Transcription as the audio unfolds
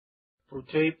For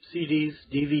tape, CDs,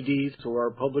 DVDs, to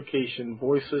our publication,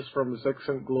 Voices from His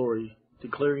Excellent Glory,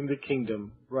 Declaring the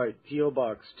Kingdom, write P.O.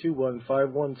 Box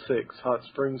 21516, Hot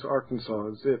Springs,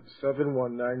 Arkansas, zip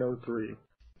 71903.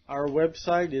 Our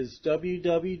website is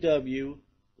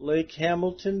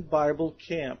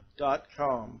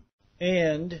www.lakehamiltonbiblecamp.com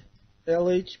and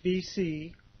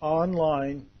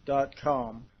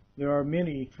lhbconline.com. There are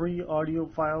many free audio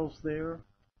files there.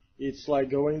 It's like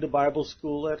going to Bible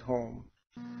school at home.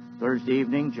 Thursday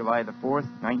evening, July the 4th,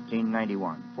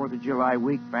 1991. 4th of July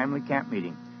week family camp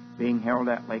meeting being held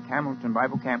at Lake Hamilton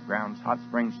Bible Campgrounds, Hot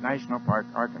Springs National Park,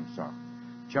 Arkansas.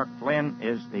 Chuck Flynn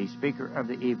is the speaker of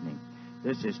the evening.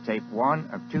 This is tape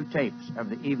 1 of 2 tapes of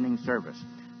the evening service.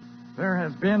 There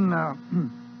has been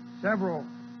several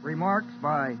remarks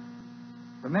by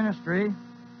the ministry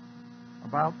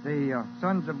about the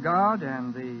sons of God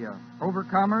and the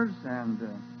overcomers and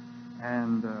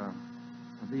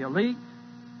the elite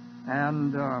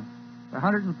and the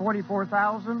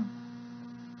 144,000.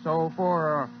 So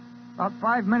for about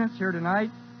 5 minutes here tonight,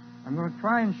 I'm going to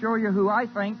try and show you who I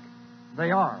think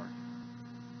they are.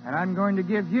 And I'm going to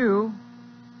give you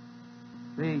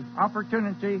the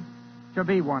opportunity to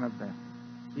be one of them.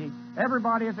 See,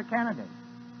 everybody is a candidate.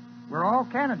 We're all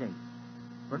candidates.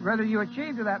 But whether you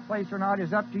achieve to that place or not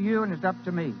is up to you and is up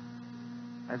to me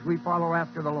as we follow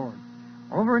after the Lord.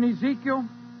 Over in Ezekiel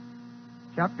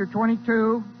chapter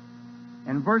 22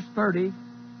 and verse 30,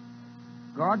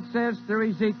 God says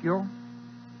through Ezekiel,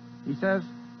 He says,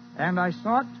 "And I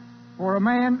sought for a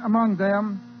man among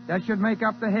them that should make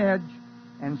up the hedge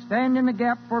and stand in the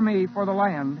gap for me for the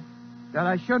land, that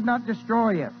I should not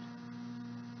destroy it.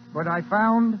 But I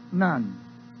found none."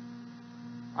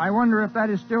 I wonder if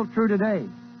that is still true today.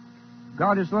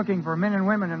 God is looking for men and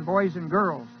women and boys and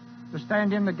girls to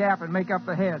stand in the gap and make up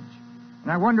the hedge.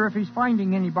 And I wonder if He's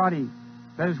finding anybody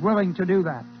that is willing to do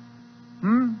that.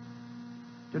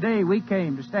 Today we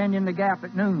came to stand in the gap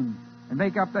at noon and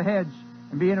make up the hedge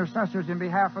and be intercessors in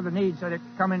behalf of the needs that have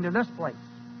come into this place.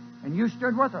 And you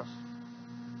stood with us.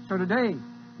 So today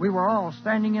we were all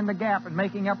standing in the gap and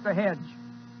making up the hedge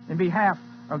in behalf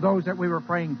of those that we were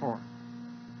praying for.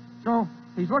 So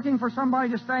He's looking for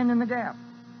somebody to stand in the gap.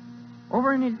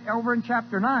 Over in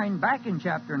chapter 9, back in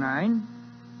chapter 9,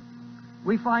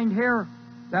 we find here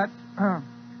that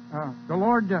the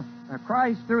Lord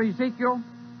cries through Ezekiel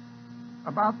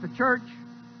about the church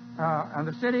and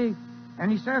the city,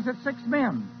 and He says it's 6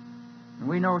 men. And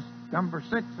we know number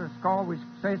 6 is called, we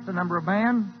say it's the number of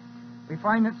man. We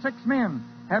find that 6 men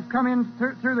have come in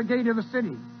through the gate of the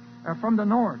city from the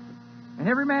north. And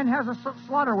every man has a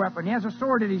slaughter weapon. He has a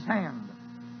sword in his hand.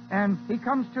 And he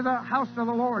comes to the house of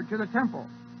the Lord, to the temple.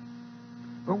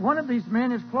 But one of these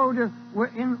men is clothed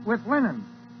with linen,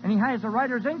 and he has a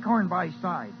writer's inkhorn by his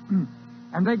side.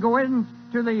 And they go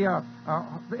into the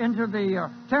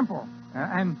temple.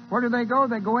 And where do they go?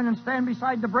 They go in and stand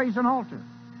beside the brazen altar.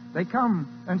 They come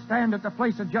and stand at the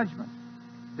place of judgment.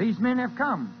 These men have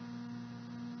come.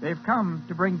 They've come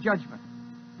to bring judgment.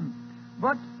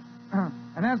 But,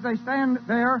 and as they stand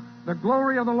there, the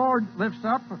glory of the Lord lifts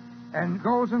up and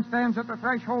goes and stands at the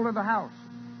threshold of the house.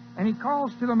 And He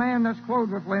calls to the man that's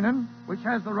clothed with linen, which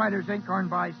has the writer's inkhorn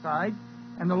by his side.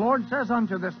 And the Lord says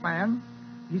unto this man,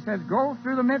 He says, "Go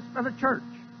through the midst of the church,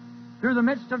 through the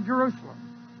midst of Jerusalem,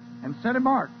 and set a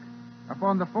mark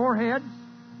upon the foreheads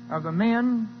of the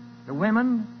men, the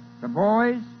women, the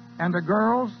boys, and the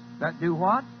girls that do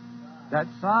what? That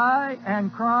sigh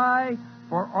and cry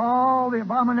for all the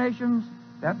abominations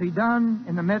that be done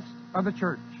in the midst of the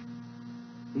church."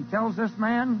 He tells this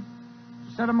man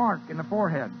to set a mark in the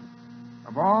forehead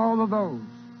of all of those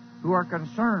who are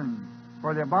concerned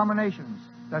for the abominations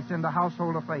that's in the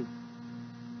household of faith.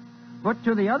 But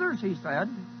to the others, He said,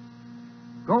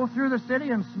 "Go through the city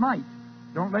and smite.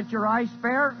 Don't let your eyes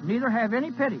spare, neither have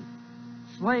any pity.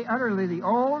 Slay utterly the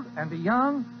old and the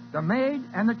young, the maid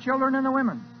and the children and the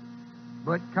women.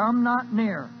 But come not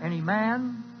near any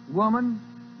man, woman,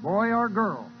 boy, or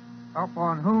girl,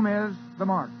 upon whom is the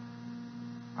mark."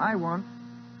 I want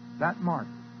that mark.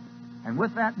 And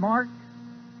with that mark,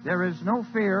 there is no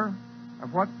fear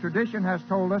of what tradition has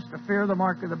told us to fear the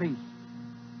mark of the beast.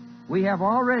 We have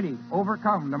already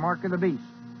overcome the mark of the beast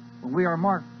when we are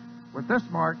marked with this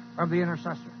mark of the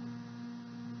intercessor.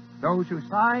 Those who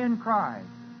sigh and cry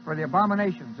for the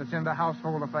abominations that's in the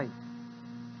household of faith.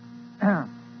 And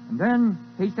then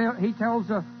he tells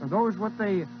those with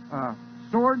the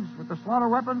swords, with the slaughter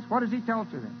weapons, what does He tell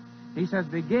to them? He says,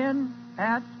 "Begin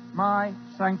at my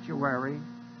sanctuary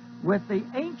with the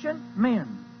ancient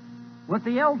men, with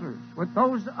the elders, with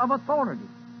those of authority,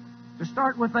 to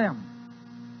start with them,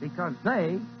 because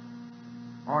they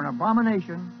are an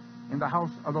abomination in the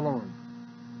house of the Lord.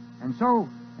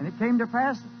 And it came to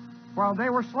pass, while they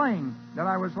were slain, that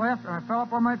I was left, and I fell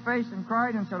upon my face and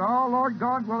cried and said, O Lord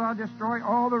God, wilt thou destroy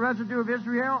all the residue of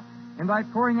Israel in thy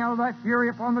pouring out of thy fury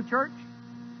upon the church?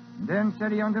 And then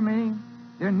said he unto me,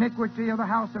 the iniquity of the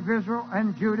house of Israel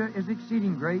and Judah is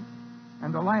exceeding great,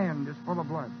 and the land is full of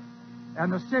blood,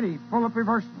 and the city full of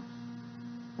perverseness.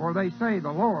 For they say,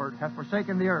 the Lord hath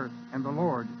forsaken the earth, and the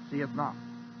Lord seeth not.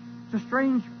 It's a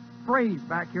strange phrase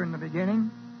back here in the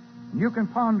beginning. You can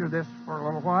ponder this for a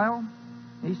little while.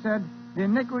 He said, the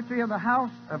iniquity of the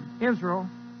house of Israel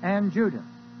and Judah.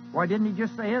 Why didn't he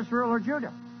just say Israel or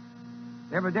Judah?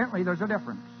 Evidently, there's a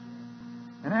difference.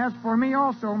 And as for me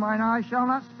also, mine eye shall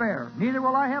not spare, neither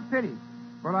will I have pity,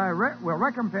 but I will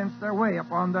recompense their way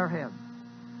upon their heads.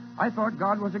 I thought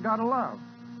God was a God of love.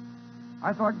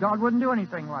 I thought God wouldn't do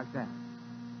anything like that.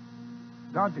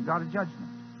 God's a God of judgment,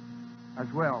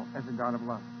 as well as a God of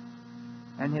love.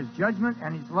 And His judgment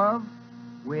and His love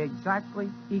weigh exactly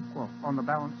equal on the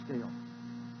balance scale.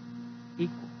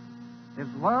 Equal. His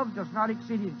love does not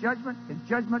exceed His judgment. His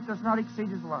judgment does not exceed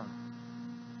His love.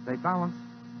 They balance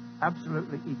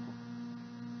absolutely equal.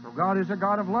 So God is a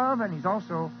God of love, and He's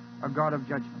also a God of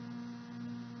judgment.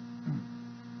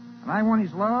 And I want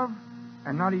His love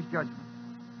and not His judgment.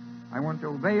 I want to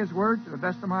obey His word to the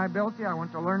best of my ability. I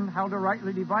want to learn how to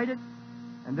rightly divide it,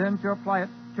 and then to apply it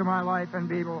to my life and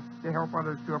be able to help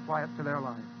others to apply it to their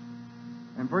lives.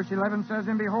 And verse 11 says,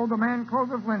 And behold, the man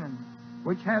clothed with linen,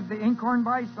 which had the inkhorn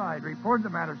by his side, reported the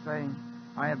matter, saying,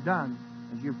 I have done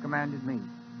as you've commanded me.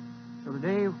 So the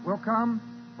day will come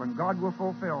when God will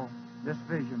fulfill this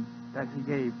vision that He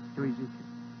gave to Ezekiel.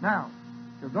 Now,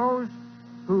 to those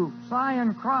who sigh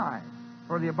and cry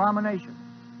for the abomination,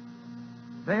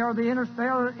 they are the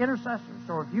intercessors.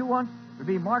 So if you want to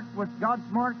be marked with God's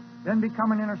mark, then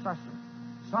become an intercessor.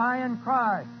 Sigh and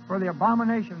cry for the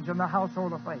abominations in the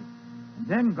household of faith. And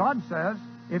then God says,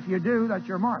 if you do, that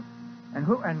you're marked.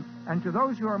 And to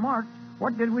those who are marked,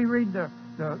 what did we read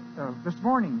this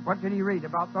morning? What did He read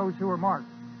about those who were marked?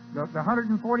 The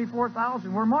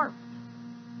 144,000 were marked.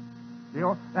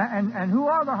 And who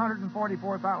are the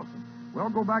 144,000? Well,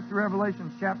 go back to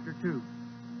Revelation chapter 2,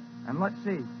 and let's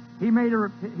see. He made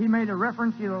a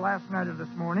reference either last night or this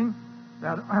morning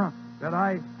that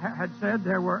I had said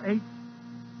there were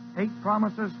eight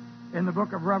promises in the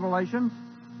book of Revelation.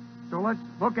 So let's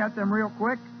look at them real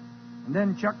quick, and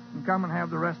then Chuck can come and have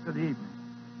the rest of the evening.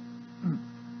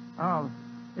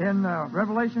 In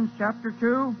Revelation chapter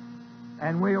 2,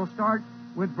 and we'll start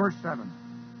with verse 7.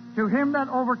 To him that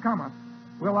overcometh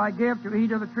will I give to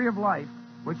eat of the tree of life,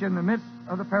 which in the midst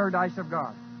of the paradise of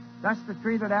God. That's the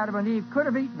tree that Adam and Eve could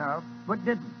have eaten of, but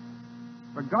didn't.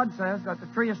 But God says that the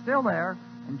tree is still there,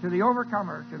 and to the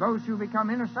overcomer, to those who become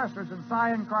intercessors and sigh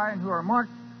and cry and who are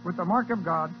marked with the mark of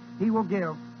God, He will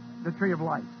give the tree of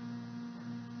life.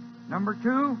 Number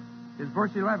 2 is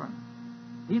verse 11.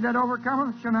 He that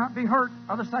overcometh shall not be hurt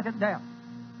of the second death.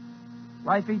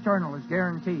 Life eternal is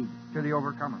guaranteed to the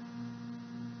overcomer.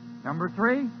 Number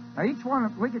 3, now each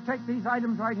one, we could take these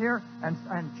items right here,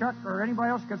 and Chuck or anybody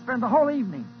else could spend the whole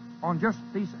evening on just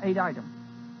these 8 items.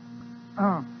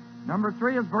 Number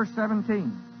 3 is verse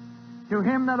 17. To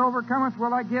him that overcometh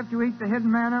will I give to eat the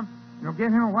hidden manna, and will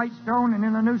give him a white stone, and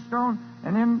in a new stone,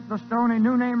 and in the stone a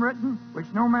new name written, which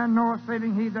no man knoweth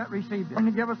saving he that received it. And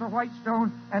to give us a white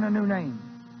stone and a new name.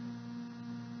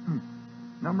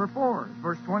 Number 4 is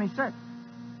verse 26.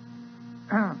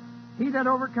 He that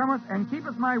overcometh and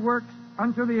keepeth my works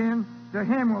unto the end, to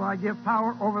him will I give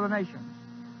power over the nations.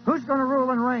 Who's going to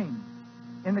rule and reign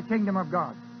in the kingdom of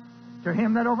God? To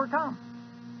him that overcomes.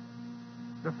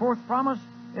 The 4th promise,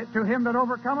 to him that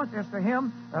overcometh, is to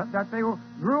him that they will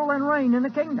rule and reign in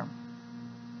the kingdom.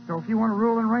 So if you want to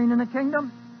rule and reign in the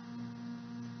kingdom,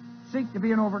 seek to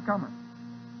be an overcomer.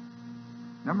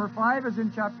 Number 5 is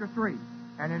in chapter 3,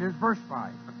 and it is verse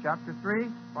 5 of chapter 3,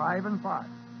 5 and 5.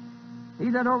 He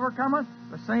that overcometh,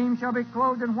 the same shall be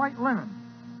clothed in white linen,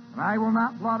 and I will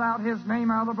not blot out his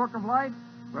name out of the book of life,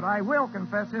 but I will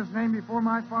confess his name before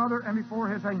my Father and before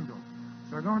his angels.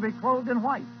 So they're going to be clothed in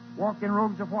white, walk in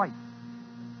robes of white.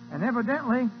 And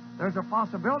evidently, there's a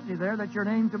possibility there that your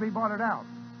name could be blotted out.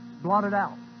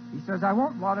 He says, I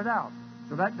won't blot it out.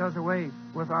 So that does away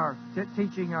with our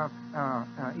teaching of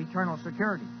eternal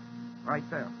security right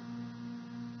there.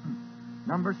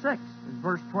 Number 6 is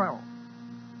verse 12.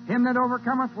 Him that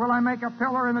overcometh will I make a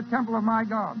pillar in the temple of my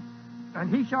God.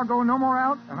 And he shall go no more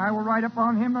out, and I will write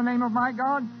upon him the name of my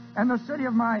God, and the city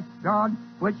of my God,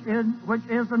 which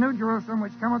is the new Jerusalem,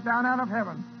 which cometh down out of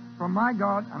heaven from my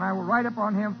God, and I will write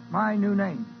upon him my new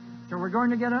name. So we're going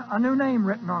to get a new name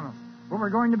written on us, but we're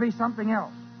going to be something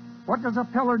else. What does a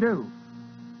pillar do?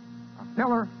 A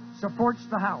pillar supports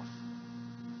the house.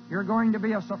 You're going to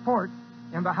be a support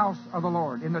in the house of the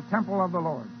Lord, in the temple of the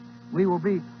Lord. We will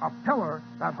be a pillar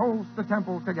that holds the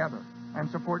temple together and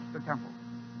supports the temple.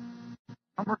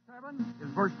 Number 7 is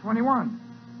verse 21.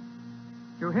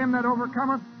 To him that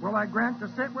overcometh will I grant to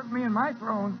sit with me in my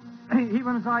throne,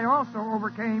 even as I also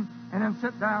overcame and am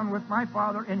sit down with my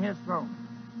Father in his throne.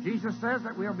 Jesus says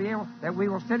that we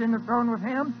will sit in the throne with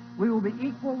him. We will be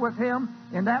equal with him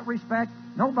in that respect.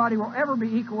 Nobody will ever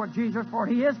be equal with Jesus, for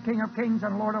he is King of kings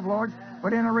and Lord of lords.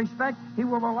 But in a respect, he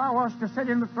will allow us to sit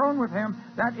in the throne with him.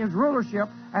 That is rulership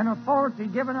and authority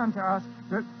given unto us.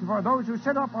 For those who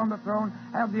sit up on the throne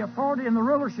have the authority and the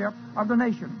rulership of the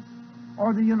nations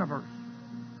or the universe.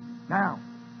 Now,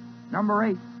 number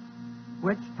 8,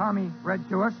 which Tommy read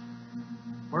to us.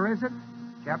 Where is it?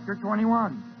 Chapter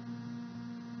 21.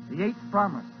 The 8th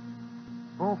promise.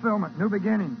 Fulfillment, new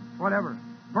beginnings, whatever.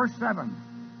 Verse 7,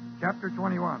 chapter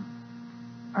 21.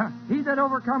 He that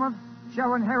overcometh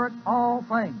shall inherit all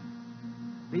things.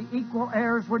 Be equal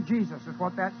heirs with Jesus is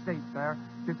what that states there,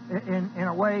 in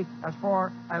a way as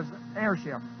far as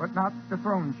heirship, but not the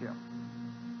throneship.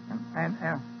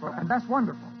 And that's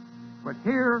wonderful. But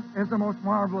here is the most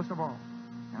marvelous of all.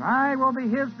 And I will be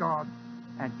his God,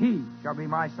 and he shall be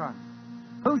my son.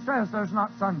 Who says there's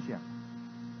not sonship?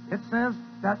 It says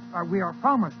that we are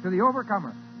promised to the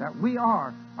overcomer that we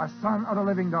are a son of the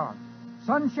living God.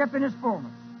 Sonship in his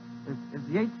fullness is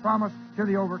the 8th promise to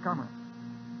the overcomer.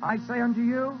 I say unto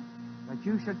you that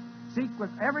you should seek with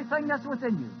everything that's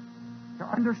within you to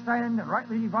understand and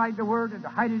rightly divide the word and to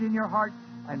hide it in your heart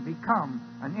and become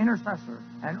an intercessor,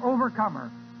 an overcomer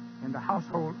in the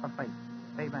household of faith.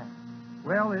 Amen.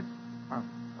 Well, it's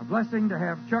a blessing to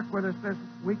have Chuck with us this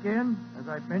weekend. As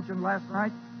I mentioned last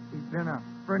night, he's been a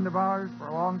friend of ours for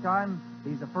a long time.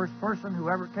 He's the first person who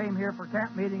ever came here for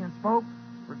camp meeting and spoke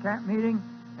for camp meeting,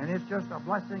 and it's just a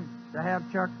blessing to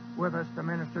have Chuck with us to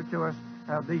minister to us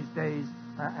these days.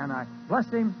 And I bless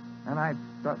him, and I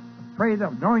pray the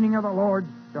anointing of the Lord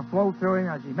to flow through him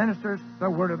as he ministers the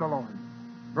word of the Lord.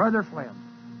 Brother Flynn.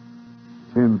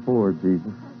 10-4,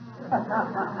 Jesus.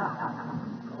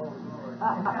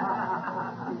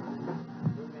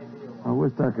 I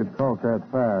wish I could talk that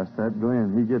fast. That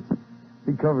Glenn,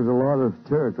 he covers a lot of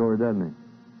territory, doesn't he?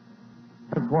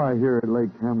 That's why here at Lake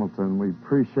Hamilton we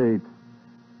appreciate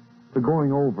the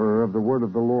going over of the Word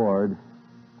of the Lord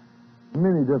in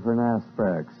many different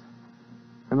aspects.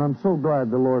 And I'm so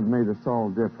glad the Lord made us all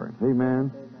different.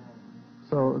 Amen?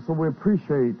 So we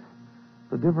appreciate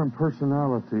the different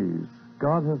personalities.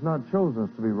 God has not chosen us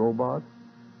to be robots.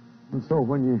 And so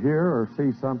when you hear or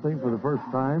see something for the first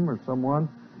time or someone,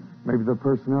 maybe the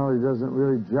personality doesn't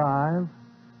really jive,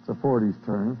 it's a 40s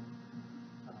term,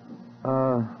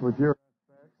 with your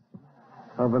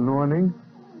aspects of anointing.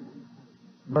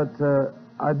 But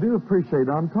I do appreciate,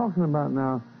 I'm talking about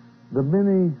now the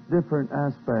many different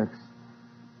aspects,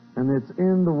 and it's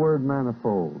in the word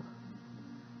manifold.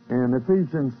 In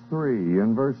Ephesians 3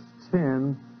 and verse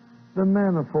 10, the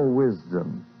manifold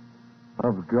wisdom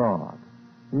of God.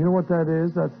 You know what that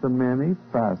is? That's the many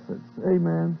facets.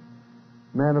 Amen.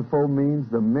 Manifold means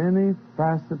the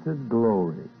many-faceted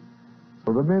glory.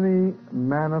 So the many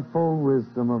manifold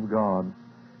wisdom of God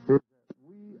is that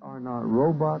we are not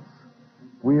robots,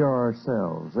 we are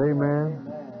ourselves.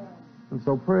 Amen? And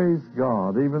so praise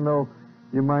God. Even though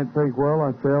you might think, well,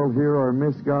 I failed here or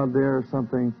missed God there or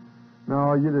something.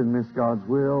 No, you didn't miss God's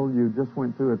will. You just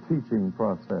went through a teaching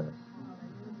process.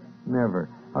 Never.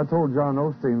 I told John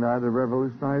Osteen that to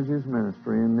revolutionize his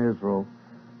ministry in Israel.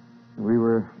 We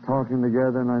were talking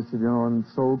together, and I said, in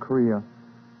Seoul, Korea,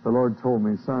 the Lord told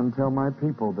me, son, tell my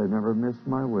people they never missed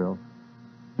my will.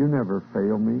 You never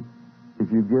fail me if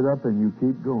you get up and you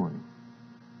keep going.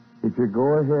 If you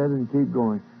go ahead and keep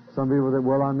going. Some people say,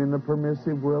 well, I'm in the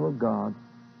permissive will of God.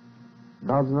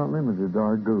 God's not limited to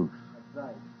our goose.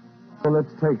 So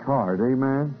let's take heart,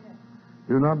 amen?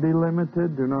 Do not be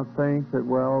limited. Do not think that,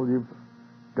 well, you've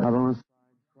got on a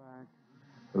sidetrack.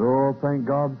 But, oh, thank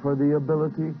God for the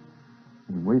ability.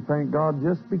 And we thank God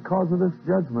just because of this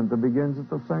judgment that begins at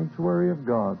the sanctuary of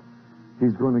God.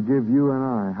 He's going to give you and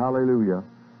I, hallelujah,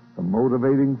 the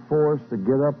motivating force to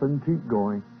get up and keep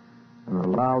going and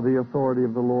allow the authority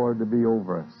of the Lord to be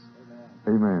over us.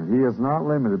 Amen. He is not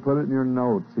limited. Put it in your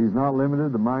notes. He's not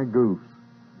limited to my goose.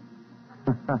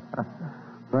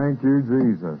 Thank you,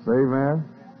 Jesus. Amen.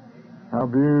 How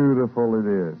beautiful it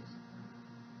is.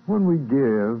 When we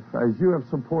give, as you have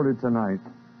supported tonight,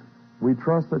 we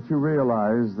trust that you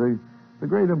realize the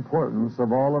great importance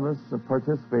of all of us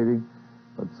participating,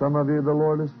 but some of you the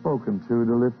Lord has spoken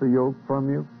to lift the yoke from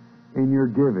you in your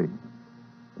giving.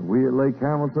 We at Lake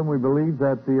Hamilton, we believe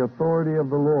that the authority of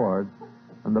the Lord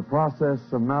and the process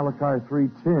of Malachi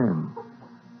 3:10,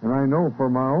 and I know for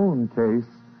my own case,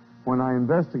 when I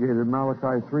investigated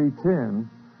Malachi 3:10,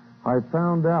 I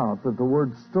found out that the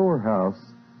word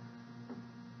storehouse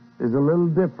is a little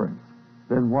different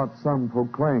than what some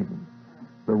proclaim.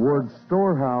 The word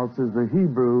storehouse is the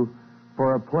Hebrew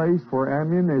for a place where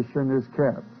ammunition is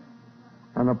kept.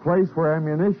 And a place where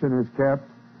ammunition is kept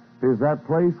is that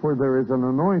place where there is an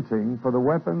anointing for the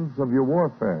weapons of your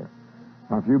warfare.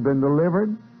 Now, if you've been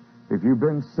delivered, if you've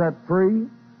been set free,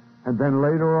 and then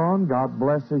later on God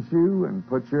blesses you and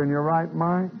puts you in your right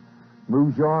mind,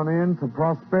 moves you on into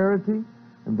prosperity,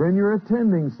 and then you're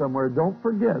attending somewhere, don't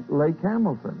forget Lake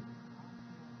Hamilton.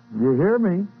 You hear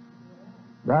me?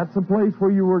 That's a place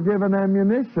where you were given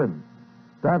ammunition.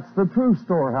 That's the true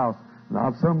storehouse,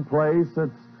 not some place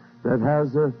that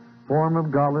has a form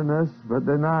of godliness but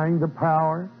denying the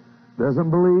power, doesn't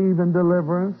believe in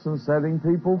deliverance and setting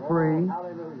people free.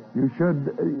 You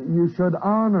should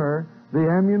honor the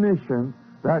ammunition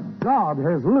that God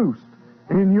has loosed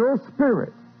in your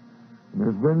spirit. And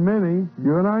there's been many,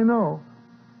 you and I know,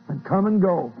 that come and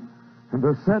go, and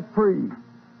they're set free,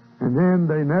 and then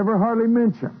they never hardly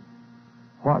mention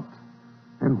what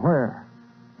and where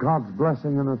God's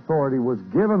blessing and authority was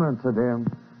given unto them.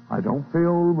 I don't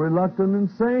feel reluctant in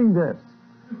saying this.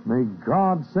 May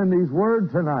God send His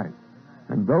word tonight,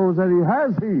 and those that He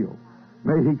has healed,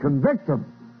 may He convict them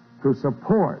to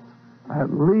support, at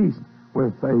least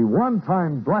with a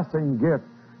one-time blessing gift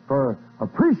for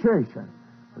appreciation.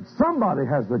 And somebody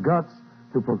has the guts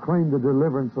to proclaim the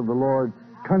deliverance of the Lord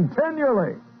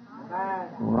continually.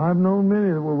 Well, I've known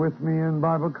many that were with me in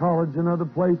Bible college and other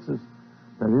places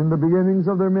that in the beginnings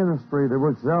of their ministry they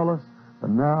were zealous, but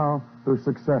now they're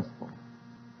successful.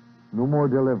 No more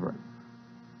deliverance.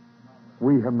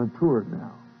 We have matured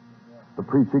now. The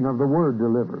preaching of the Word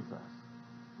delivers us,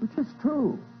 which is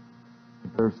true.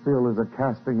 But there still is a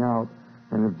casting out,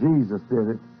 and if Jesus did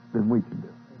it, then we can do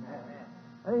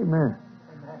it. Amen.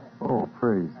 Oh,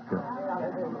 praise God.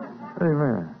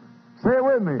 Amen. Say it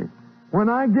with me. When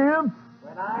I give,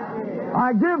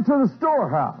 I give to the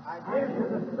storehouse.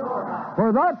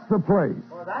 For that's the place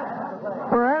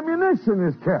where ammunition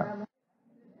is kept.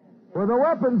 Where the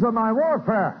weapons of my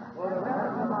warfare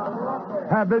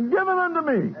have been given unto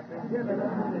me.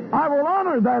 I will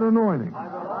honor that anointing.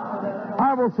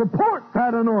 I will support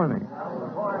that anointing.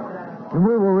 And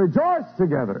we will rejoice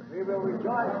together.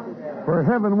 For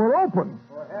heaven will open.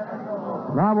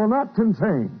 And I will not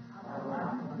contain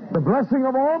the blessing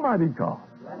of Almighty God.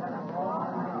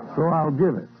 So I'll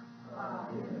give it.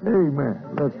 Amen.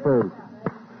 Let's praise Him.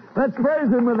 Let's praise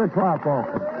Him with a clap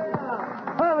offering.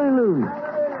 Hallelujah.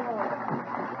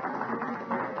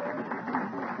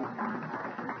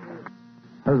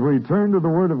 As we turn to the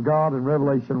Word of God in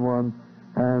Revelation 1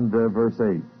 and verse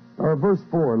 8. Or verse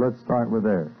 4, let's start with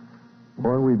there.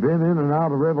 Boy, we've been in and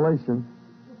out of Revelation.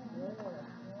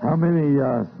 How many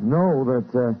know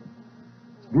that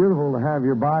it's beautiful to have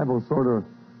your Bible sort of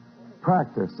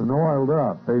practiced and oiled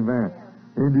up, amen,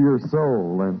 into your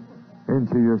soul and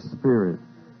into your spirit.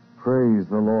 Praise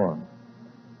the Lord.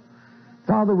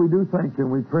 Father, we do thank You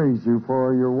and we praise You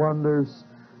for Your wonders,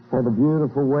 for the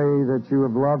beautiful way that You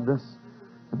have loved us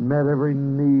and met every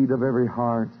need of every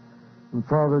heart. And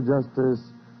Father,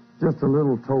 just a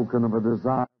little token of a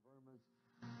desire.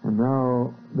 And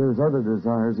now there's other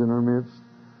desires in our midst.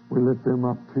 We lift them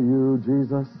up to You,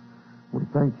 Jesus. We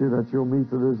thank You that You'll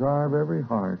meet the desire of every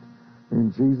heart. In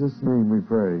Jesus' name we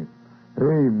pray.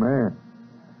 Amen.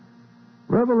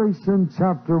 Revelation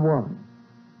chapter 1.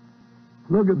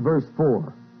 Look at verse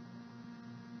 4.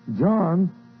 John,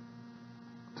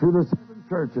 to the 7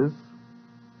 churches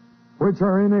which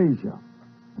are in Asia.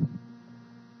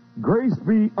 Grace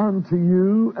be unto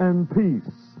you and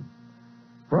peace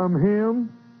from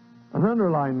Him, and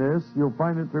underline this, you'll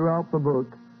find it throughout the book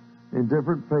in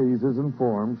different phases and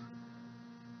forms.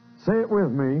 Say it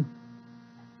with me.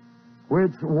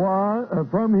 Which was,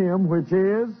 from Him which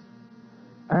is,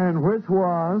 and which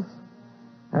was,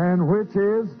 and which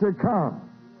is to come.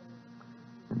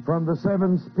 And from the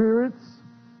 7 spirits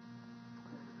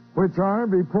which are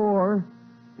before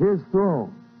His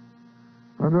throne.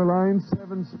 Underline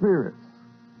 7 spirits.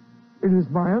 It is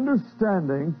my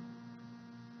understanding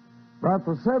that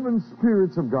the 7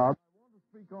 spirits of God I want to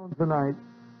speak on tonight.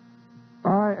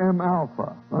 I am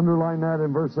Alpha. Underline that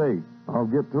in verse 8. I'll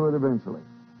get to it eventually.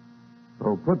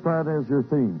 So put that as your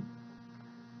theme.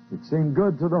 It seemed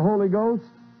good to the Holy Ghost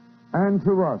and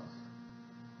to us.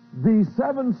 The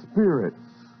 7 spirits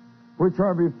which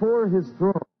are before His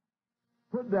throne.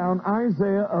 Put down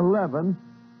Isaiah 11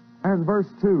 and verse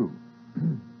 2.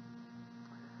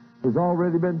 has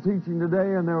already been teaching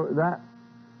today, and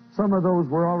some of those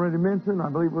were already mentioned. I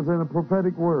believe it was in a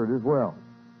prophetic word as well.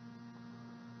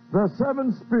 The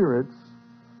seven spirits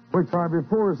which are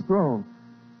before his throne.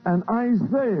 And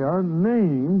Isaiah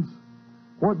names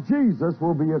what Jesus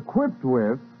will be equipped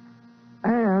with,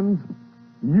 and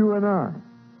you and I.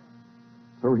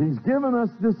 So he's given us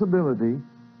this ability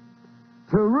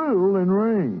to rule and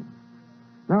reign.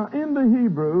 Now, in the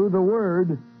Hebrew, the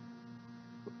word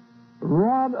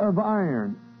rod of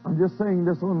iron, I'm just saying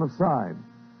this on the side,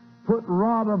 put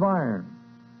rod of iron.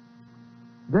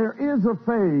 There is a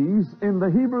phase in the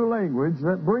Hebrew language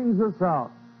that brings us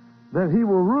out that he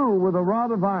will rule with a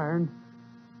rod of iron,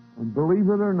 and believe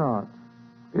it or not,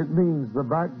 it means the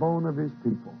backbone of his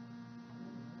people.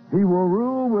 He will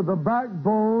rule with the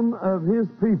backbone of his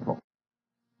people.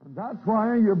 And that's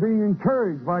why you're being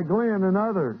encouraged by Glenn and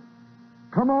others.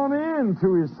 Come on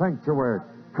into his sanctuary.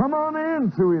 Come on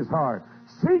into his heart.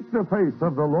 Seek the face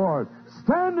of the Lord.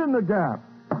 Stand in the gap,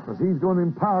 because he's going to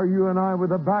empower you and I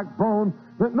with a backbone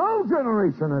that no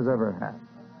generation has ever had.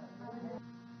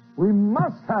 We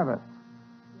must have it.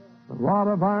 The rod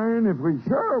of iron, if we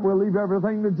we'll leave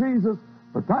everything to Jesus,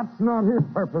 but that's not his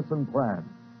purpose and plan.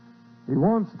 He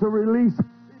wants to release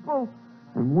people,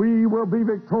 and we will be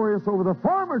victorious over the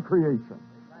former creation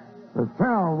that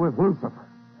fell with Lucifer.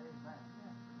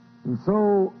 And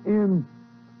so, in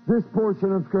this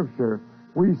portion of Scripture,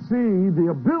 we see the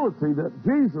ability that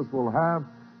Jesus will have,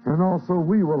 and also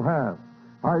we will have.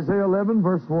 Isaiah 11,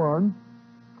 verse 1,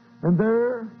 and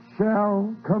there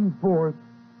shall come forth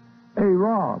a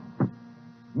rod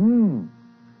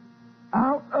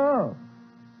out of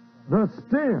the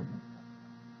stem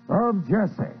of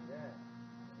Jesse.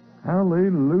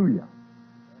 Hallelujah.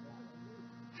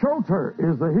 Choter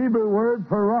is the Hebrew word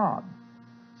for rod.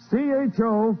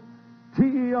 Choter,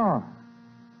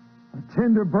 a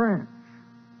tender branch,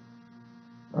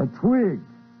 a twig.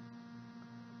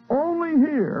 Only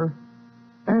here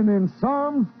and in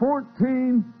Psalms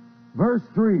 14, verse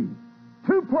 3,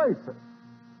 two places,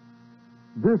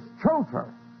 this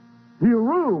choter, he'll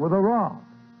rule with a rod.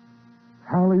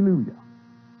 Hallelujah.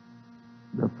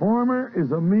 The former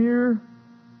is a mere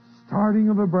starting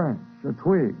of a branch, a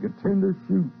twig, a tender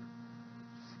shoot,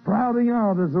 sprouting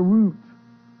out as a root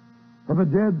of a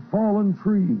dead fallen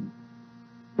tree.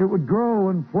 It would grow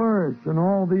and flourish in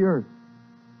all the earth.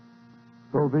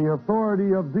 So the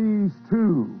authority of these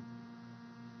two,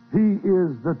 he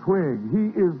is the twig.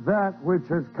 He is that which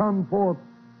has come forth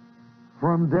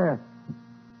from death.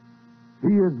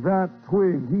 He is that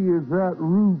twig. He is that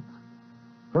root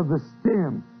of the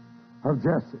stem of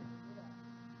Jesse.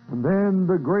 And then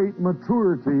the great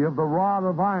maturity of the rod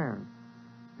of iron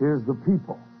is the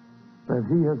people that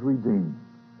he has redeemed.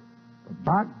 The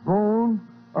backbone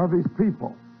of his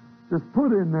people. Just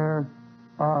put in there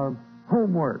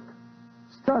homework.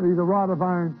 Study the rod of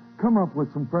iron. Come up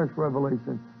with some fresh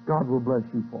revelation. God will bless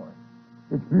you for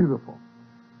it. It's beautiful.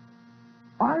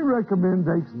 I recommend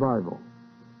Dake's Bible.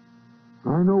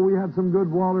 I know we had some good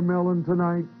watermelon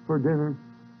tonight for dinner.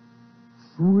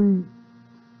 Sweet.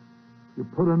 You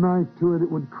put a knife to it,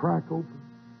 it would crack open.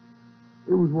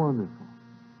 It was wonderful.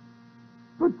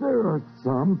 But there are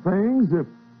some things,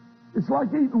 it's like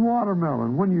eating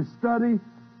watermelon. When you study,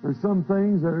 there's some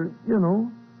things that are,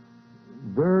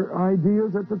 they're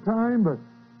ideas at the time, but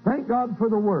thank God for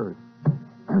the Word.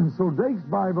 And so Dake's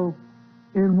Bible,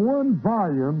 in one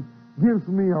volume, gives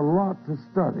me a lot to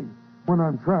study when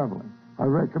I'm traveling. I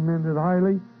recommend it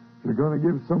highly. If you're going to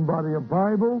give somebody a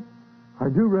Bible, I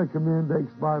do recommend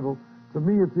Dake's Bible. To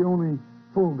me, it's the only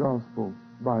full gospel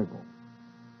Bible.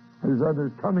 There's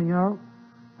others coming out,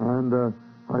 and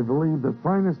I believe the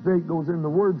finest Dake goes into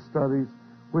word studies,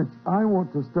 which I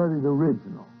want to study the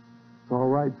original. It's all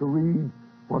right to read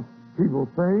what people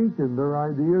think and their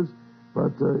ideas,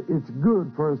 but it's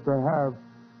good for us to have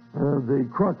the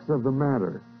crux of the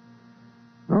matter.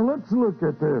 Now let's look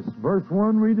at this. Verse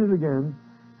 1, read it again.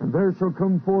 And there shall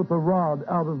come forth a rod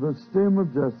out of the stem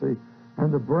of Jesse,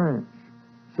 and a branch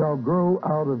shall grow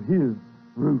out of his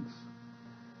roots.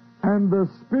 And the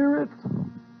Spirit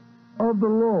of the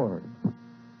Lord.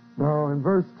 Now in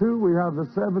verse 2 we have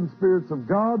the seven spirits of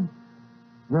God.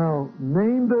 Now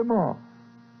name them off.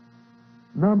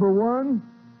 Number 1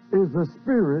 is the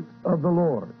Spirit of the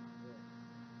Lord.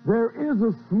 There is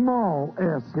a small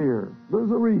s here.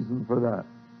 There's a reason for that.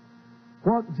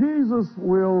 What Jesus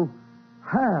will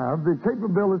have, the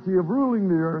capability of ruling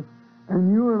the earth,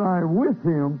 and you and I with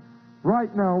him,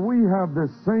 right now we have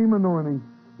this same anointing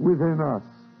within us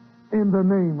in the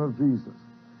name of Jesus.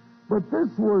 But this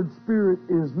word Spirit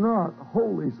is not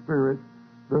Holy Spirit,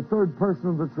 the third person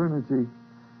of the Trinity.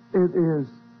 It is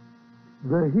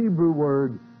the Hebrew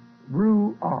word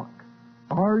ruach,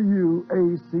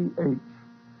 R-U-A-C-H.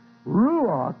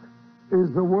 Ruach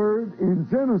is the word in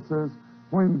Genesis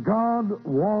when God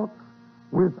walked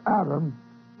with Adam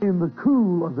in the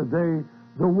cool of the day.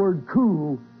 The word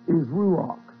cool is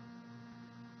ruach.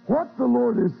 What the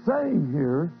Lord is saying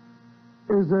here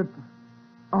is that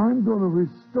I'm going to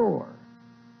restore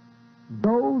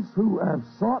those who have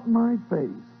sought my face,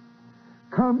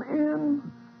 come in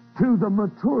to the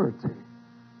maturity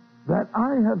that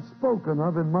I have spoken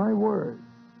of in my word.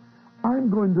 I'm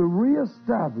going to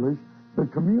reestablish the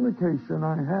communication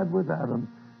I had with Adam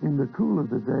in the cool of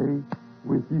the day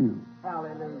with you.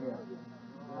 Hallelujah.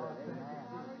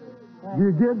 Do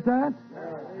you get that?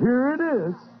 Here it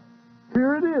is.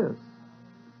 Here it is.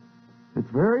 It's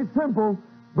very simple,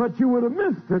 but you would have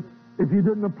missed it if you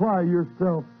didn't apply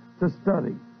yourself to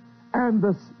study. And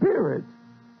the Spirit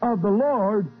of the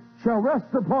Lord shall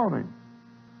rest upon him.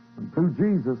 And through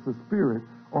Jesus, the Spirit,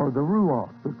 or the Ruach,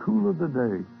 the cool of the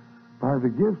day, by the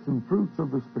gifts and fruits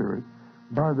of the Spirit,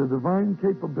 by the divine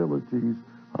capabilities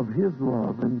of His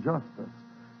love and justice,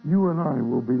 you and I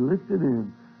will be lifted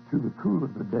in to the cool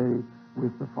of the day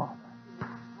with the Father.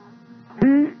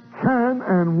 He can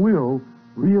and will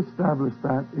reestablish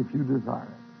that if you desire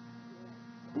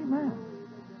it. Amen.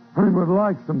 I would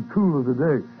like some cool of the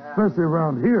day, especially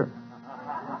around here.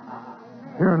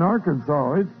 Here in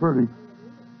Arkansas, it's pretty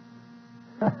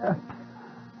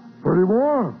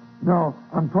warm. No,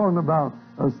 I'm talking about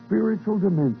a spiritual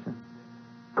dimension.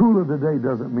 Cool of the day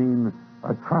doesn't mean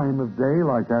a time of day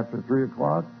like after 3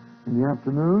 o'clock in the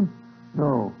afternoon.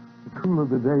 No, the cool of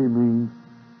the day means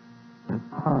that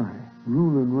I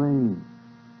rule and reign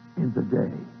in the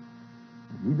day.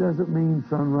 He doesn't mean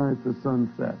sunrise to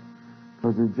sunset,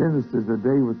 because in Genesis, the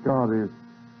day with God is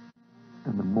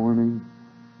in the morning,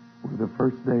 or the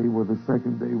first day, or the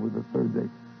second day, or the third day.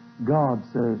 God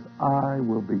says, I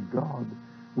will be God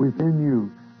within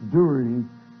you during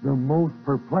the most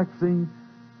perplexing,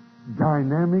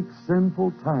 dynamic,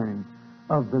 sinful time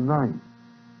of the night.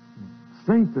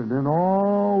 Satan and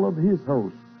all of his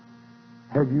hosts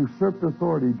have usurped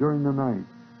authority during the night,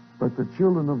 but the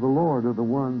children of the Lord are the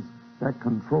ones that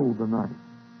control the night.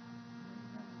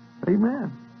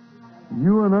 Amen.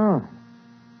 You and I,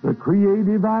 the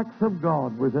creative acts of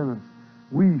God within us,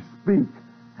 we speak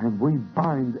and we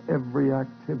bind every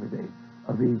activity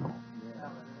of evil.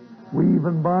 We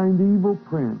even bind evil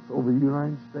prince over the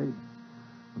United States.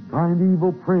 We bind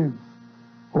evil prince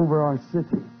over our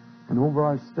city and over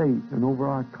our state and over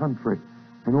our country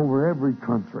and over every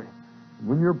country.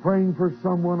 When you're praying for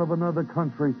someone of another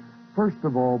country, first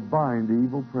of all, bind the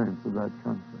evil prince of that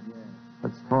country.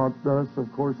 That's taught us,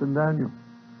 of course, in Daniel.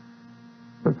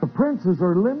 But the princes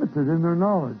are limited in their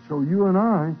knowledge, so you and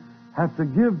I have to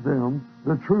give them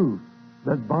the truth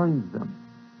that binds them.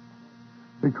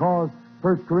 Because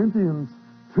 1 Corinthians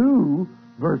 2,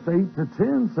 verse 8 to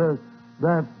 10 says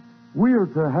that we are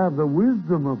to have the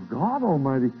wisdom of God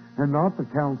Almighty and not the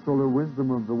counsel or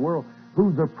wisdom of the world,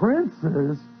 who the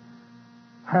princes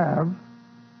have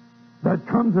that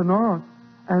come to naught.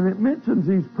 And it mentions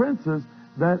these princes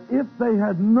that if they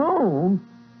had known,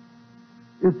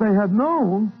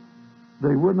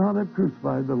 they would not have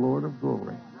crucified the Lord of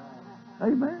glory.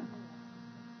 Amen.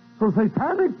 So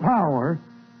satanic power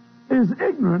is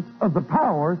ignorant of the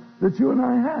power that you and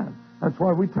I have. That's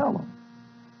why we tell them.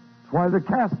 That's why they're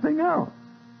casting out.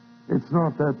 It's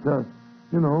not that,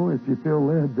 if you feel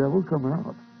led, devil, come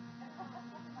out.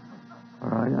 All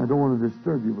right, I don't want to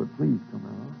disturb you, but please come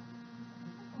out.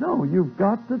 No, you've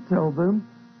got to tell them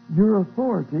your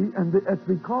authority, and it's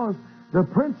because the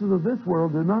princes of this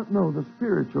world do not know the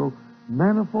spiritual,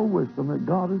 manifold wisdom that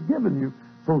God has given you.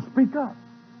 So speak up.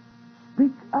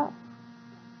 Speak up.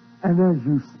 And as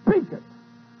you speak it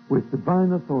with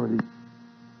divine authority,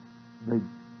 they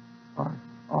are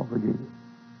obligated,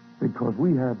 because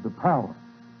we have the power,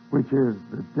 which is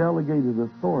the delegated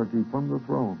authority from the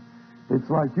throne. It's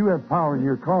like you have power in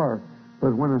your car,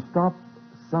 but when a stop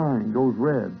sign goes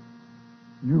red,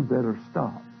 you better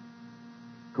stop.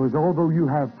 Because although you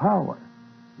have power,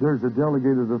 there's a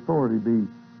delegated authority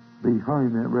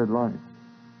behind that red light.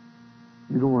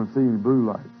 You don't want to see any blue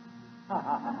lights.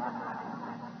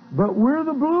 But we're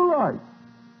the blue light.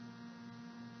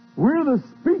 We're the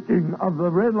speaking of the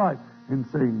red light and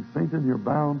saying, Satan, you're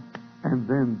bound, and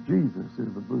then Jesus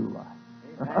is the blue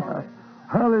light.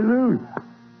 Hallelujah.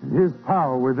 And His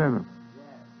power within us.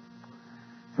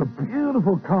 It's a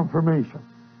beautiful confirmation.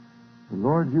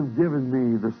 Lord, you've given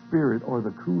me the Spirit, or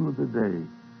the cool of the day,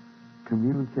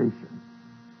 communication.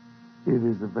 It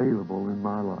is available in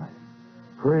my life.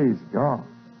 Praise God.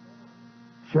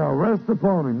 shall rest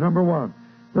upon him. Number 1.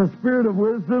 The spirit of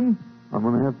wisdom, I'm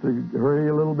going to have to hurry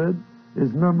a little bit,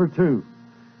 is number 2.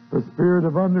 The spirit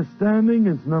of understanding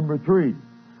is number 3.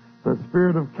 The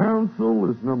spirit of counsel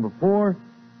is number 4.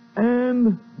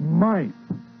 And might,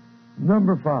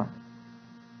 number 5.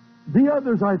 The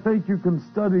others I think you can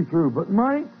study through, but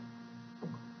might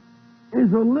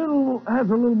has a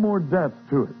little more depth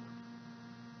to it.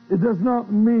 It does not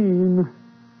mean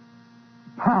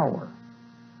power.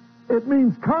 It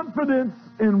means confidence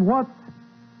in what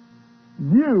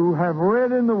you have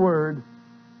read in the Word.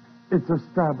 It's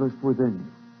established within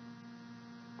you.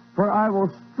 For I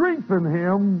will strengthen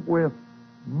him with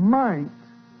might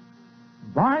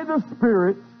by the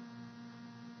Spirit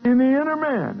in the inner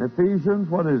man. Ephesians,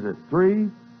 what is it, 3?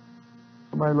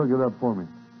 Somebody look it up for me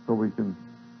so we can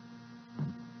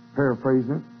paraphrase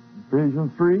it.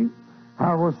 Ephesians 3.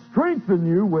 I will strengthen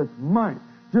you with might.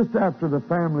 Just after the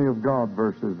family of God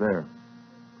verses there.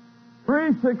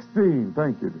 3:16.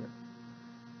 Thank you, dear.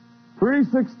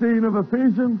 3:16 of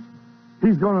Ephesians.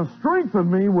 He's going to strengthen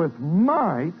me with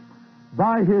might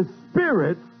by His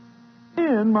Spirit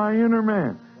in my inner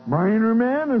man. My inner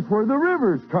man is where the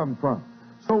rivers come from.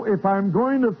 So if I'm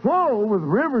going to flow with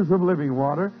rivers of living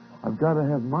water, I've got to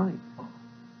have might.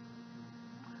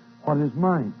 What is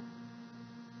might?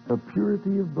 The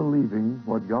purity of believing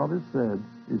what God has said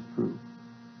is true.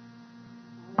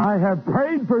 I have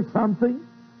prayed for something.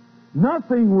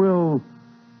 Nothing will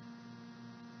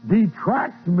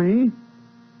detract me.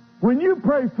 When you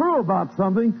pray through about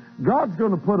something, God's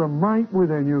going to put a might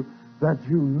within you that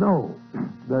you know,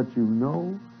 that you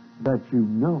know, that you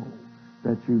know,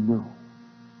 that you know.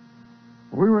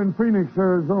 We were in Phoenix,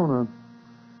 Arizona.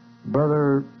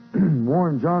 Brother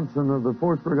Warren Johnson of the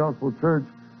Foursquare Gospel Church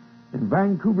in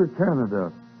Vancouver,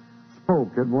 Canada,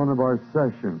 spoke at one of our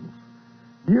sessions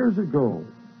years ago.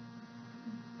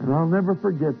 And I'll never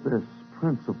forget this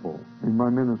principle in my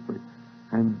ministry.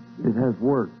 And it has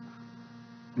worked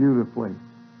beautifully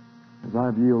as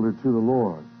I've yielded to the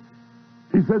Lord.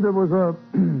 He said there was a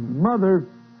mother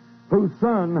whose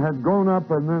son had grown up,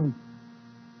 and then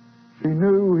she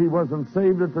knew he wasn't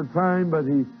saved at the time, but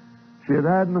she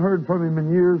hadn't heard from him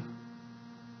in years.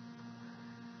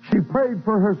 She prayed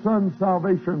for her son's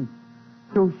salvation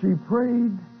till she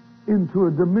prayed into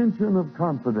a dimension of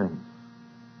confidence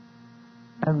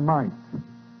and might.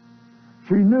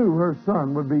 She knew her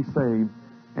son would be saved,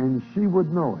 and she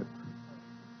would know it.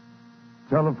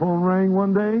 Telephone rang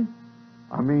one day.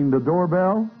 The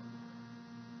doorbell.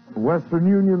 The Western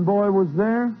Union boy was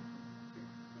there.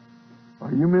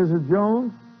 Are you Mrs.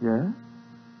 Jones? Yeah.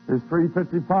 Is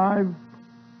 355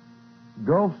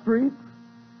 Gulf Street?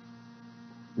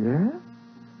 Yeah.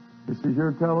 This is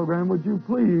your telegram. Would you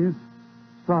please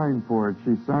sign for it?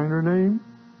 She signed her name.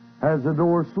 As the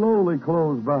door slowly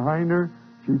closed behind her,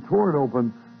 she tore it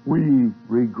open. We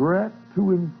regret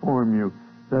to inform you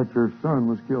that your son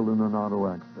was killed in an auto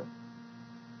accident.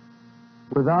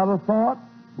 Without a thought,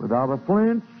 without a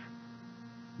flinch,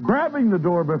 grabbing the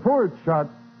door before it shut,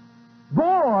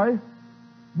 boy!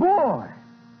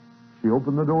 She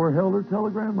opened the door, held her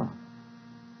telegram up.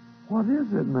 What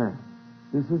is it, ma'am?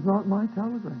 This is not my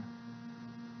telegram.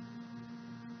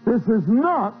 This is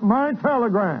not my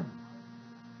telegram.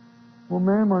 Well,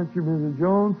 ma'am, aren't you Mrs.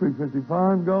 Jones,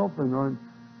 355 Gulf?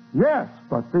 Yes,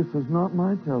 but this is not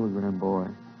my telegram, boy.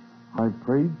 I've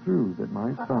prayed through that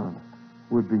my son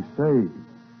would be saved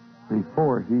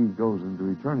before he goes into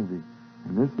eternity.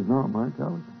 And this is not my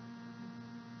telegram.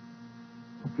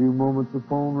 A few moments the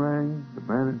phone rang. The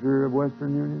manager of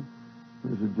Western Union.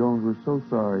 Mrs. Jones, we're so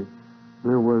sorry.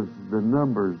 There was the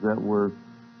numbers that were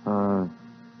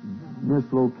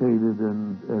mislocated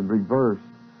and reversed.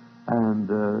 And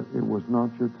it was not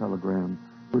your telegram.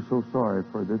 We're so sorry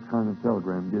for this kind of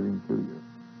telegram getting to you.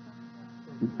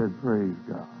 She said, praise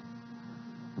God.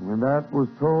 And when that was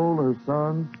told, her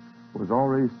son was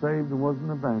already saved and was an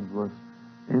evangelist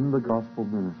in the gospel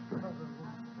ministry.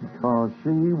 Because she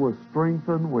was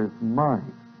strengthened with might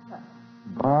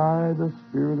by the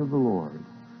Spirit of the Lord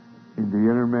in the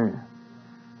inner man.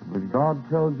 And when God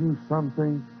tells you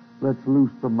something, let's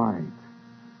loose the might.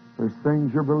 There's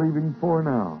things you're believing for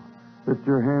now. Lift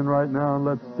your hand right now and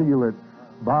let's seal it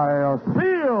by a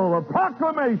seal, a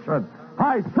proclamation.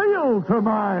 I seal to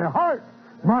my heart,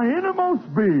 my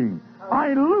innermost being.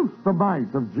 I loose the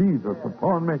might of Jesus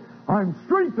upon me. I'm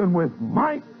strengthened with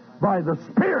might by the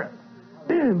Spirit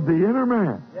in the inner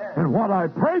man. And what I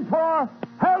pray for,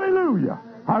 hallelujah,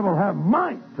 I will have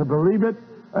might to believe it,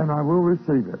 and I will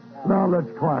receive it. Now let's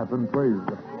clap and praise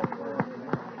God.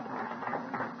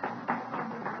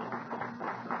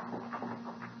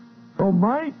 So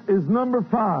might is number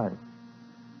 5.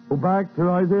 Go back to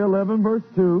Isaiah 11, verse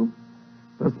 2.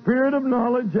 The spirit of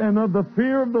knowledge and of the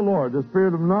fear of the Lord. The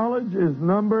spirit of knowledge is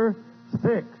number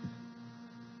 6.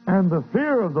 And the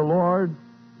fear of the Lord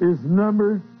is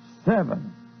number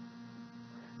 7.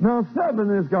 Now, 7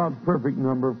 is God's perfect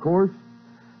number, of course.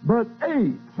 But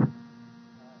 8,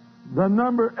 the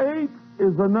number 8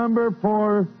 is the number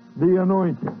for the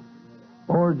anointed,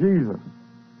 or Jesus.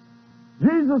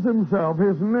 Jesus himself,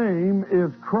 his name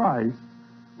is Christ,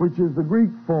 which is the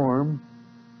Greek form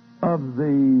of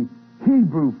the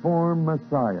Hebrew form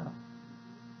Messiah.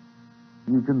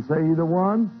 You can say either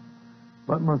one,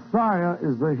 but Messiah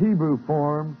is the Hebrew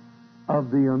form of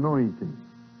the anointing,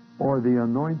 or the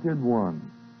anointed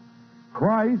one.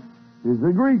 Christ is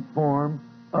the Greek form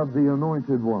of the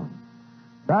anointed one.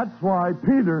 That's why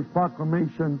Peter's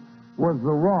proclamation was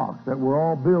the rock that we're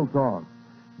all built on.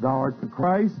 Thou art the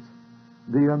Christ,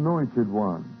 the anointed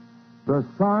one, the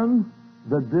Son,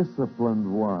 the disciplined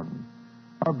one,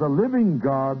 of the living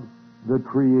God, the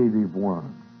creative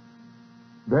one.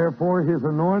 Therefore, his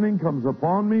anointing comes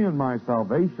upon me in my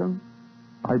salvation.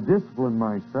 I discipline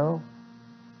myself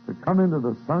to come into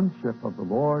the sonship of the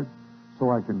Lord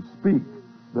so I can speak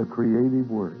the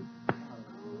creative word.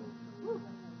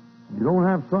 You don't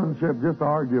have sonship just to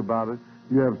argue about it.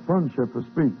 You have sonship to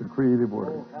speak the creative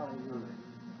word.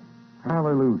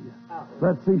 Hallelujah.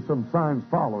 Let's see some signs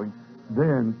following.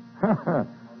 Then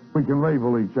we can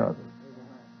label each other.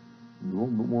 You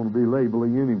won't want to be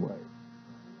labeling anyway.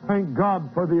 Thank God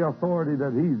for the authority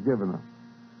that he's given us.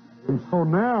 And so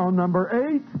now, number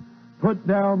 8, put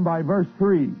down by verse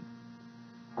 3.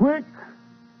 Quick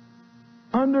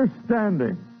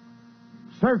understanding.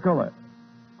 Circle it.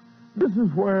 This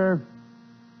is where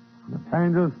the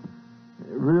evangelist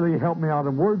really helped me out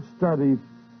in word studies.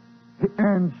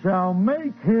 And shall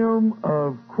make him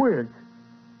of quick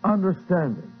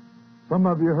understanding. Some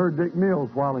of you heard Dick Mills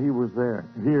while he was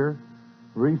here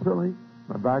recently,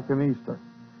 back in Easter.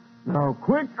 Now,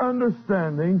 quick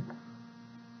understanding,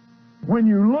 when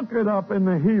you look it up in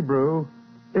the Hebrew,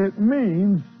 it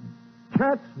means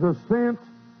catch the scent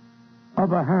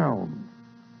of a hound.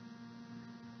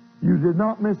 You did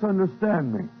not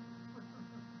misunderstand me.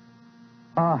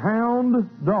 A hound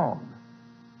dog.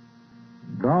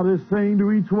 God is saying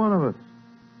to each one of us,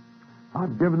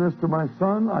 I've given this to my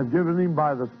son, I've given him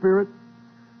by the Spirit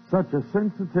such a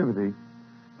sensitivity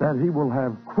that he will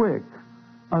have quick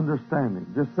understanding.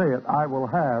 Just say it, I will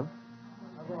have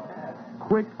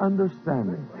quick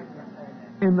understanding.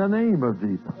 In the name of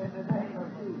Jesus.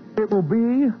 It will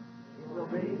be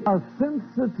a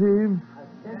sensitive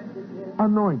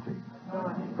anointing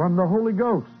from the Holy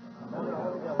Ghost,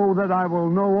 so that I will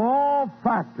know all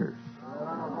factors.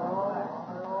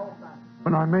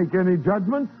 When I make any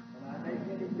judgment,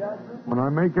 when I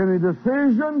make any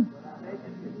decision,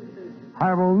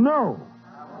 I will know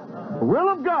the will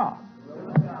of God,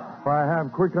 for I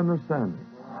have quick understanding.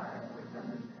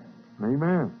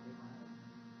 Amen.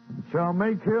 Shall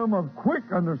make him of quick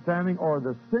understanding, or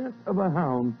the scent of a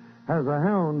hound, as a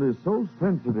hound is so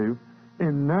sensitive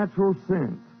in natural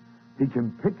scent, he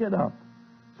can pick it up.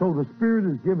 So the Spirit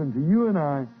is given to you and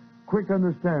I quick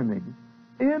understanding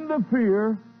in the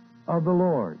fear of the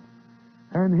Lord.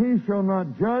 And he shall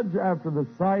not judge after the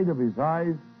sight of his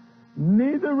eyes,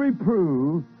 neither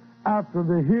reprove after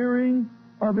the hearing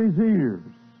of his ears.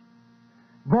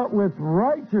 But with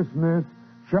righteousness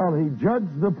shall he judge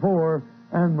the poor,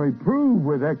 and reprove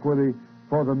with equity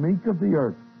for the meek of the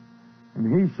earth. And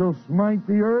he shall smite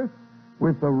the earth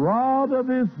with the rod of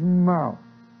his mouth,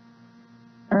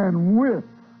 and with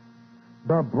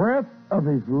the breath of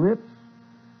his lips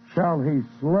shall he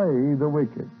slay the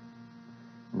wicked.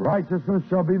 Righteousness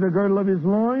shall be the girdle of his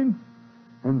loins,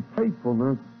 and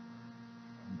faithfulness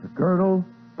the girdle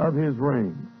of his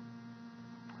reins.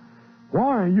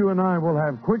 Why you and I will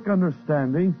have quick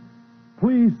understanding,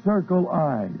 please circle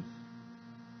eyes.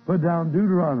 Put down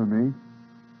Deuteronomy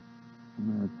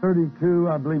 32,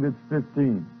 I believe it's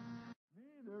 15.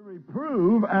 Neither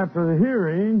reprove after the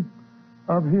hearing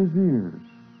of his ears.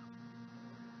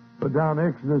 Put down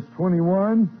Exodus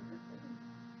 21.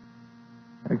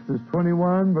 Exodus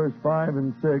 21, verse 5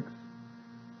 and 6.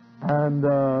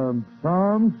 And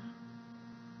Psalms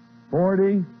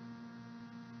 40,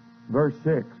 verse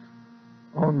 6.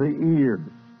 On the ears.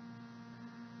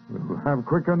 We'll have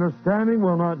quick understanding,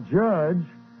 will not judge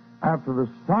after the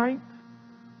sight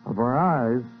of our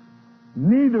eyes,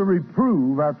 neither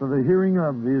reprove after the hearing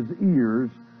of his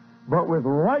ears, but with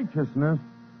righteousness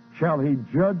shall he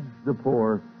judge the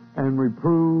poor, and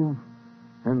reprove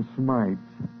and smite.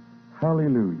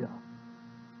 Hallelujah.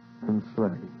 And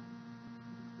slay.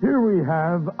 Here we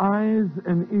have eyes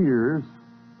and ears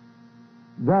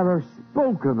that are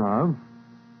spoken of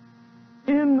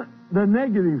in the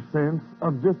negative sense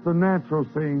of just the natural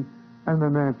seeing and the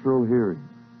natural hearing.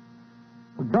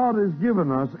 God has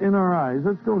given us in our eyes.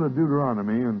 Let's go to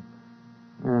Deuteronomy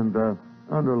and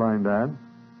underline that.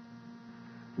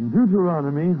 In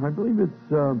Deuteronomy, I believe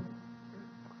it's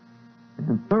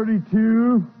in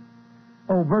 32,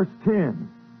 verse 10.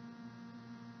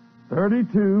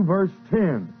 32, verse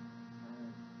 10.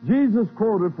 Jesus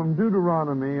quoted from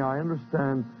Deuteronomy, I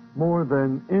understand, more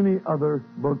than any other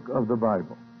book of the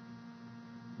Bible.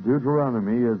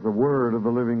 Deuteronomy is the Word of the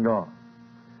living God.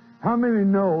 How many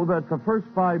know that the first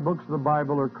 5 books of the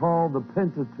Bible are called the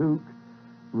Pentateuch?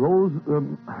 Moses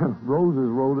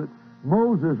wrote it.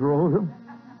 Moses wrote them.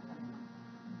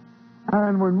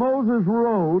 And when Moses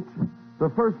wrote the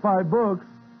first 5 books,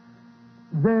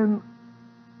 then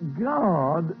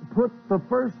God put the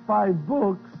first 5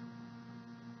 books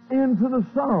into the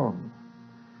Psalms.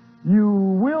 You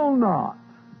will not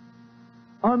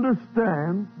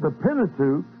understand the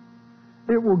Pentateuch.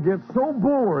 It will get so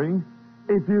boring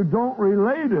if you don't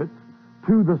relate it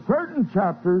to the certain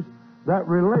chapters that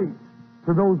relate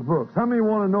to those books. How many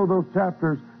want to know those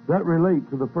chapters that relate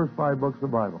to the first 5 books of the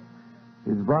Bible?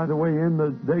 It's, by the way, in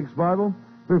the Dake's Bible.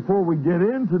 Before we get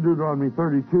into Deuteronomy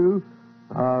 32,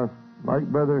 like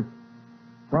Brother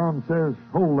Tom says,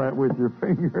 hold that with your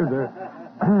finger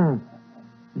there.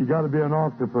 You got to be an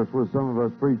octopus with some of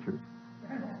us preachers.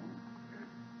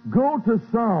 Go to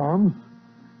Psalms.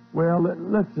 Well,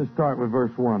 let's just start with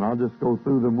verse 1. I'll just go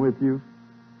through them with you.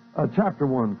 Chapter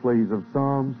 1, please, of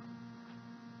Psalms.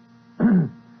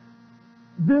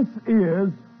 This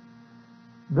is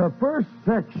the first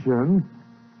section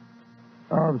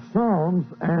of Psalms,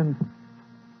 and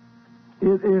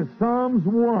it is Psalms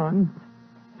 1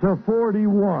 to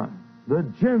 41, the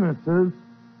Genesis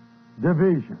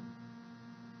division.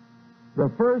 The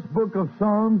first book of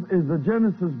Psalms is the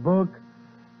Genesis book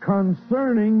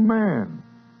concerning man.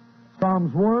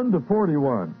 Psalms 1 to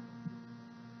 41.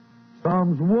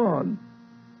 Psalms 1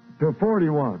 to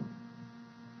 41.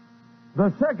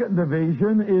 The second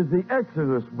division is the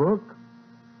Exodus book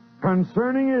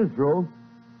concerning Israel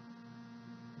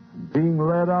being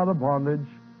led out of bondage.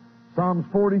 Psalms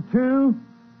 42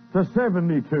 to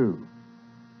 72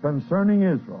 concerning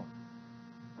Israel.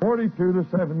 42 to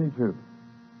 72.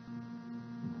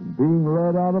 Being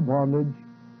led out of bondage.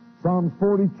 Psalms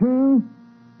 42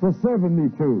 to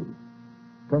 72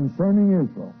 concerning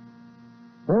Israel.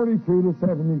 42 to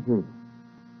 72.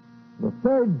 The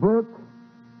third book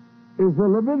is the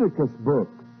Leviticus book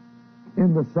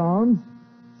in the Psalms.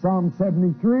 Psalm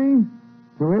 73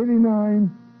 to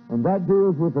 89, and that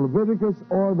deals with Leviticus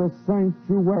or the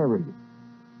sanctuary.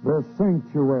 The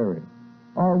sanctuary.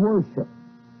 Our worship.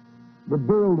 The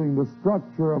building, the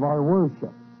structure of our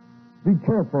worship. Be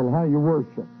careful how you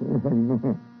worship.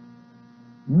 Amen.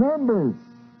 Numbers.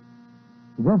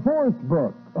 The fourth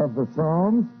book of the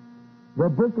Psalms. The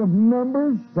book of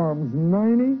Numbers, Psalms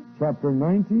 90, chapter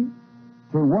 90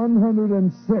 to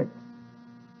 106.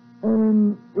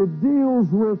 And it deals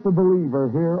with the believer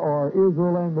here, or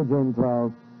Israel and the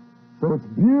Gentiles. So it's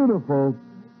beautiful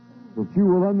that you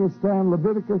will understand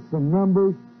Leviticus and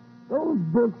Numbers. Those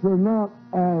books are not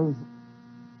as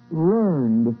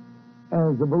learned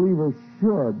as the believer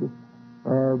should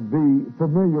be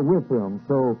familiar with them.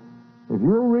 So if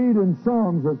you'll read in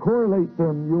Psalms or correlate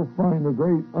them, you'll find a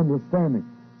great understanding.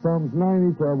 Psalms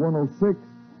 90 to 106.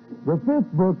 The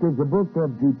fifth book is the book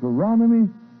of Deuteronomy,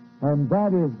 and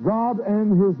that is God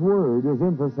and His Word is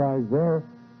emphasized there.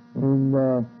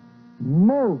 And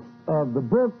most of the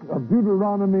book of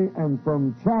Deuteronomy, and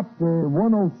from chapter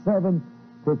 107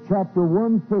 to chapter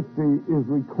 150 is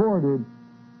recorded.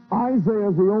 Isaiah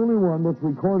is the only one that's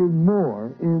recorded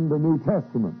more in the New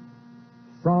Testament.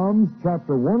 Psalms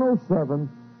chapter 107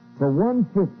 to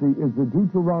 150 is the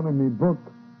Deuteronomy book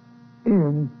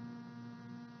in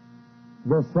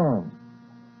the Psalms.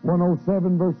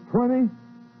 107 verse 20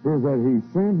 is that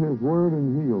He sent His Word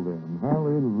and healed them.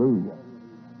 Hallelujah.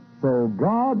 So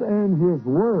God and His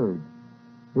Word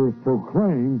is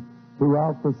proclaimed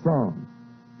throughout the Psalms.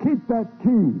 Keep that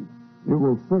key. It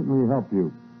will certainly help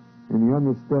you in the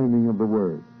understanding of the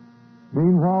Word.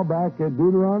 Meanwhile, back at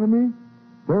Deuteronomy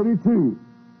 32,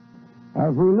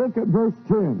 as we look at verse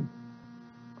 10,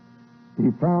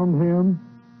 He found him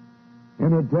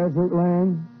in a desert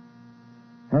land,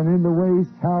 and in the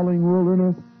waste, howling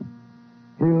wilderness.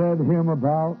 He led him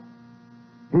about.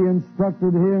 He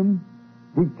instructed him.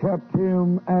 He kept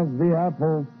him as the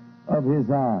apple of His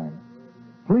eye.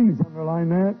 Please underline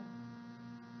that.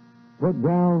 Put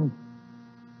down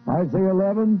Isaiah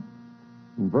 11,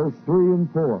 verse 3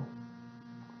 and 4.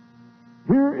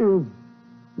 Here is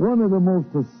one of the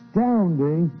most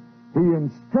astounding, he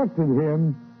instructed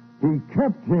him, he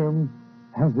kept him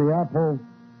as the apple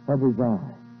of his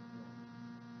eye.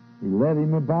 He led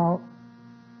him about.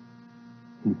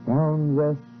 He found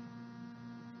us.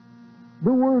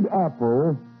 The word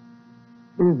apple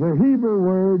is the Hebrew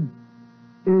word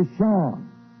ishon.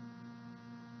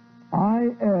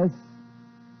 I-S-H-O-N,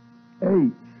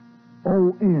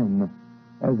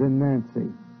 as in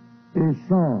Nancy.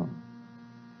 Ishon.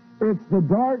 It's the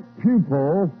dark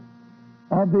pupil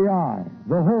of the eye,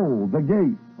 the hole, the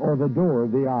gate, or the door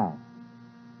of the eye.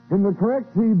 In the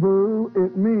correct Hebrew,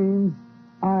 it means,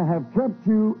 I have kept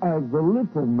you as the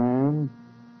little man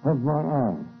of my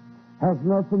eye. Has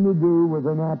nothing to do with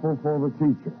an apple for the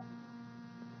teacher.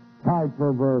 Type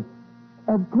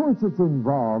of course it's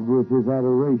involved with his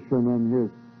adoration and his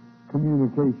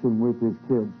communication with his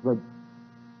kids, but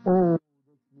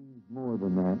this means more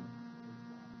than that.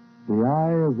 The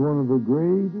eye is one of the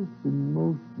greatest and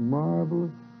most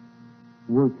marvelous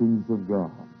workings of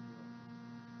God.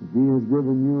 He has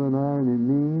given you an eye, and it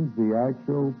means the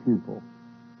actual pupil.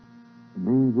 It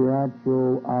means the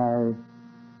actual eye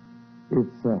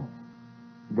itself.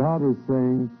 God is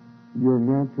saying, your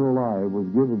natural eye was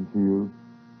given to you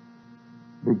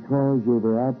because you're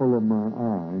the apple of my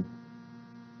eye.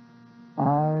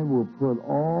 I will put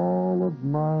all of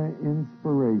my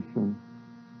inspiration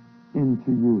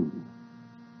into you.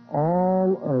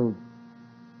 All of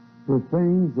the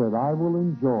things that I will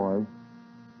enjoy,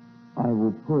 I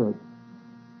will put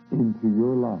into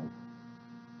your life.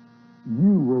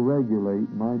 You will regulate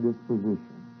my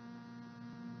disposition.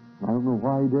 I don't know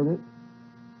why he did it,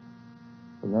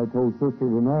 but I told Sister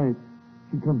tonight,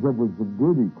 she comes up with some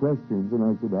goody questions, and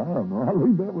I said, I don't know, I'll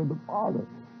leave that with the Father.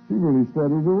 She really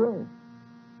studies away.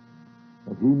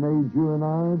 But he made you and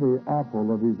I the apple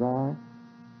of his eye.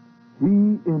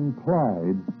 He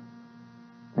implied,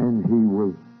 and he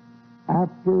was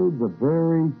after the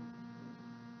very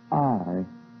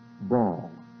eyeball.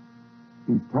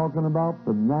 He's talking about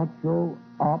the natural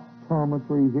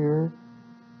optometry here,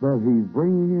 but he's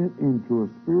bringing it into a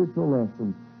spiritual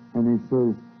lesson, and he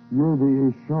says, you're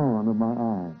the Ishon of my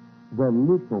eye, the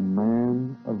little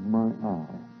man of my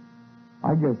eye.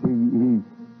 I guess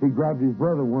he grabbed his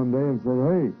brother one day and said,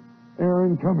 hey,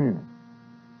 Aaron, come here.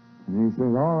 And he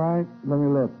said, all right, let me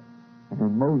look.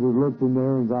 And Moses looked in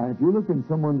Aaron's eye. If you look in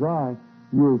someone's eye,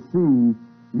 you'll see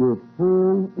your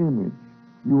full image.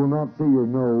 You will not see your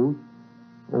nose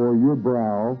or your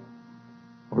brow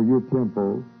or your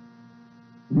temples.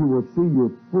 You will see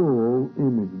your full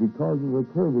image because of the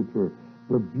curvature,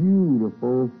 the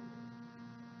beautiful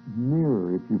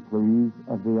mirror, if you please,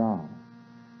 of the eye.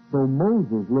 So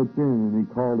Moses looked in and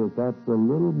he called it, that's the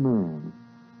little man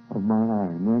of my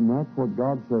eye. And then that's what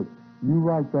God said. You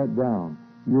write that down.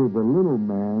 You're the little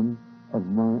man of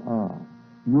my eye.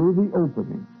 You're the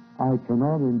opening. I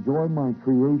cannot enjoy my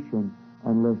creation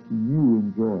unless you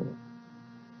enjoy it.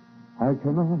 I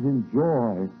cannot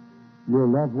enjoy your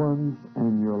loved ones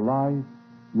and your life,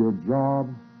 your job.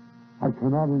 I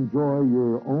cannot enjoy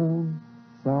your own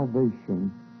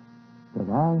salvation that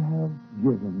I have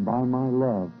given by my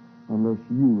love unless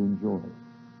you enjoy it.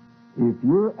 If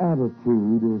your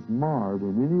attitude is marred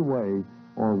in any way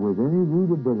or with any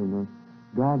root of bitterness,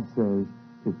 God says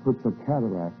it puts a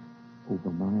cataract over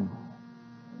my eye.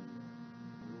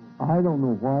 I don't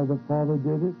know why the Father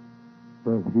did it,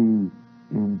 but he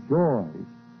enjoys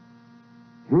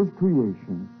his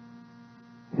creation,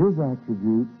 his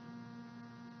attributes,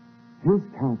 his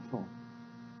counsel,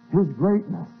 his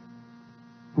greatness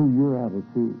through your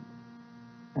attitude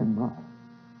and mine.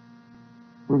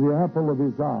 With the apple of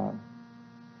his eye,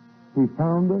 he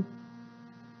found us,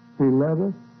 he led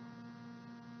us,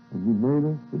 and he made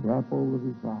us the apple of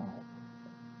his eye.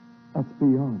 That's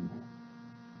beyond me.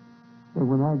 And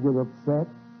when I get upset,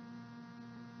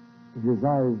 his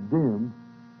eye is dim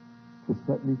to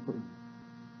set me free.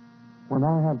 When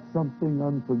I have something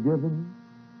unforgiven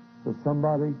to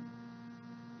somebody,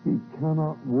 he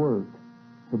cannot work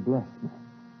to bless me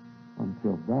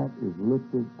until that is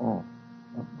lifted off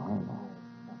of my life.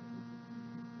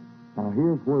 Now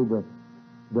here's where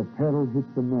the pedal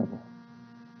hits the metal.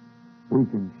 We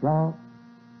can shout,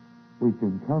 we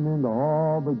can come into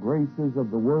all the graces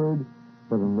of the Word,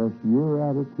 but unless your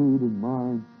attitude and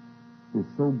mine is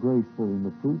so graceful in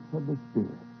the fruits of the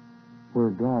Spirit, where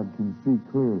God can see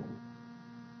clearly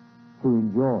to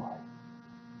enjoy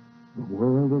the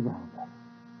world around us.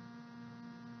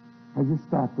 I just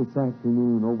stopped this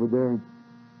afternoon over there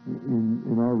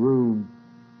in our room,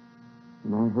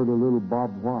 and I heard a little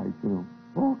Bob White,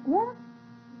 what?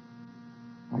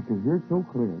 I could hear it so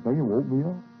clear. I think it woke me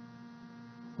up.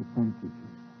 So thank you,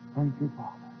 Jesus. Thank you,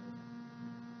 Father.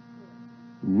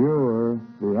 You're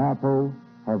the apple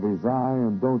of his eye,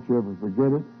 and don't you ever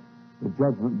forget it. The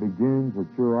judgment begins at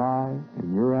your eye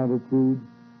and your attitude.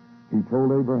 He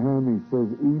told Abraham, he says,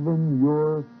 even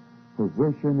your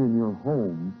position in your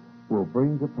home will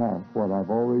bring to pass what I've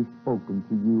already spoken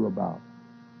to you about.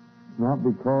 It's not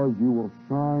because you will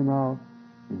shine out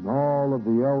in all of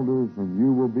the elders and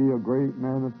you will be a great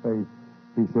man of faith.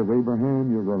 He said,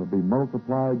 Abraham, you're going to be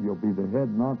multiplied. You'll be the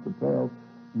head, not the tail.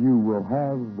 You will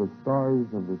have the stars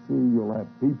of the sea. You'll have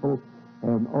people.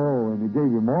 And he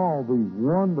gave him all these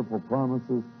wonderful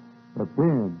promises. But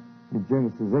then, in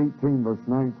Genesis 18, verse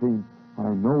 19,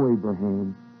 I know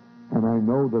Abraham, and I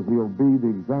know that he'll be the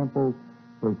example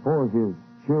before his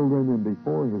children and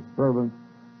before his servants,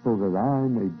 so that I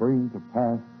may bring to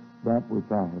pass that which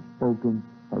I have spoken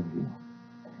of him.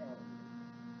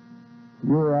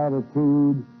 Your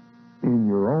attitude in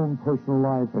your own personal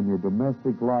life and your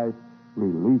domestic life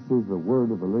releases the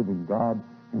word of the living God,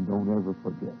 and don't ever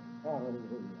forget.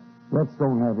 Let's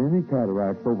don't have any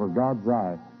cataracts over God's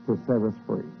eye to set us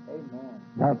free. Amen.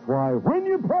 That's why when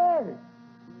you pray,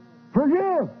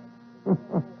 forgive.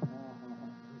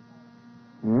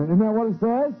 Isn't that what it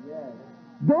says? Yes.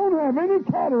 Don't have any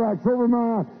cataracts over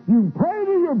my eye. You can pray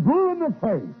till you're blue in the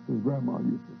face, as Grandma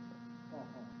used to say.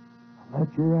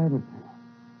 That's your attitude.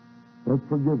 Let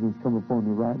forgiveness come upon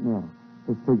you right now.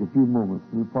 Let's take a few moments.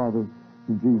 And Father,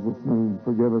 in Jesus' name,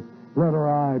 forgive us. Let our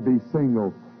eye be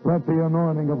single. Let the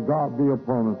anointing of God be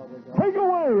upon us. Take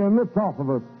away and lift off of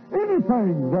us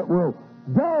anything that will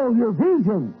dull your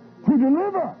vision, to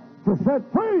deliver, to set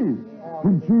free.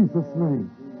 In Jesus'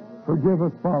 name. Forgive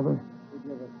us, Father.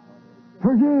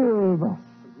 Forgive us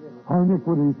our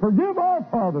iniquities. Forgive our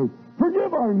fathers.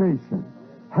 Forgive our nation.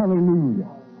 Hallelujah.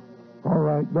 All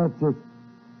right, that's it.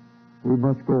 We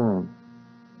must go on.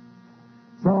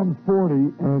 Psalms 40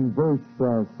 and verse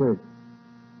 6.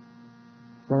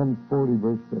 Psalms 40,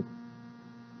 verse 6.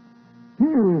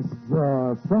 Here is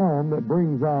a psalm that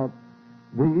brings out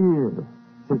the ear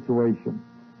situation.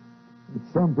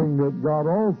 It's something that God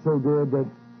also did that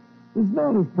is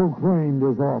not as proclaimed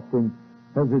as often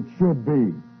as it should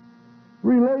be,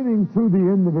 relating to the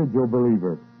individual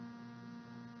believer.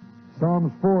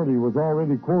 Psalms 40 was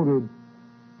already quoted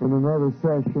in another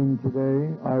session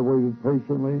today. I waited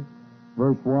patiently.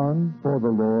 Verse 1, for the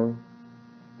Lord,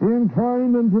 He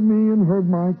inclined unto me and heard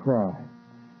my cry.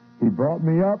 He brought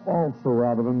me up also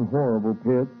out of an horrible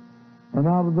pit, and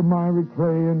out of the miry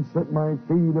clay, and set my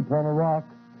feet upon a rock,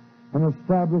 and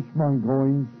established my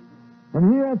goings.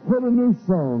 And He hath put a new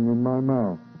song in my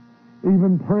mouth,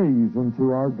 even praise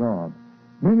unto our God.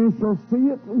 Many shall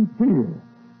see it and fear,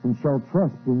 and shall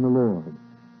trust in the Lord.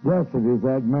 Blessed is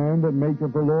that man that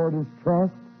maketh the Lord his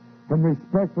trust, and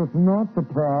respecteth not the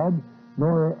proud,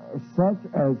 nor such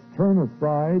as turn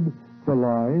aside to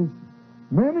lies.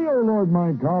 Many, O Lord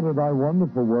my God, are thy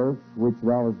wonderful works which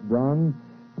thou hast done,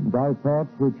 and thy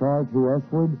thoughts which are to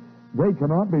usward, they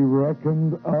cannot be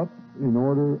reckoned up in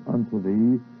order unto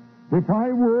thee. If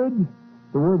I would,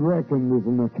 the word reckoned is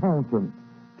an accountant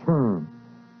term,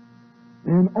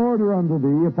 in order unto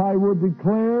thee, if I would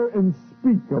declare and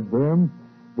speak of them,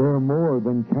 they are more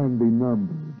than can be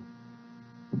numbered.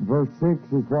 And verse 6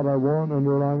 is what I want,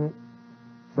 underline it.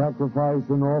 Sacrifice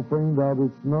and offering thou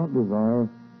didst not desire.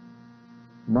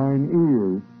 Mine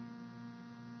ears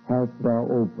hast thou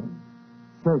opened.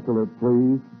 Circle it,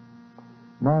 please.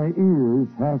 My ears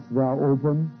hast thou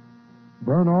opened.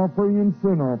 Burnt offering and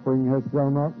sin offering hast thou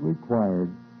not required.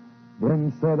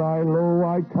 Then said I, Lo,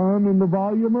 I come in the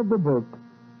volume of the book.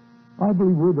 I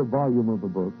believe we're the volume of the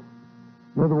book.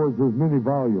 In other words, there's many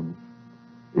volumes.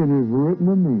 It is written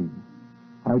of me.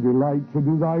 I delight to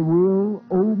do thy will,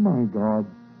 O my God.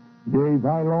 Yea,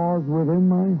 thy laws within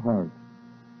my heart.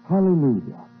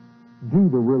 Hallelujah. Do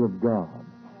the will of God.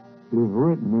 It is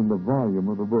written in the volume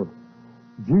of the book.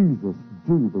 Jesus,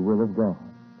 do the will of God.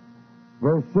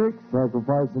 Verse 6,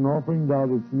 sacrifice and offering thou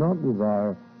didst not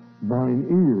desire, mine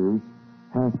ears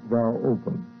hast thou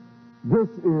opened. This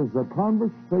is a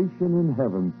conversation in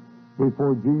heaven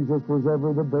before Jesus was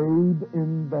ever the babe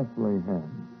in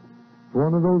Bethlehem. It's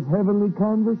one of those heavenly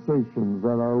conversations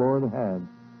that our Lord had.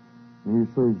 And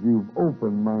He says, you've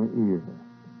opened my ear.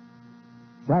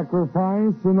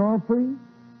 Sacrifice and offering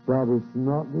thou didst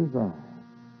not desire,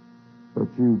 but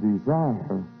you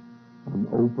desire an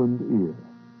opened ear.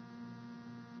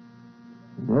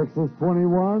 In Exodus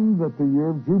 21, that the year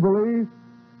of Jubilee,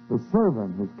 the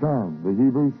servant has come, the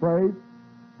Hebrew slave,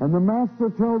 and the master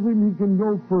tells him he can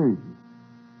go free.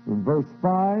 In verse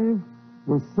 5,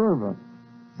 the servant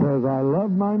says, I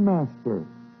love my master,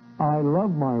 I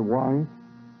love my wife,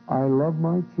 I love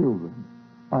my children,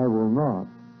 I will not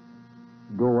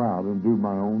go out and do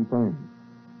my own thing.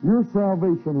 Your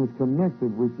salvation is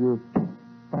connected with your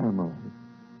family.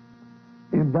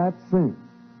 In that sense,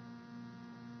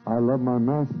 I love my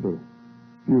master.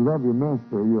 If you love your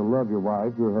master, you'll love your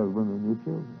wife, your husband, and your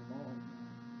children.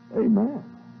 Amen.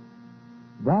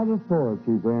 That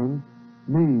authority then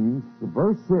means,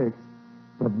 verse 6,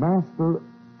 the master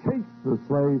takes the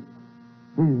slave.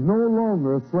 He's no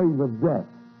longer a slave of debt,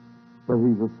 but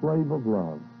he's a slave of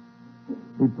love.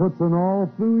 He puts an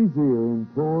awl through his ear and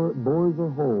bores a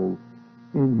hole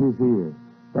in his ear.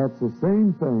 That's the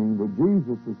same thing that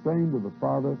Jesus is saying to the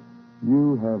Father,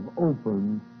 you have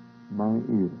opened my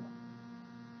ear.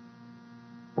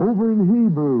 Over in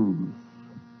Hebrews,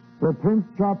 the 10th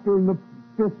chapter and the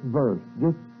 5th verse,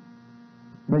 just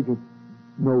make a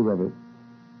note of it.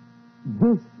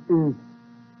 This is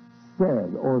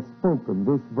said or spoken,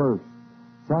 this verse,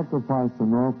 sacrifice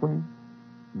and offering,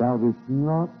 thou didst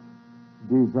not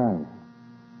desire.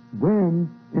 Then,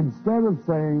 instead of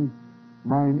saying,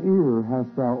 mine ear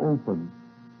hast thou opened,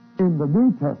 in the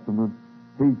New Testament,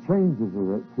 he changes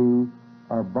it to,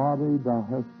 a body thou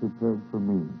hast prepared for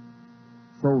me.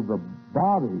 So the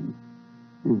body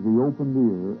is the opened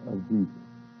ear of Jesus.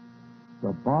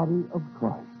 The body of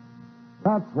Christ.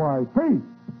 That's why faith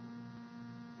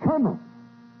cometh.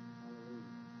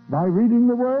 By reading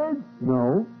the Word?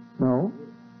 No.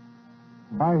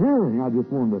 By hearing. I just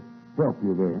wanted to help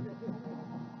you there.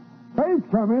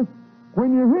 Faith cometh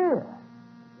when you hear.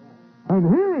 And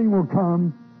hearing will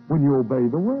come when you obey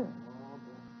the Word.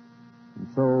 And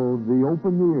so the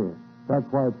open ear. That's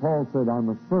why Paul said, I'm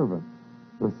a servant.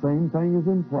 The same thing is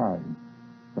implied.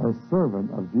 A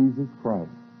servant of Jesus Christ.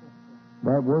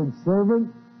 That word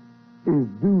servant is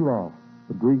doulos,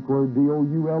 the Greek word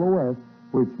doulos,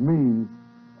 which means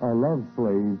a love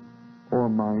slave, or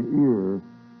my ear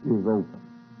is open.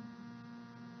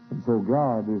 And so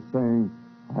God is saying,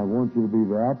 I want you to be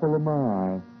the apple of my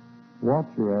eye. Watch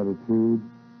your attitude.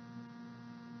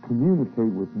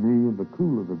 Communicate with me in the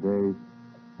cool of the day,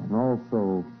 and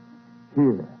also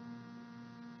hear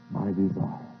my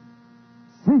desire.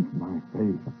 Seek my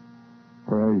face,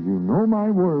 for as you know my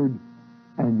word,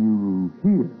 and you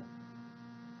hear.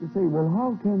 You say, well,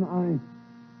 how can I...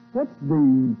 What's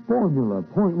the formula?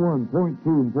 Point 1, point 2,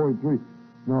 and point 3.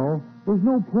 No, there's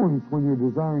no points when you're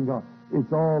desiring God.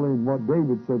 It's all in what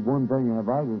David said, one thing have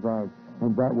I desired,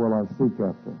 and that will I seek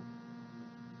after.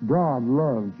 God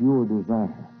loves your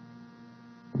desire.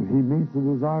 And he meets the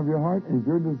desire of your heart, and if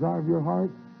your desire of your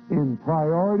heart in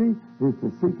priority is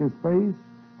to seek his face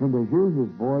and to hear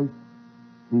his voice,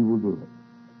 he will do it.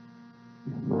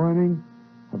 The anointing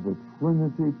of the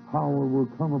Trinity power will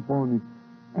come upon you,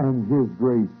 and his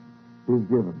grace is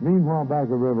given. Meanwhile, back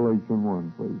to Revelation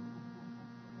 1, please.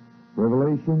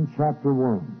 Revelation chapter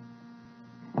 1.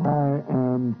 I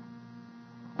am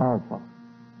Alpha.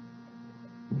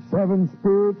 The seven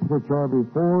spirits which are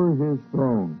before his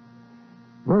throne.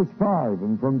 Verse 5,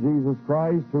 and from Jesus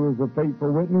Christ, who is the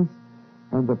faithful witness,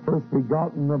 and the first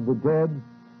begotten of the dead,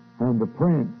 and the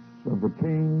prince of the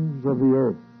kings of the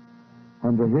earth,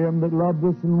 unto him that loved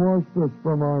us and washed us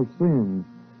from our sins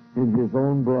in his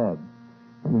own blood,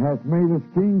 and hath made us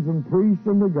kings and priests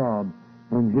unto God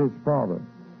and his Father.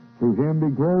 To him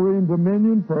be glory and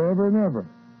dominion forever and ever.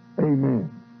 Amen.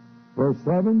 Verse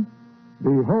 7,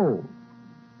 behold,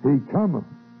 he cometh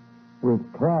with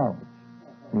clouds,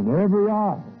 and every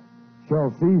eye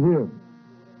shall see him,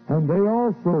 and they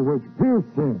also which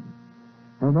pierced him,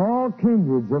 and all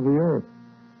kindreds of the earth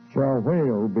shall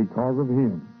wail because of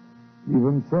him.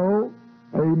 Even so,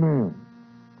 amen.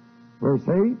 Verse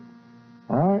 8,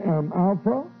 I am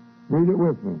Alpha, read it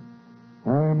with me.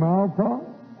 I am Alpha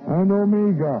and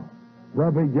Omega,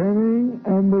 the beginning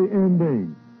and the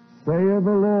ending, saith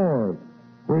the Lord,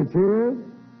 which is,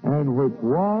 and which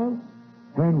was,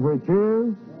 and which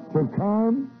is to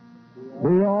come,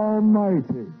 the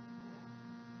Almighty.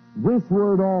 This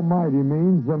word Almighty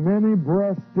means the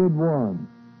many-breasted one.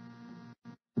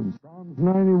 In Psalms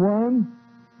 91,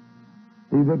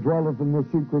 he that dwelleth in the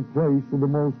secret place of the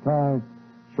Most High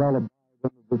shall abide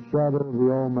under the shadow of the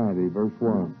Almighty. Verse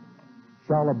 1.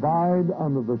 Shall abide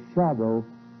under the shadow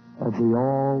of the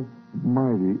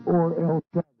Almighty, or El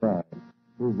Shaddai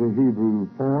is the Hebrew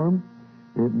form.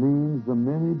 It means the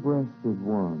many-breasted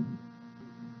one.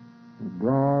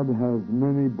 God has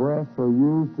many breasts are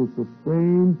used to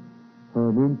sustain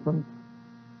an infant.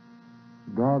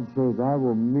 God says, I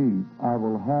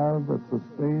will have a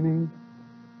sustaining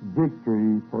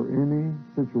victory for any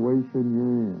situation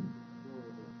you're in.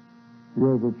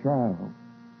 You're the child.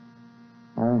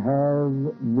 I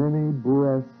have many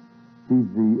breasts. He's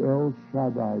the El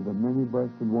Shaddai, the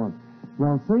many-breasted one.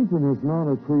 Now, Satan is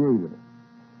not a creator.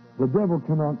 The devil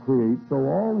cannot create, so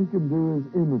all he can do is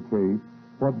imitate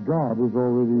what God has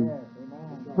already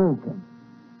spoken.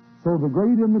 So the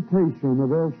great imitation of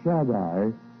El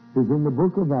Shaddai is in the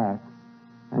book of Acts,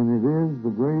 and it is the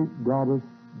great goddess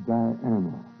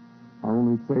Diana. I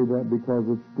only say that because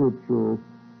of scriptural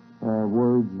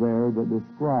words there that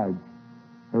describes,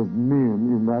 as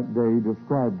men in that day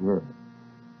described her.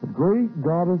 The great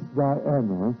goddess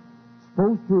Diana,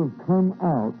 supposed to have come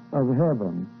out of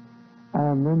heaven,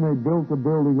 and then they built a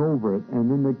building over it, and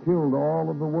then they killed all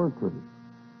of the workers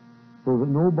so that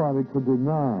nobody could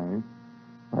deny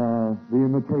the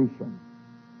imitation.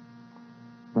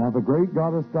 Now, the great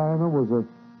goddess Diana was a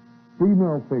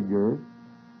female figure,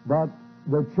 but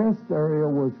the chest area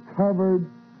was covered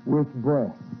with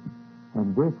breasts,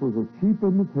 and this was a cheap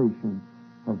imitation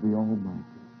of the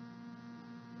Almighty,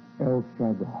 El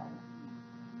Shaddai.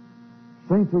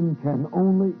 Satan can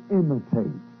only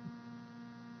imitate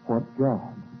what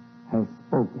God has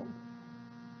spoken,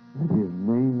 that his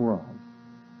name was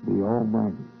the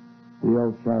Almighty, the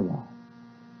El Shaddai.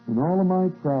 In all of my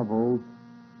travels,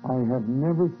 I have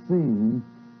never seen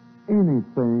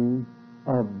anything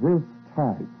of this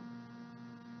type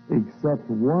except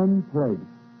one place.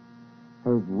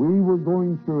 As we were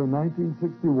going through in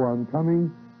 1961,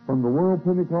 coming from the World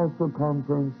Pentecostal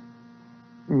Conference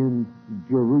in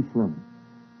Jerusalem,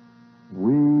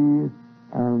 we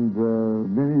and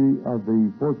many of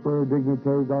the Foursquare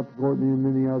dignitaries, Dr. Courtney and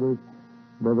many others,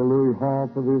 Brother Louis Hall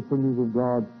for the Assemblies of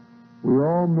God, we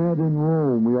all met in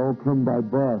Rome. We all come by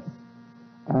bus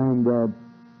and up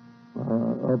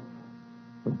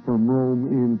from Rome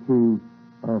into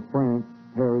France,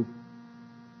 Paris.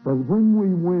 But when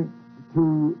we went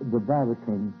to the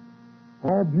Vatican,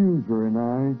 Paul Buser and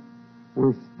I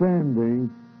were standing,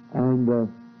 and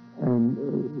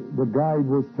the guide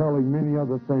was telling many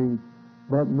other things,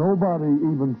 but nobody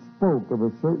even spoke of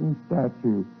a certain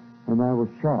statue, and I was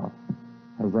shocked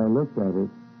as I looked at it.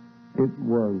 It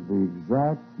was the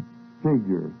exact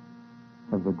figure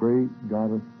of the great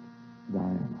goddess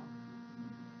Diana.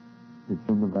 It's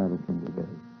in the Vatican today.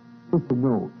 Just a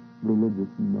note, religious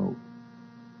note.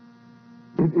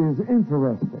 It is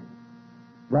interesting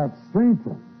that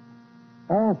Satan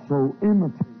also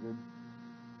imitated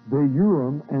the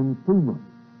Urim and Thummim.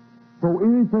 So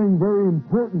anything very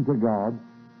important to God,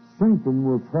 Satan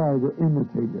will try to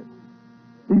imitate it,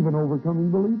 even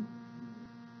overcoming belief.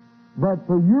 But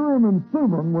the Urim and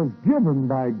Thummim was given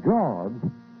by God.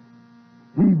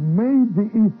 He made the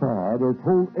ephod, or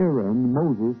told Aaron,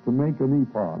 Moses, to make an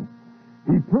ephod.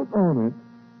 He put on it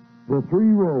the 3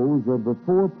 rows of the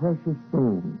 4 precious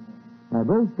stones. Now,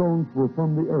 those stones were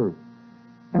from the earth.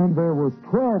 And there was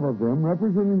 12 of them,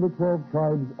 representing the 12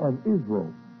 tribes of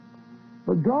Israel.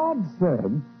 But God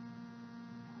said,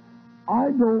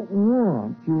 I don't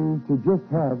want you to just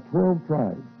have 12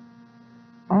 tribes.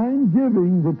 I'm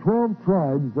giving the 12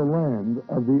 tribes the land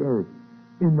of the earth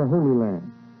in the Holy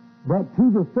Land. But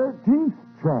to the 13th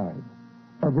tribe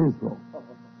of Israel,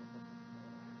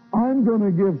 I'm going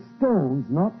to give stones,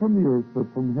 not from the earth,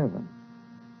 but from heaven.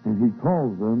 And he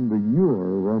calls them the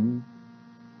Urim,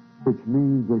 which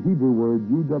means the Hebrew word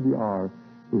U-W-R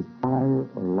is fire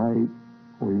or light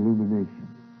or illumination.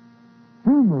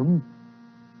 Thummim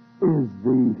is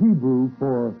the Hebrew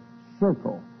for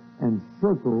circle, and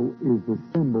circle is the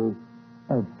symbol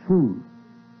of truth.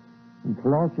 In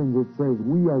Colossians it says,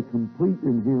 we are complete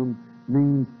in him,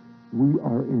 means we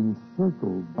are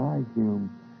encircled by him,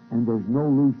 and there's no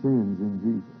loose ends in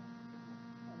Jesus.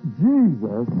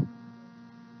 Jesus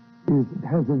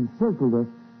has encircled us,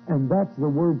 and that's the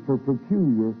word for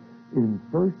peculiar in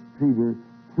 1 Peter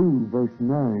 2, verse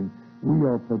 9. We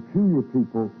are peculiar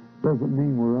people. Doesn't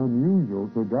mean we're unusual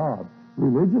to God.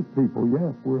 Religious people,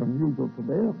 yes, we're unusual to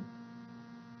them.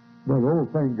 But, oh,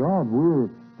 thank God, we're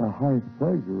the highest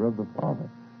pleasure of the Father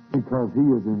because he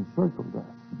has encircled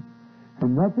us.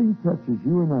 And nothing touches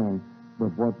you and I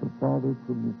but what the Father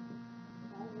permits.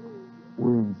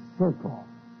 We're encircled.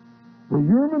 The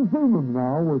Urim and Thummim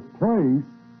now was placed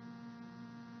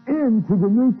into the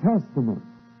New Testament.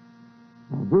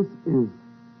 Now, this is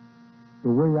the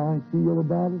way I feel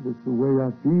about it. It's the way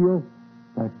I feel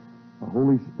that the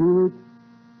Holy Spirit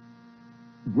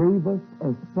gave us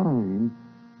a sign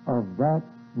of that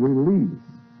release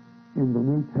in the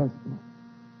New Testament.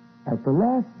 At the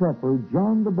Last Supper,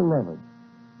 John the Beloved,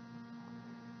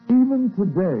 even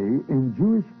today in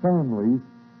Jewish families,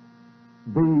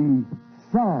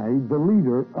 the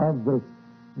leader of the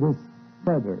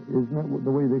Seder, isn't that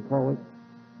the way they call it?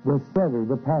 The Seder,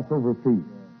 the Passover feast.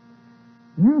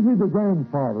 Usually the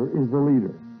grandfather is the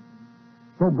leader.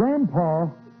 So Grandpa,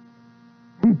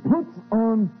 he puts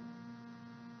on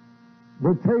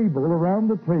the table, around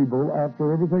the table,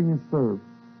 after everything is served.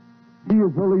 He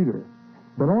is the leader.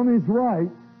 But on his right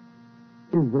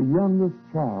is the youngest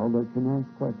child that can ask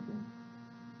questions.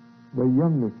 The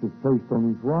youngest is placed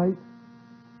on his right,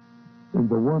 and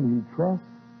the one he trusts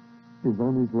is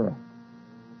on his left.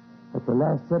 At the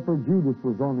Last Supper, Judas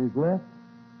was on his left.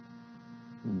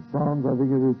 In Psalms, I think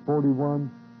it is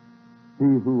 41, he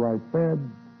who I fed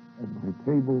at my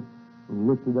table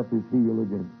lifted up his heel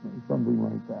against me. Something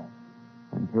like that.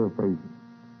 I'm paraphrasing.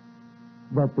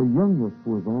 But the youngest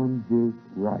was on his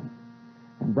right.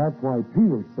 And that's why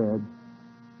Peter said,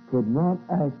 could not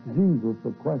ask Jesus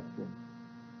a question.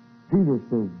 Peter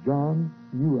says, John,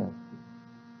 you ask him.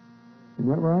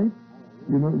 Isn't that right?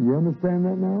 You understand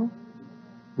that now?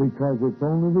 Because it's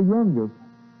only the youngest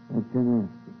that can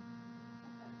ask him.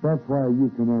 That's why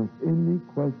you can ask any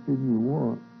question you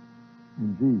want,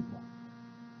 and Jesus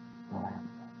will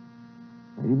answer.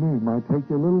 Amen. It might take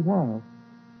you a little while.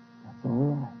 That's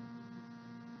all right.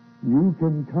 You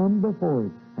can come before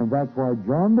him. And that's why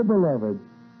John the Beloved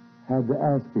had to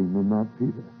ask him and not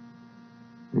Peter.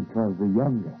 Because the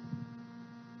youngest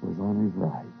was on his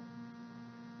right.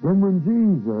 Then when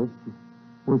Jesus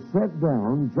was set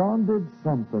down, John did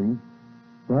something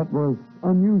that was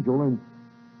unusual.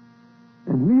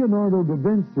 And Leonardo da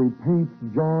Vinci paints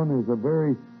John as a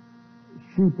very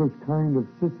sheepish kind of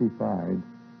sissified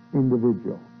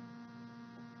individual.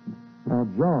 Now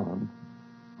John,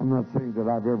 I'm not saying that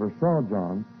I've ever saw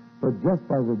John, but just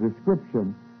by the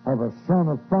description of a son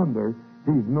of thunder,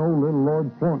 he's no little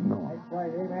Lord Fontenoy. That's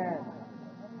right, amen.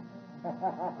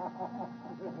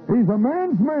 He's a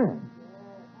man's man.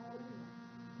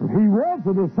 He was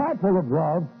a disciple of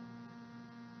love,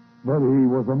 but he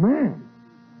was a man.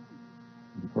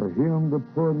 And for him to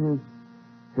put his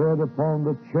head upon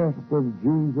the chest of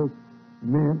Jesus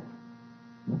meant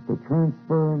that the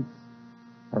transference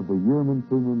of the human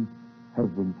human has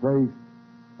been placed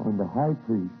on the high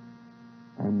priest,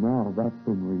 and now that's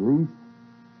been released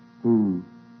to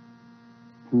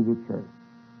the church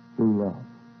through love.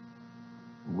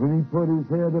 When he put his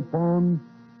head upon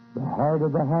the heart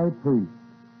of the high priest,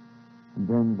 and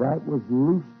then that was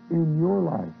loosed in your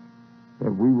life,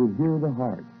 that we would hear the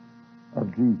heart of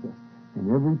Jesus. And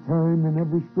every time in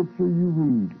every scripture you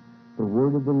read, the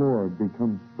word of the Lord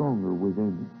becomes stronger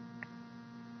within you.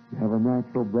 You have a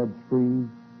natural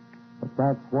bloodstream, but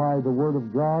that's why the word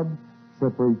of God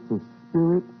separates the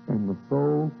spirit and the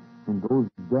soul and goes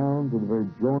down to the very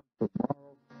joint of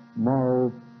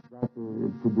marrow, after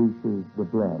it produces the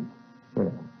blood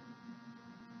cells.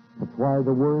 That's why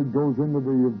the word goes into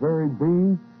your very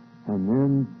being, and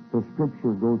then the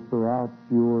scripture goes throughout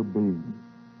your being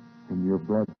and your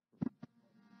blood.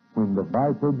 When the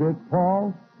viper bit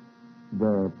Paul,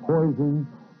 the poison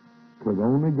could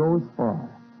only go as far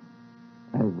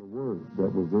as the word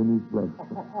that was in his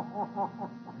bloodstream.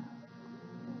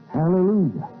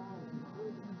 Hallelujah.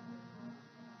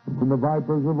 When the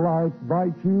vipers of life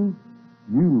bite you,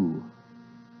 you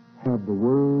have the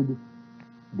word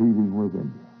beating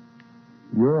within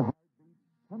you. Your heartbeat.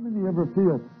 How many ever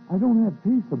feel, I don't have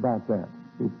peace about that?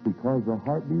 It's because the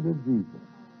heartbeat of Jesus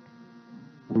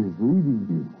is leading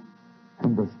you.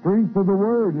 And the strength of the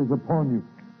word is upon you,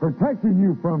 protecting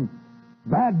you from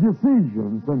bad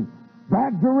decisions and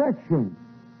bad direction,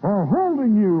 or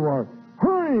holding you or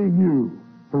hurrying you,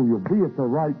 so you'll be at the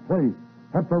right place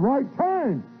at the right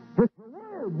time. It's the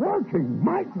word working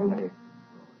mightily,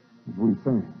 as we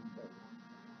sing.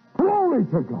 Glory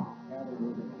to God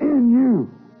in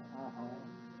you.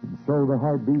 And so the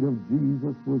heartbeat of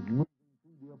Jesus was moving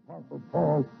through the Apostle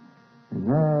Paul, and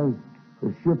as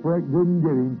the shipwreck didn't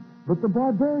get him, but the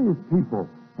barbarous people,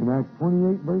 in Acts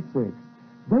 28, verse 6,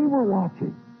 they were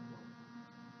watching.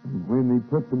 And when he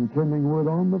put some kindling wood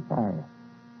on the fire,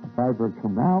 the viper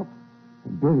come out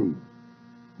and bit him,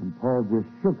 and Paul just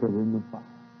shook it in the fire.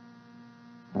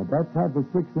 Now that type of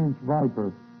 6-inch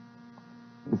viper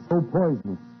is so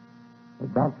poisonous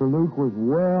that Dr. Luke was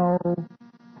well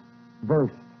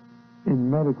versed in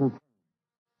medical terms.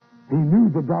 He knew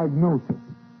the diagnosis,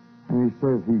 and he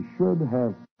says he should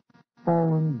have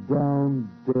fallen down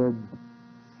dead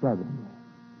suddenly.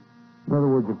 In other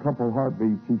words, a couple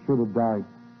heartbeats, he should have died.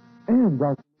 And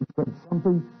Dr. Luke said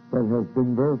something that has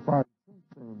been verified since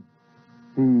then.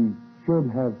 He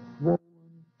should have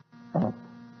swollen up,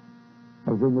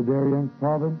 as in the Darien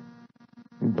province,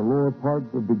 in the lower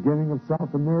part, the beginning of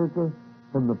South America,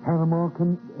 from the Panama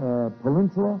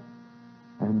Peninsula,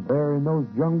 and there in those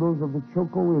jungles of the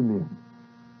Choco Indians.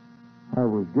 I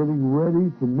was getting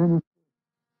ready to minister.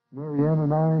 Marianne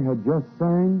and I had just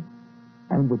sang,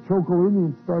 and the Choco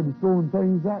Indians started throwing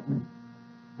things at me.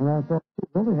 And I thought,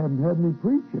 well, they haven't had me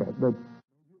preach yet. But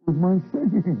was my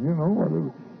singing,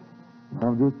 whatever.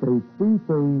 I've just ate 2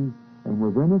 things, and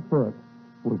within a foot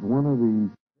was one of these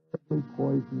deadly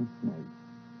poisonous snakes.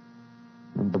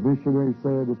 And the missionary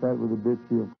said if that would have bit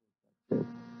you, it's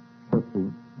such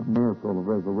a miracle of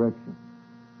resurrection.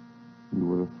 You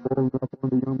would have swollen up.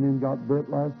 One of the young men got bit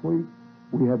last week.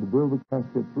 We had to build the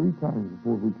casket 3 times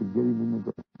before we could get him in the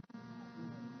grave.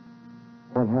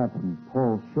 What happened?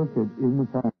 Paul shook it in the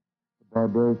fire. The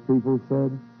barbarous people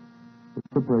said the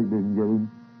shipwreck didn't get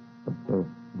him, but the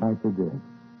viper did.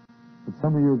 But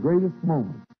some of your greatest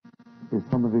moments is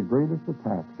some of the greatest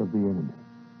attacks of the enemy.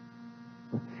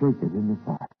 But shake it in the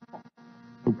fire.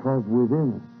 Because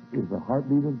within us is the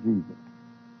heartbeat of Jesus.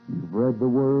 You've read the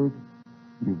Word.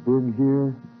 You've been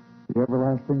here. The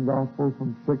everlasting gospel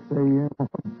from 6 a.m. on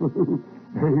through.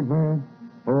 Amen.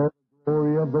 Oh, the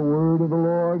glory of the Word of the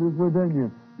Lord is within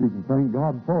you. You can thank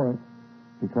God for it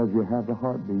because you have the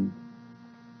heartbeat.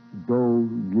 Go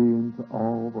ye into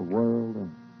all the world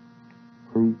and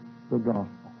preach the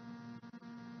gospel.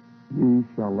 Ye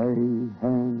shall lay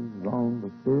hands on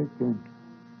the sick and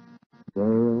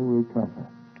they'll recover.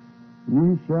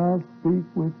 Ye shall speak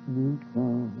with new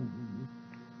tongues.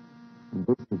 And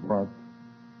this is what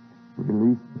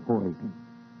released the poison.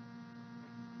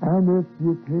 And if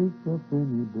you take up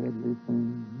any deadly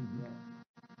thing,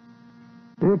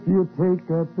 if you take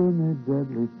up any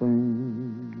deadly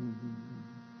thing,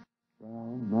 it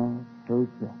shall not hurt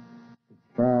you. It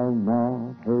shall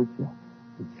not hurt you.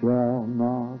 It shall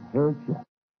not hurt you.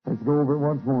 Let's go over it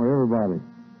once more, everybody.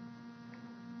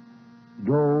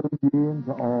 Go ye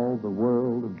into all the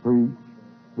world and preach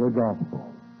the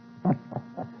gospel.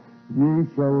 Ye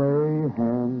shall lay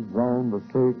hands on the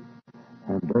sick,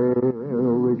 and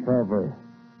they'll recover.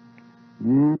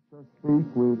 Ye shall speak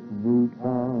with new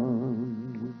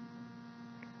tongues.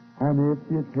 And if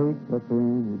you take up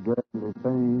any deadly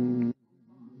thing,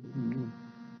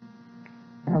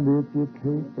 and if you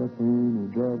take up any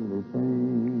deadly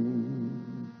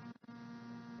thing,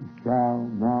 it shall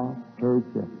not hurt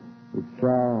you. It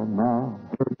shall not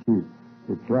hurt you.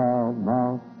 It shall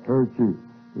not hurt you.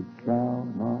 It shall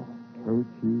not hurt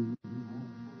you.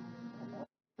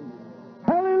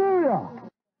 Hallelujah!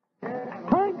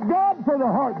 Thank God for the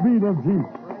heartbeat of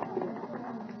Jesus.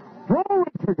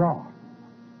 Glory to God.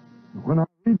 When I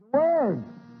read the Word,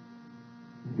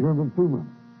 German Thuman,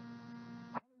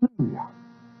 hallelujah,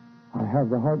 I have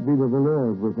the heartbeat of the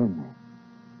Lord within me.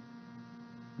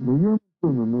 The German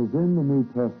Thuman is in the New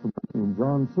Testament in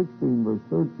John 16, verse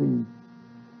 13.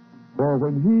 For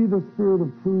when He, the Spirit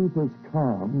of truth, has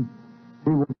come, He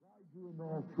will guide you in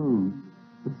all truth.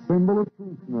 The symbol of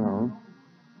truth now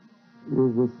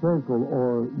is a circle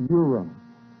or Urim.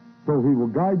 So He will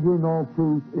guide you in all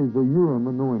truth is the Urim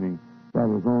anointing that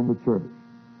is on the church.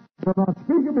 He shall not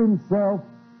speak of Himself,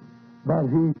 but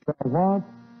He shall what?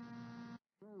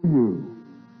 Show you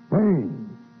things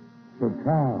to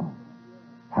come.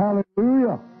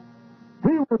 Hallelujah!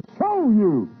 He will show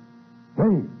you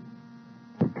things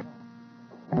to come.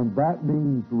 And that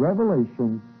means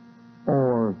revelation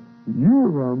or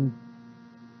Urim,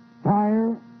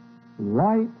 fire,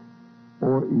 light,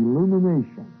 or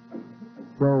illumination.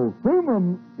 So,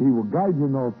 Thummim, He will guide you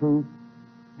in all truth.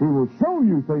 He will show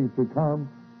you things to come,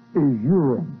 is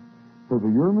Urim. So the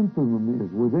Urim and Thummim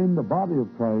is within the body of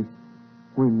Christ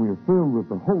when we are filled with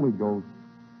the Holy Ghost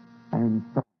and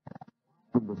fire.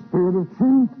 When the Spirit of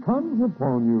truth comes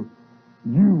upon you,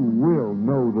 you will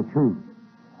know the truth.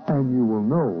 And you will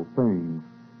know things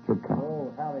to come.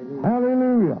 Oh, hallelujah.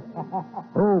 Hallelujah.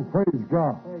 Oh, praise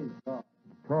God. Praise God.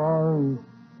 Because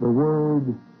the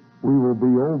Word, we will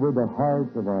be over the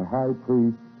heart of our high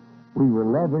priest. We will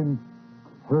love Him.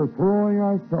 For throwing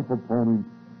ourselves upon Him,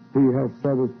 He has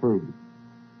set us free.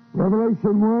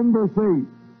 Revelation 1, verse 8.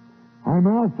 I'm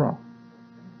Alpha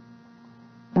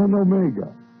and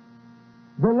Omega.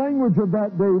 The language of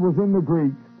that day was in the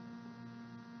Greek.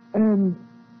 And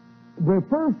the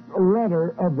first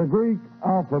letter of the Greek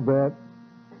alphabet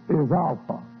is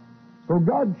Alpha. So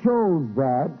God chose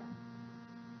that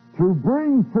to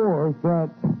bring forth that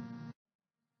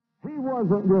He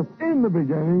wasn't just in the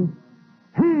beginning,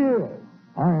 He is.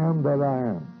 I am that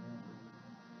I am.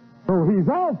 So He's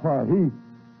Alpha.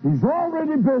 He's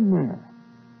already been there.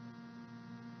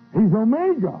 He's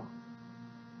Omega.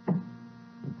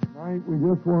 Tonight we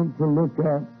just want to look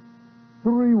at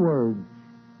 3 words,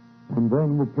 and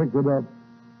then we'll pick it up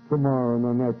tomorrow in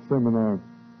the next seminar.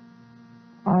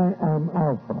 I am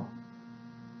Alpha.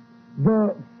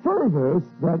 The furthest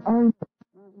that I know,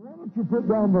 why don't you put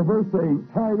down the verse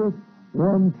 8, Titus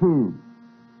 1:2.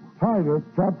 Titus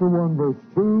chapter 1, verse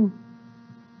 2.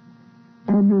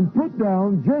 And then put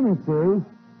down Genesis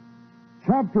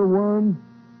chapter 1,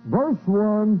 verse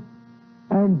 1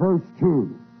 and verse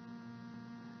 2.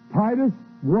 Titus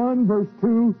 1, verse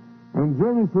 2, and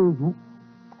Genesis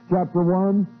chapter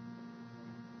 1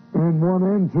 and 1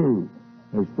 and 2.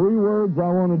 There's three words I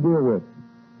want to deal with.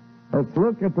 Let's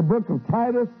look at the book of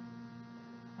Titus.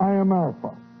 I am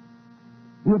Alpha.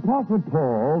 The Apostle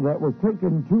Paul, that was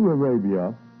taken to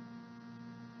Arabia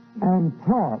and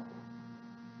taught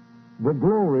the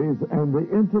glories and the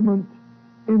intimate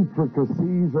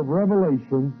intricacies of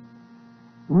Revelation,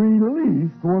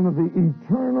 released one of the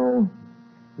eternal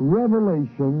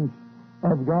revelations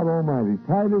of God Almighty.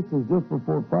 Titus is just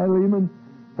before Philemon.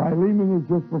 Philemon is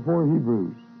just before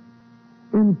Hebrews.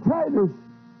 In Titus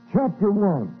chapter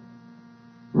 1,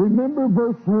 remember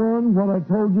verse 1, what I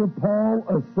told you, Paul,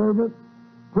 a servant,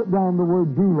 put down the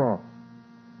word doulos.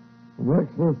 In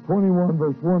Exodus 21,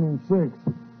 verse 1 and 6,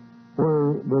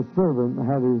 where the servant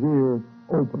had his ear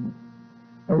opened.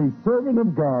 A servant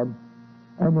of God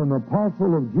and an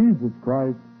apostle of Jesus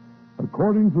Christ,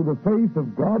 according to the faith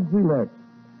of God's elect,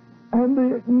 and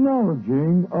the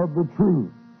acknowledging of the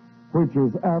truth, which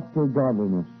is after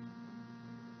godliness.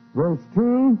 Verse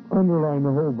 2, underline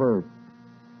the whole verse.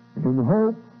 In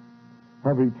hope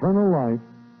of eternal life,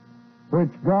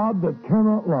 which God that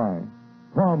cannot lie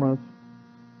promised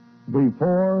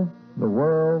before the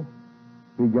world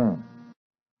began.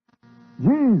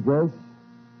 Jesus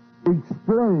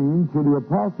explained to the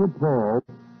Apostle Paul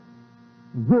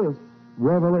this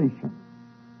revelation.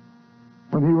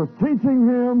 When he was teaching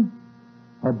him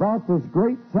about this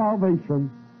great salvation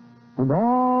and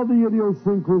all the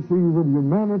idiosyncrasies of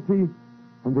humanity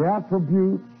and the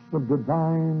attributes of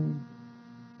divine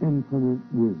infinite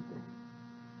wisdom.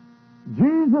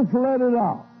 Jesus let it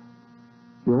out.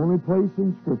 It's the only place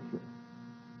in Scripture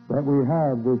that we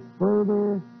have this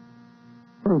furthest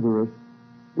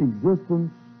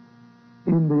existence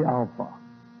in the Alpha.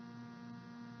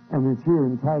 And it's here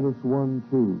in Titus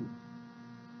 1:2.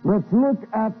 Let's look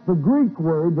at the Greek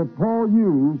word that Paul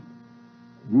used.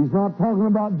 He's not talking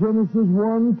about Genesis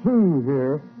 1:2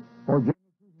 here, or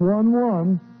Genesis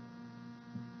 1:1.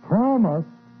 Promised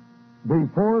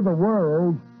before the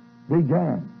world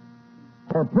began.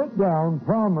 Or put down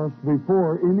promised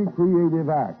before any creative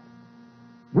act.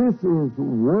 This is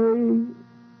way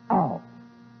out,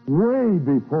 way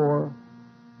before,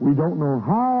 we don't know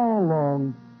how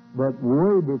long, but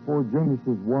way before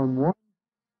Genesis 1:1.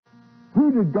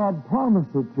 Who did God promise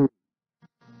it to?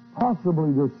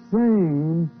 Possibly the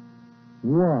same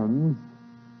ones,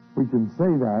 we can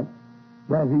say that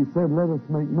he said, let us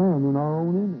make man in our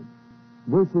own image.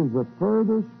 This is the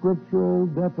further scriptural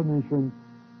definition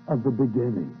of the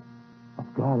beginning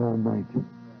of God Almighty.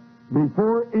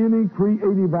 Before any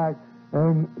creative act,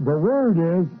 and the word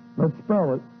is, let's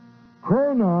spell it,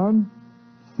 chronon,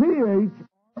 C-H-R-O-N-O-N.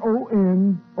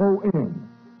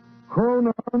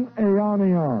 Chronon,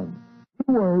 aeonion.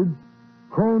 Two words,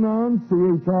 chronon,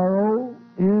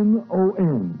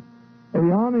 C-H-R-O-N-O-N.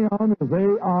 Aeonion is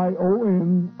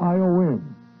A-I-O-N-I-O-N.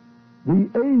 The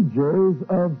ages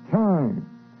of time.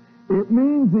 It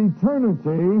means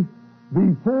eternity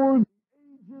before the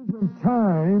ages of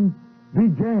time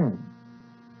began.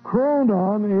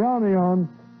 Chronon, aeonion,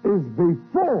 is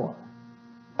before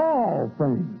all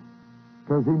things,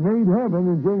 because he made heaven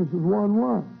in Genesis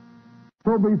 1:1.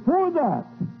 So before that,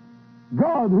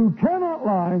 God, who cannot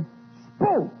lie,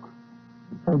 spoke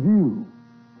of you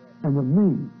and of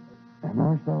me and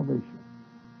our salvation.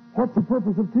 What's the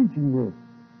purpose of teaching this?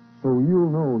 So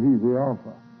you'll know he's the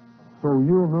Alpha. So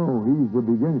you'll know he's the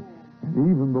beginning. And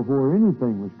even before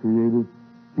anything was created,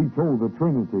 he told the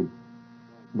Trinity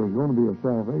there's going to be a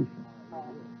salvation.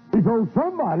 He told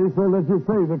somebody, so let's just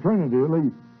say the Trinity at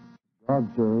least. God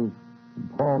says, and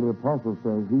Paul the Apostle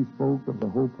says, he spoke of the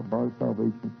hope of our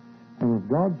salvation. And if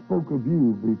God spoke of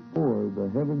you before the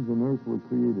heavens and earth were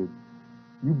created,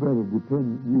 you better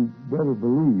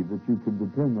believe that you can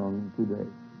depend on him today.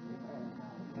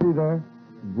 See there?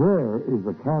 There is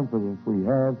the confidence we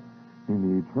have in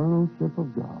the eternalship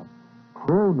of God.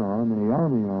 Chronon,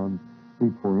 aeonion,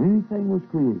 before anything was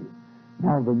created.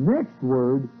 Now the next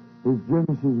word is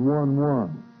Genesis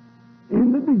 1:1.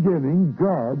 In the beginning,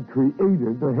 God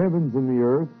created the heavens and the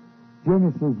earth.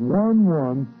 Genesis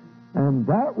 1:1, and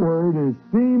that word is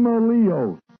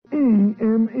themelios.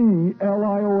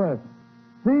 E-M-E-L-I-O-S.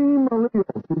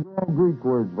 Themelios. These are all Greek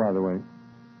words, by the way.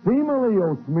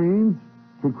 Themelios means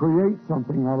to create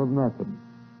something out of nothing.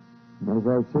 And as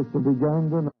our sister began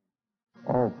tonight,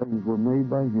 all things were made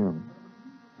by him.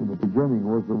 In the beginning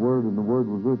was the Word, and the Word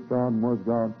was with God, and was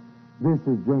God. This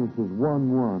is Genesis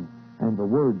 1:1, and the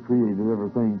Word created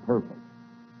everything perfect.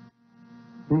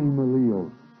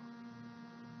 Themelios.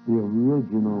 the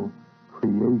original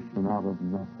creation out of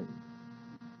nothing.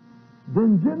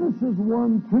 Then Genesis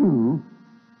 1:2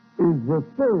 is the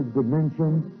third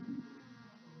dimension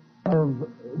of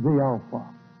the Alpha.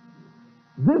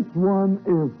 This one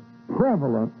is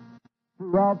prevalent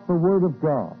throughout the Word of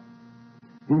God.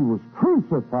 He was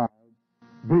crucified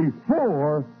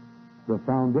before the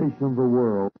foundation of the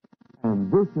world,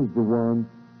 and this is the one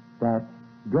that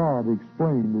God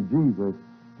explained to Jesus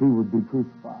he would be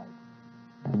crucified.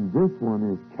 And this one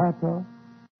is kata,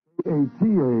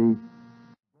 K-A-T-A,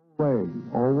 bole,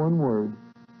 all one word,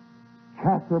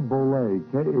 kata bole,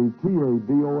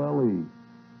 K-A-T-A-B-O-L-E.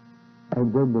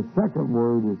 And then the second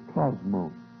word is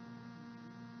cosmos,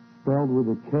 spelled with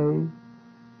a K,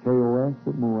 K-O-S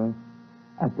at Moes,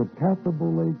 at the kata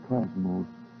bole cosmos,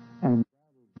 and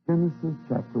Genesis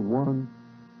chapter 1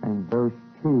 and verse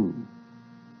 2.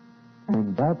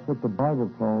 And that's what the Bible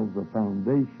calls the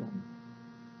foundation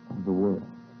of the world.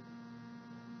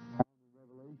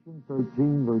 Revelation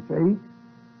 13 verse 8,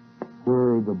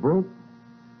 where the book,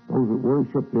 those that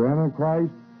worship the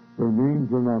Antichrist, their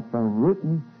names are not found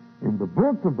written in the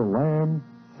book of the Lamb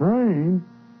slain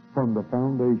from the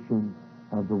foundation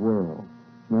of the world.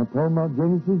 Not talking about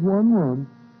Genesis 1:1,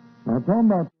 not talking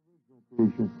about the original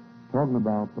creation, talking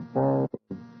about the fall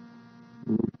of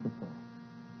Lucifer.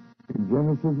 In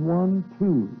Genesis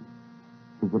 1:2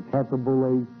 is the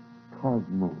katabole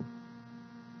cosmos.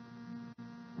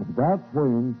 And that's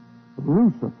when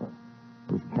Lucifer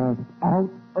was cast out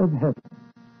of heaven.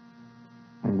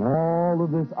 And all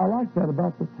of this, I like that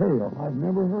about the tail. I've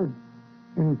never heard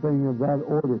anything of that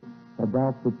order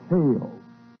about the tail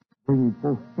being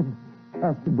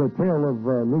casting the tail of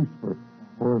Lucifer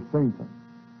or of Satan.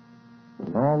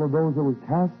 But all of those that were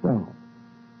cast out.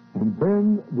 And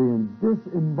then the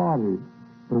disembodied,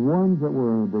 the ones that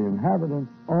were the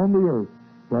inhabitants on the earth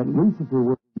that Lucifer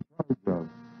was in charge of.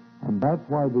 And that's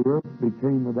why the earth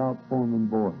became without form and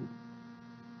void.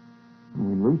 And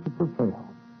when Lucifer fell,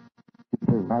 he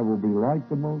says, I will be like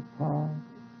the Most High.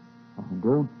 I'll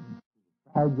go to the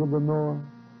sides of the north.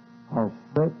 I'll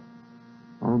sit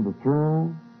on the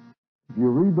throne. If you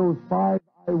read those 5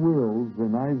 I wills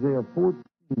in Isaiah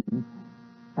 14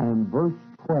 and verse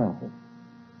 12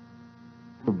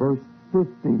 to verse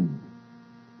 15,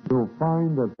 you'll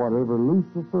find that whatever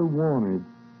Lucifer wanted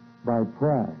by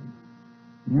pride,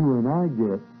 you and I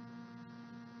get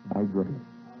by grace.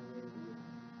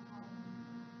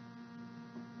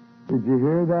 Did you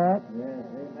hear that? Yes,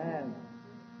 amen.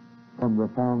 From the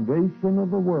foundation of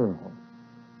the world,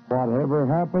 whatever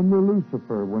happened to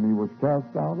Lucifer when he was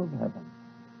cast out of heaven,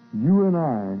 you and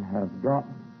I have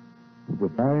gotten the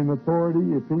divine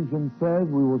authority. Ephesians says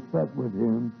we will sit with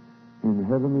him in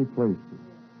heavenly places.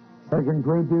 2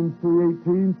 Corinthians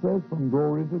 3:18 says from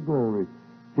glory to glory.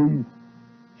 He's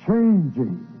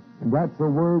changing, and that's a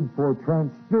word for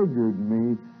transfigured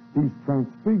me. He's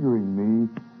transfiguring me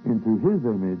into his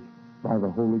image by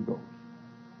the Holy Ghost.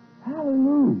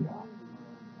 Hallelujah.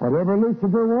 Whatever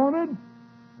Lucifer wanted,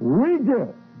 we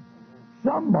get.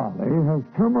 Somebody has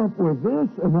come up with this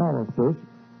analysis,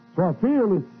 so I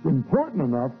feel it's important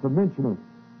enough to mention it,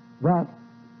 that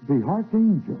the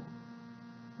archangels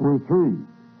were 3.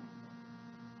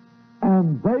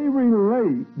 And they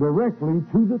relate directly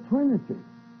to the Trinity.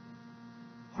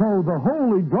 So the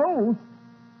Holy Ghost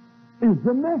is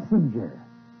the messenger.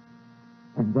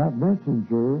 And that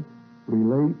messenger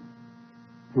relates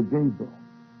to Gabriel.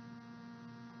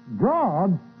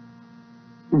 God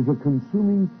is a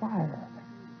consuming fire.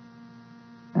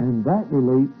 And that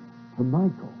relates to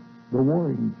Michael, the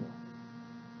war angel.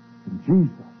 And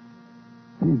Jesus,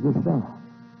 he's the Son,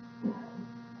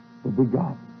 the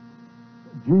begotten.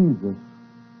 Jesus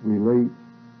relates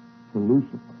to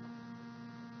Lucifer.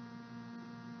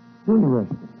 It's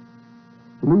interesting.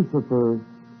 Lucifer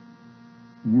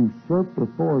usurped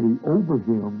authority over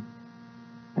him,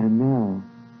 and now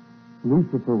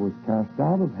Lucifer was cast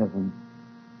out of heaven,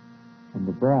 and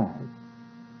the bride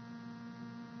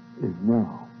is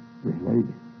now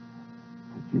related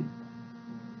to Jesus.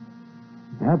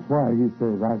 That's why he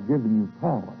says, I've given you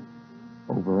power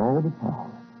over all the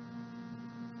power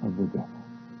of the devil.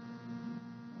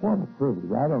 What a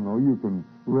privilege. I don't know, you can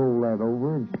roll that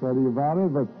over and study about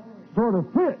it, but sort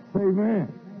of fits,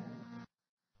 amen.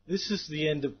 This is the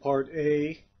end of Part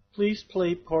A. Please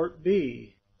play Part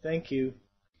B. Thank you.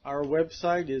 Our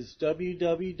website is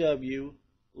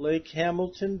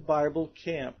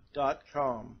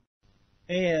www.lakehamiltonbiblecamp.com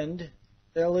and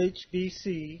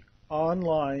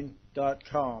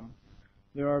lhbconline.com.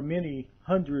 There are many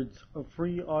hundreds of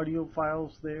free audio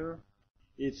files there.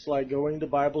 It's like going to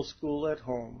Bible school at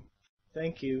home.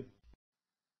 Thank you.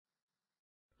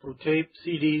 For tape,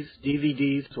 CDs,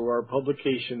 DVDs, to our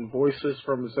publication, Voices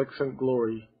from His Excellent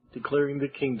Glory, Declaring the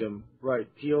Kingdom,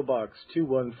 write P.O. Box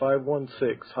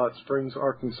 21516, Hot Springs,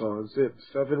 Arkansas, zip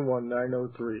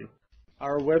 71903.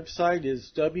 Our website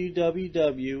is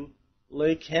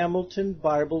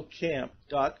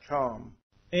www.lakehamiltonbiblecamp.com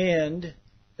and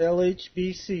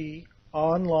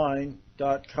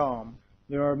lhbconline.com.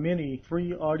 There are many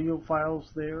free audio files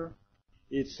there.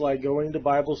 It's like going to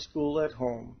Bible school at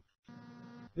home.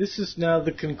 This is now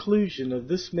the conclusion of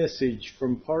this message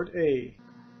from Part A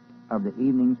of the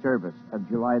evening service of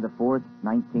July the 4th,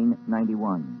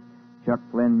 1991. Chuck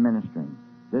Flynn ministering.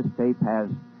 This tape has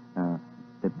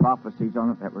the prophecies on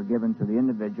it that were given to the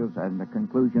individuals at the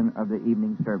conclusion of the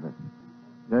evening service.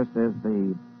 This is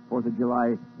the 4th of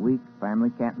July week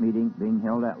family camp meeting being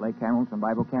held at Lake Hamilton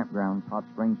Bible Campgrounds, Hot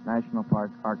Springs National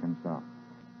Park, Arkansas.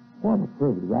 What a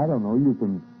privilege. I don't know, you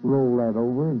can roll that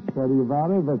over and study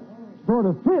about it, but sort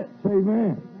of fits,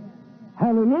 amen.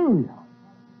 Hallelujah.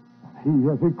 He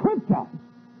has equipped us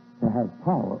to have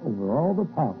power over all the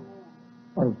power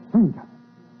of Satan.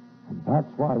 And that's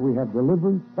why we have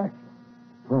deliverance section,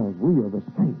 because we are the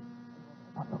saints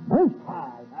of the Most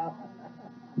High.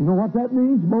 You know what that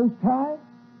means, Most High?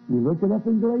 You look it up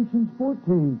in Galatians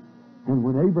 14, and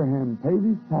when Abraham paid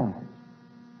his tithes,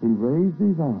 he raised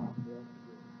his arm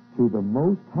to the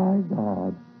Most High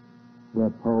God,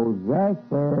 the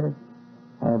possessor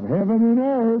of heaven and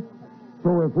earth.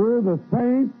 So if we're the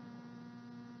saints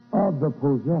of the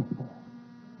possessor,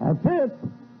 that's it.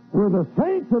 We're the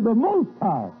saints of the Most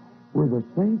High. We're the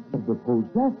saints of the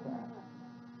possessor,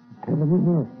 heaven and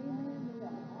earth.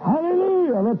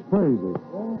 Hallelujah. Let's praise Him.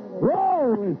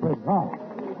 Glory to God.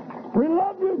 We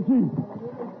love you, Jesus.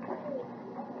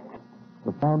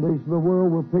 The foundation of the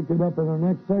world, we'll pick it up in our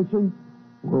next session,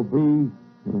 will be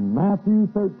in Matthew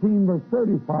 13, verse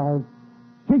 35.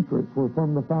 Secrets were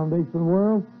from the foundation of the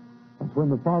world. That's when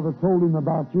the Father told him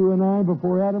about you and I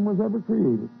before Adam was ever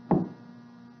created.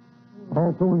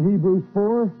 Also in Hebrews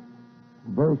 4,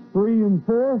 verse 3 and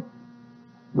 4,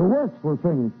 the works were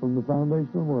finished from the foundation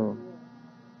of the world.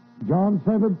 John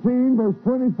 17, verse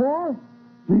 24,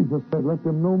 Jesus said, let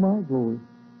them know my glory,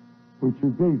 which you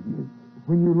gave me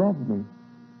when you loved me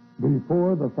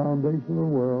before the foundation of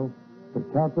the world, the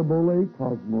Katabole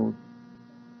Cosmos,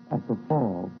 at the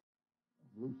fall of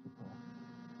Lucifer.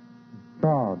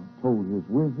 God told his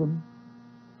wisdom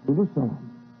to the Son,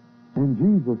 and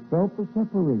Jesus felt the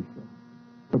separation,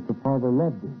 but the Father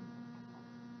loved him.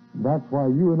 That's why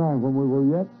you and I, when we were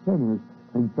yet sinners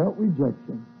and felt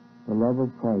rejection, the love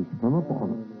of Christ come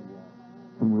upon us,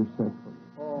 and we're set free.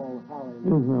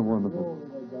 Isn't that wonderful?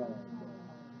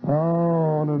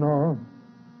 On and on.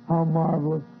 How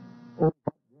marvelous. Oh,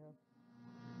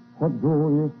 what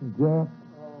glorious depth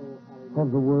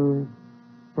of the Word.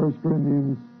 1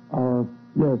 Corinthians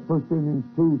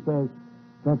 2 says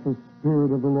that the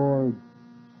Spirit of the Lord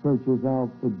searches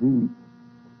out the deep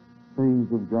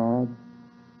things of God.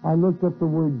 I looked up the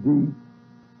word deep.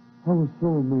 I was so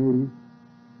amazed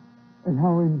at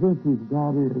how inventive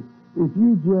God is. If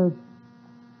you just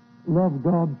love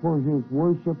God for His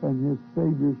worship and His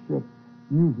Saviorship,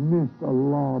 you've missed a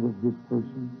lot of His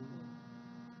person.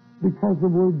 Because the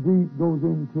word deep goes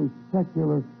into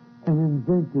secular and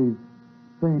inventive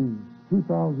things.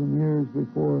 2,000 years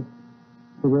before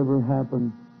the river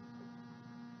happened,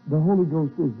 the Holy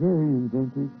Ghost is very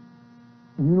inventive.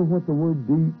 And you know what the word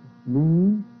deep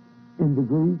means in the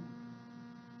Greek?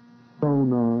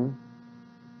 Sonar.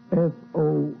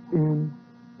 S-O-N-A-R.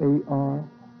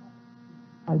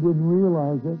 I didn't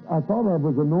realize it. I thought I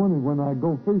was anointed when I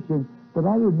go fishing, but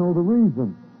I didn't know the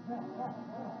reason.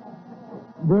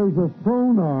 There's a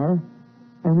sonar,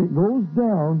 and it goes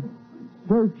down,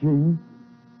 searching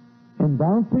and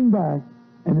bouncing back,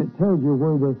 and it tells you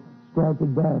where the striped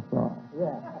bass are.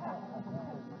 Yeah.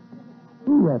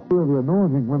 Ooh, I feel the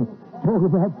anointing when I talk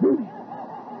about fish.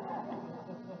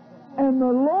 And the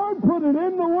Lord put it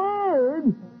in the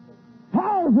Word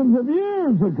thousands of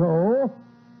years ago,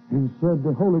 and said,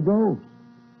 the Holy Ghost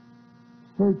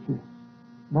searches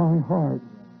my heart.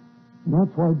 And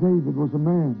that's why David was a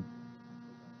man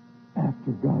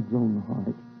after God's own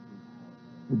heart.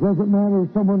 It doesn't matter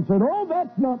if someone said, oh,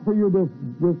 that's not for your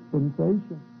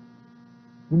dispensation.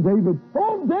 And David,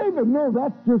 oh, David, no,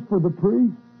 that's just for the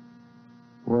priest.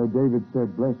 Well, David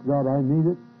said, bless God, I need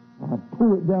it. I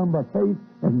pull it down by faith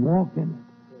and walk in it.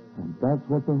 And that's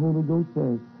what the Holy Ghost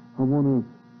says. I want to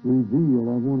reveal,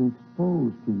 I want to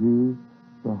expose to you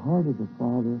the heart of the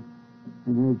Father.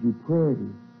 And as you pray,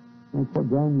 that's what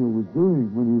Daniel was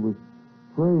doing when he was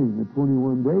praying the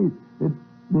 21 days. The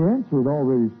answer had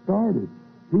already started.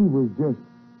 He was just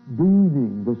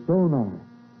beaming the sonar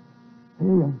Hey,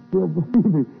 I'm still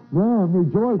believing. Now I'm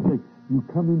rejoicing. You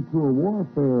come into a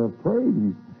warfare of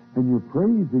praise, and you're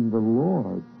praising the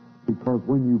Lord, because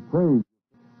when you praise,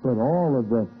 that all of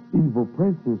the evil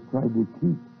princes tried to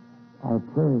keep our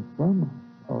prayers from us,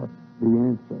 or the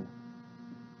answer.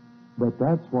 But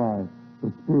that's why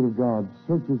the Spirit of God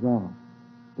searches out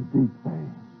the deep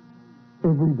things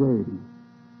every day.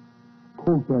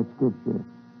 Quote that scripture,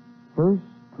 1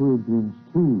 Corinthians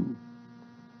 2,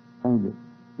 find it,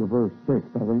 the verse 6,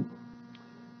 I think.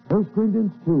 1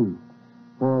 Corinthians 2,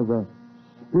 for the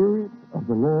Spirit of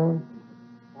the Lord.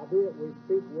 Howbeit we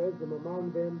speak wisdom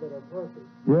among them that are perfect.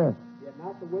 Yes. Yet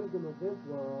not the wisdom of this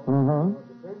world, Uh-huh. or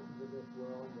the princes of this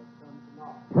world that come to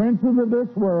naught. Princes of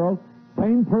this world,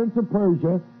 same prince of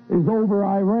Persia, is over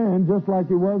Iran just like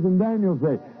he was in Daniel's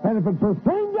day. And if it's the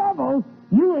same devil,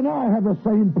 you and I have the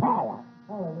same power.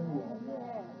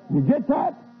 You get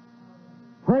that?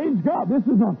 Praise God. This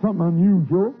is not something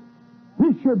unusual.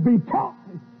 This should be taught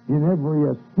in every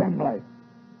assembly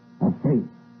of faith.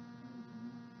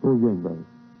 Go again, brother.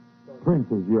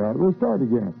 Princes, yeah. We'll start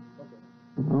again.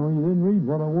 No, you didn't read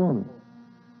what I wanted.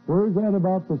 Where's that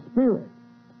about the Spirit?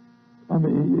 I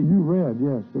mean, you read,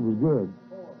 yes, it was good.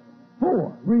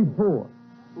 4. Read 4.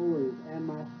 And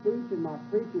my speech and my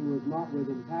preaching was not with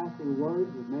impassioned words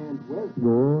of man's wisdom,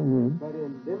 Go ahead. but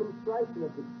in demonstration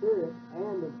of the Spirit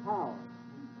and of power.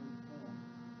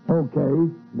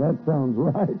 Okay, that sounds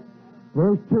right.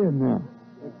 Verse 10 now.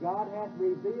 If God hath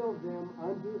revealed them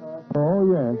unto us Oh,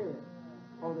 by yes. the Spirit.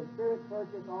 For the Spirit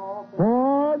searcheth all things.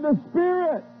 For the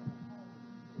Spirit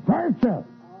searcheth.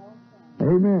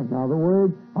 Amen. Now the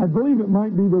word, I believe it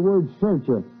might be the word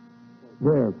searcheth.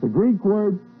 There, it's a Greek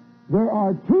word. There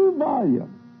are 2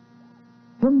 volumes.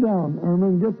 Come down,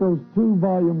 Erman, get those 2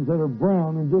 volumes that are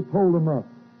brown and just hold them up.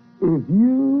 If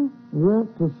you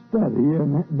want to study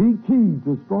and be keyed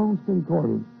to Strong's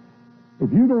Concordance,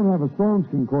 if you don't have a Strong's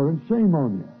Concordance, shame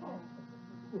on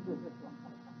you.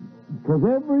 Because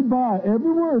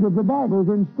every word of the Bible is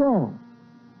in Strong.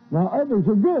 Now, others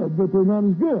are good, but they're not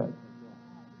as good.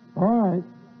 All right,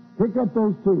 pick up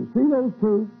those 2. See those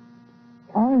 2?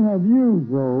 I have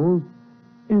used those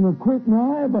in a quick,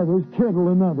 now I have others, Kittle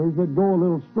and others, that go a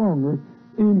little stronger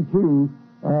into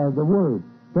the Word.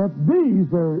 But these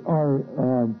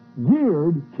are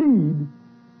geared, keyed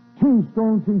to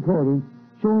Strong's Concordance.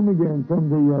 Show them again from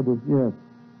the others, yes.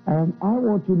 And I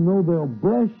want you to know they'll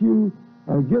bless you.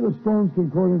 Get a Strong's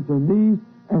Concordance in these,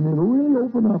 and it'll really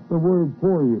open up the Word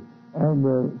for you. And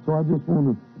so I just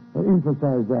want to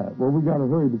emphasize that. Well, we got to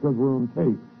hurry because we're on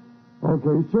tape.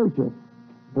 Okay, search it.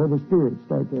 For the Spirit,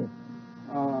 start there.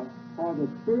 For the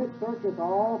Spirit searcheth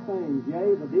all things,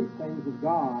 yea, the deep things of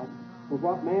God. For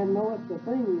what man knoweth the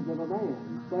things of a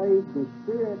man, save the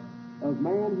Spirit of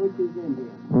man which is in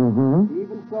him.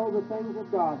 Even so the things of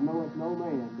God knoweth no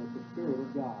man, but the Spirit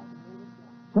of God.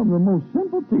 Some of the most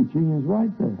simple teaching is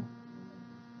right there.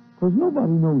 Because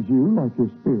nobody knows you like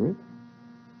your Spirit,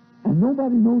 and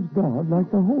nobody knows God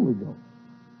like the Holy Ghost.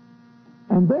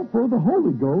 And therefore the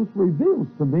Holy Ghost reveals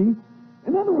to me.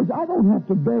 In other words, I don't have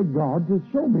to beg God to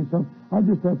show me something. I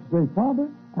just have to say, Father,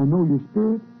 I know your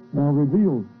Spirit, now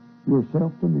reveal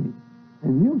yourself to me.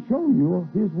 And He'll show you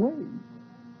His ways.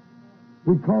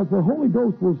 Because the Holy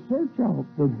Ghost will search out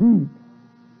the deep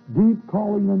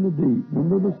calling on the deep.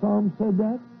 Remember the Psalm said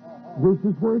that? This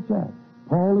is where it's at.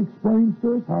 Paul explains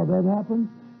to us how that happens.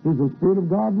 Is the Spirit of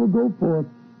God will go forth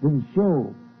and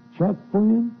show Chuck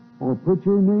Flynn, or put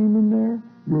your name in there,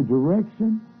 your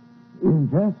direction,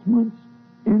 investments,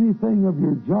 anything of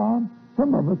your job.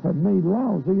 Some of us have made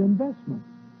lousy investments.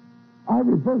 I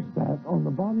reverse that on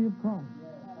the body of Christ.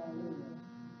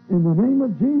 In the name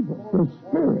of Jesus, the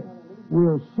Spirit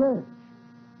will search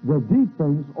the deep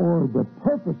things or the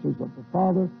purposes of the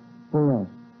Father for us.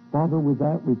 Father, with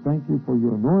that, we thank you for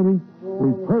your anointing.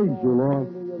 We praise you, Lord.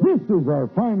 This is our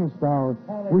finest hour.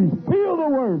 We feel the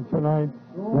word tonight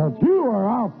that you are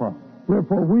Alpha.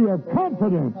 Therefore, we have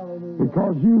confidence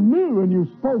because you knew and you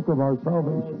spoke of our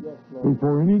salvation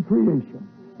before any creation.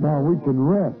 Now we can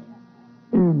rest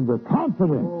in the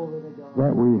confidence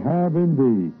that we have in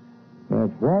thee,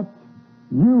 that what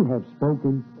you have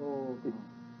spoken,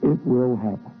 it will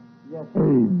happen.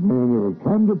 Amen. It will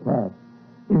come to pass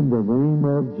in the name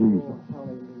of Jesus.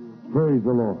 Praise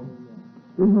the Lord.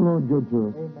 Isn't the Lord good to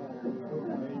us?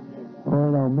 All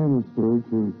right, I'll minister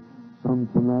to some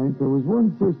tonight. There was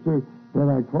one sister that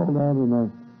I called out, and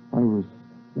I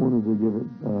wanted to give it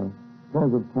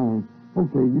because of time.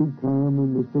 Okay, you come,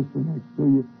 and the sister next to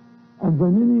you, and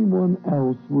then anyone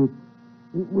else with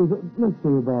let's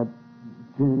say about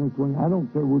 10 or 20. I don't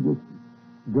care. We'll just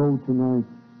go tonight,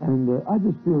 and I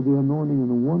just feel the anointing in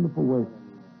a wonderful way.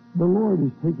 the Lord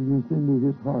is taking us into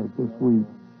His heart this week.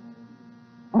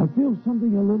 I feel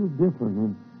something a little different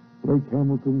in Lake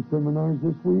Hamilton seminars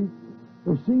this week.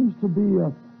 There seems to be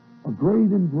a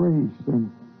great embrace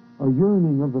and a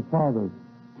yearning of the Father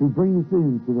to bring us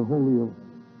into the Holy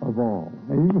of all.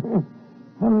 Amen.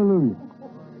 Hallelujah.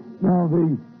 Now,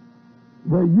 the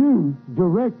youth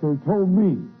director told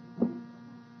me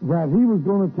that he was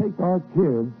going to take our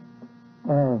kids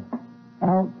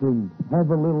out and have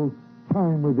a little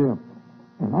time with them.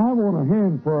 And I want a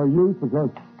hand for our youth because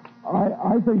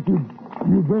I think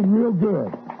you've been real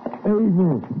good.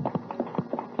 Amen.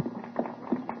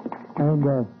 And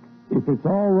if it's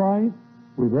all right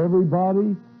with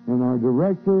everybody and our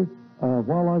director,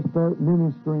 while I start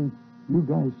ministering, you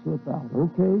guys slip out,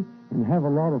 okay? And have a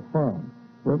lot of fun.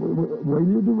 Wait,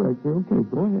 your director, okay,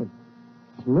 go ahead.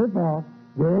 Slip out.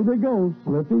 There they go,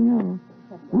 slipping out.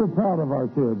 We're proud of our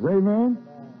kids, amen?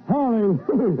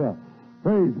 Hallelujah.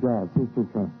 Praise God, Sister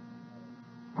Frank.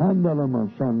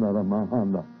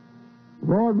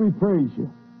 Lord, we praise you.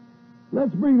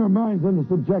 Let's bring our minds into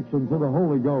subjection to the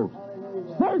Holy Ghost.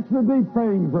 Search the deep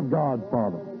things of God,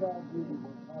 Father.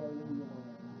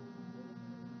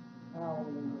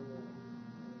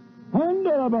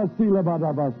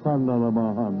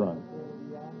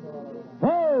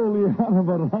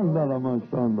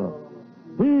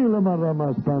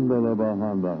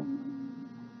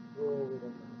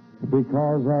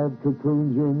 Because I have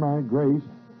cocooned you in my grace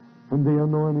and the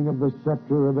anointing of the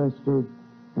scepter of Esther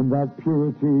and that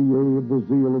purity, yea, of the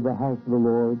zeal of the house of the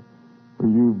Lord, for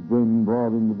you've been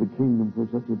brought into the kingdom for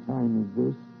such a time as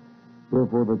this.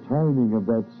 Therefore the timing of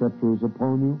that scepter is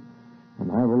upon you,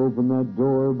 and I will open that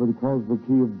door because the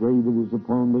key of David is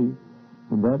upon thee,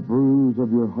 and that bruise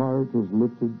of your heart is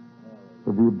lifted,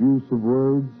 for the abuse of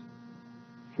words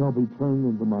shall be turned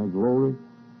into my glory.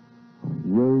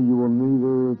 Yea, you will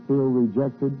neither feel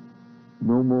rejected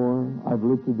no more. I've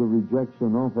lifted the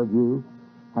rejection off of you.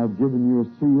 I've given you a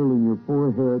seal in your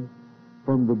forehead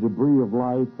from the debris of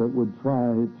life that would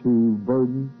try to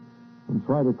burden and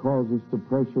try to cause us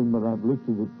depression, but I've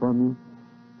lifted it from you.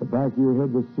 The back of your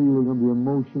head, the sealing of the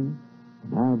emotion,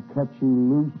 and I've cut you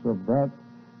loose of that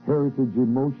heritage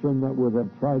emotion that would have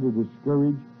tried to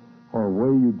discourage or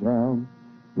weigh you down.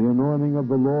 The anointing of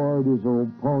the Lord is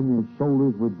upon your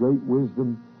shoulders with great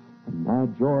wisdom, and my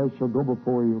joy shall go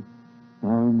before you.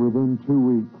 And within 2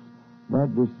 weeks,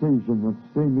 that decision that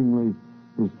seemingly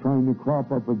is trying to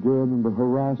crop up again in the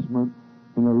harassment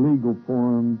in a legal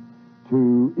form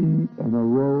to eat and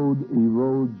erode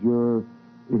your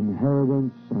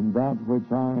inheritance and that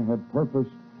which I have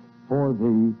purposed for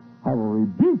thee, I will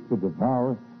rebuke the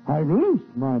devourer. I've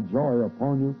loosed my joy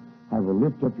upon you. I will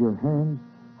lift up your hands.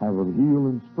 I will heal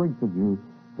and strengthen you.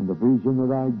 And the vision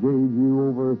that I gave you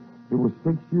it was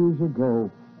 6 years ago,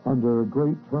 under a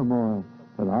great turmoil,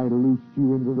 that I loosed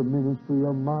you into the ministry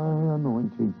of my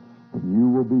anointing. And you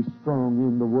will be strong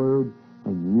in the Word,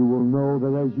 and you will know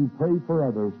that as you pray for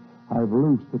others, I've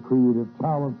loosed the creative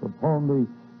talent upon thee,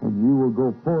 and you will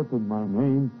go forth in my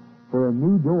name. For a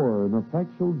new door, an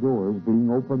effectual door is being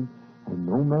opened, and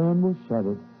no man will shut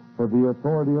it. For the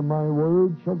authority of my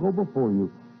word shall go before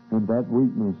you, and that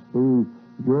weakness through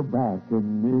your back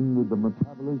and in the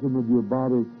metabolism of your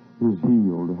body is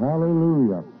healed.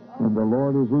 Hallelujah. And the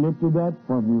Lord has lifted that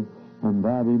from you, and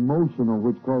that emotional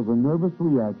which caused a nervous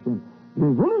reaction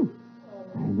is loosed.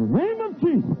 In the name of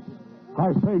Jesus,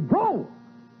 I say go,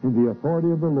 and the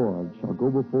authority of the Lord shall go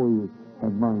before you,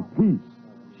 and my peace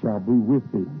shall be with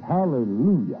thee.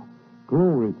 Hallelujah.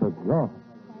 Glory to God.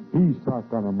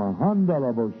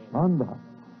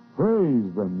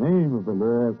 Praise the name of the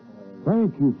Lord.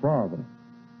 Thank you, Father.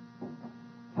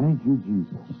 Thank you,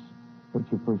 Jesus. What's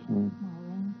your first name?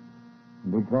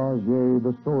 Because, yea,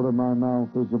 the sword of my mouth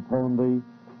is upon thee,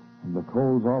 and the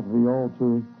coals off the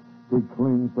altar did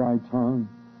cleanse thy tongue,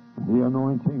 and the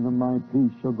anointing of my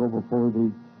peace shall go before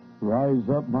thee. Rise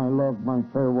up, my love, my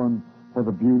fair one, for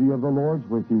the beauty of the Lord's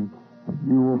with you, and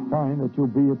you will find that you'll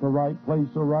be at the right place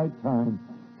at the right time,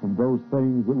 and those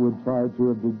things that would try to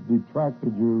have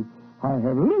detracted you, I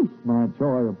have loosed my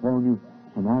joy upon you,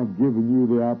 and I've given you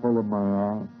the apple of my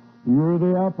eye. You're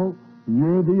the apple.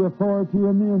 You're the authority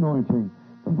and the anointing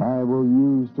that I will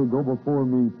use to go before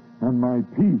me, and my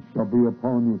peace shall be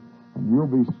upon you, and you'll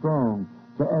be strong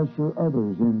to usher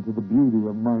others into the beauty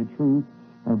of my truth,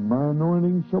 and my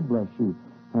anointing shall bless you.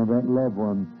 And that loved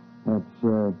one that's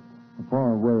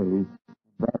far away,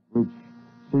 that which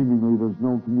seemingly there's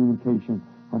no communication,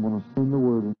 I'm going to send the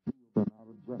word and heal them out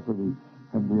of jeopardy,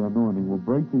 and the anointing will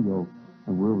break the yoke,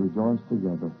 and we'll rejoice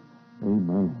together.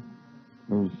 Amen.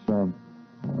 There's someone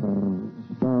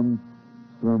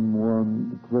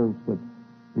close that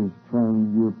is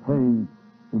trying, you're paying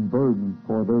in burden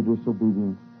for their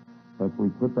disobedience. But we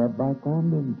put that back on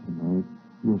them tonight.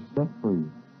 You're set free,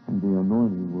 and the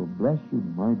anointing will bless you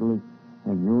mightily,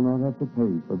 and you'll not have to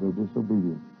pay for their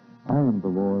disobedience. I am the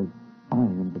Lord. I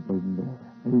am the burden bearer.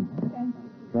 Amen.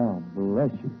 God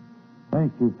bless you.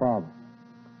 Thank you, Father.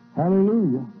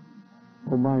 Hallelujah.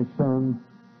 Oh, my son,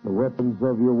 the weapons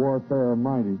of your warfare are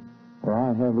mighty, for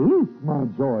I have loosed my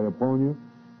joy upon you.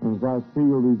 And as I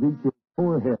sealed Ezekiel's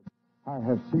forehead, I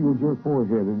have sealed your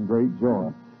forehead in great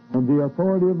joy. And the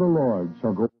authority of the Lord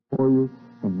shall go before you,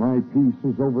 and my peace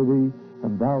is over thee,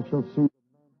 and thou shalt see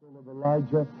the mantle of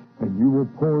Elijah, and you will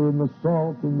pour in the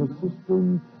salt in the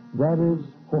cistern that is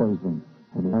poison.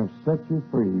 And I have set you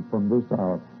free from this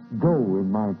hour. Go in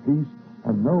my peace,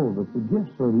 and know that the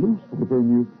gifts are loosed within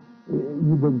you.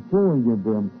 You've been flowing in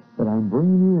them, but I'm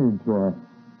bringing you into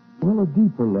a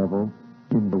deeper level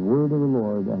in the word of the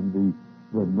Lord and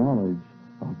the knowledge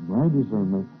of my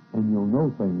discernment, and you'll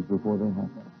know things before they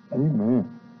happen. Amen.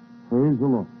 Praise the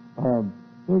Lord.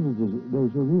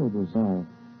 There's a real desire.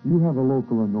 You have a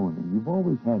local anointing. You've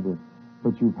always had it,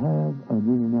 but you have an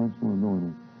international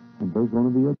anointing. And there's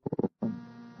going to be a door open,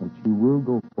 but you will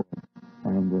go for it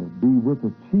and be with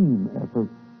a team effort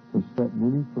to set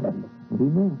many free.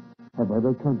 Amen. Of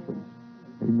other countries.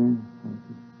 Amen. Thank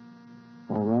you.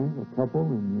 All right, a couple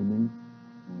and your name.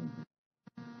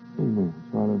 Amen.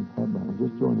 So I didn't pat down.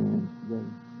 Just join your hands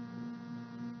together.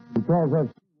 Because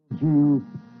I've seen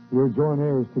you're joint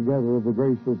heirs together of the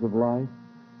graces of life,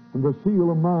 and the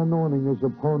seal of my anointing is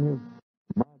upon you.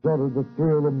 My daughter, the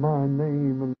thrill of my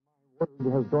name and my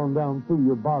word has gone down through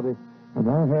your body, and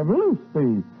I have loosed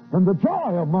thee, and the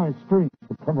joy of my strength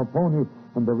shall come upon you,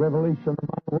 and the revelation of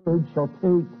my word shall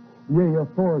take,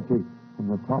 authority from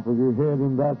the top of your head,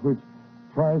 and that which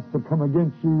tries to come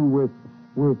against you with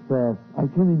I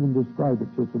can't even describe it,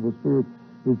 Sister. The Spirit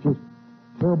is just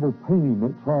terrible pain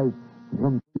that tries to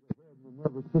come through the head and the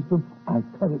nervous system. I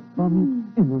cut it from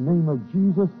you in the name of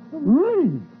Jesus.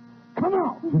 Leave! Come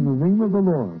out in the name of the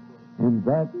Lord. And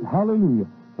that, hallelujah,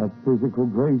 that physical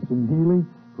grace and healing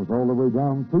goes all the way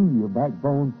down through your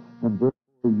backbone, and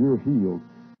therefore you're healed.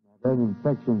 Now, that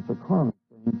infection is a chronic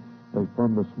thing, as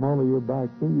from the small of your back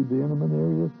through the intimate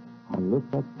areas, I lift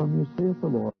that from you, saith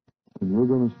the Lord. And you're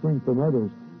going to strengthen others,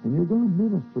 and you're going to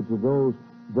minister to those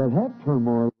that have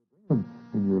turmoil within,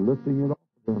 and you're lifting it off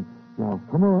of them. Now,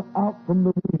 come on out from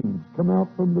the wings, come out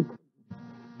from the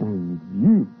curtains, and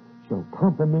you shall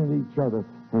complement each other,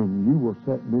 and you will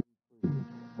set many free.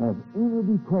 Have inner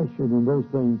depression and those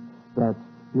things that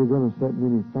you're going to set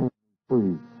many families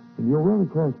free. And you'll run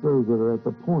across those that are at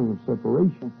the point of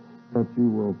separation, that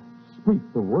you will speak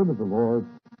the word of the Lord,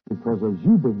 because as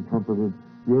you've been comforted,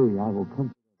 I will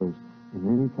comfort others in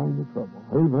any kind of trouble.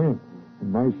 Amen.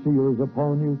 And my seal is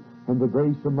upon you, and the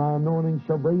grace of my anointing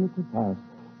shall bring it to pass.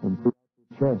 And through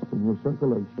your chest and your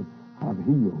circulation, I've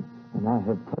healed, and I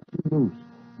have cut you loose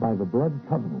by the blood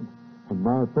covenant, and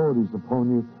my authority is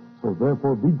upon you. So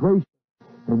therefore be gracious,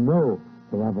 and know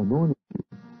that I've anointed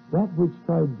you. That which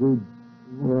tried to,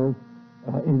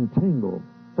 entangle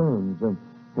firms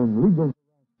and legal,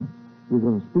 you're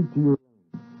going to speak to your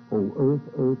land. Oh, earth,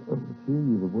 earth, earth, hear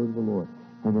you the word of the Lord.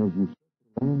 And as you set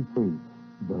the land free,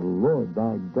 the Lord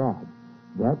thy God,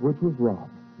 that which was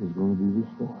robbed, is going to be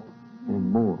restored,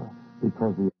 and more,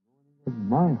 because the anointing of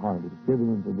my heart is given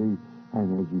unto thee,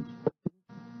 and as you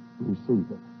receive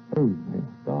it. Amen.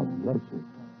 God bless you.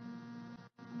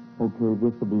 Okay,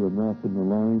 this will be enough in the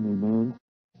line. Amen.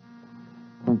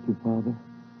 Thank you, Father,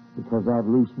 because I've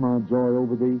loosed my joy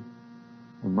over thee,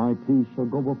 and my peace shall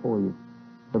go before you.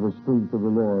 For the strength of the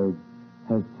Lord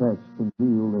has touched and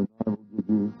healed, and I will give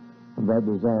you and that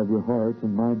desire of your heart,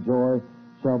 and my joy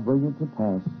shall bring it to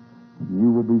pass. And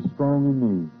you will be strong in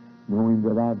me, knowing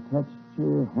that I've touched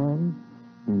your hand,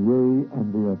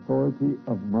 and the authority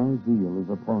of my zeal is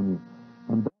upon you.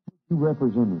 And that which you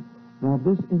represented. Now,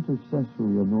 this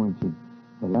intercessory anointing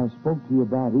that I spoke to you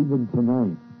about even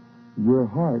tonight, your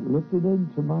heart lifted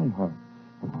into my heart,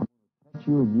 and I'm going to touch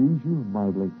you and use you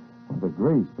mightily. For the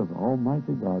grace of the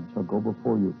Almighty God shall go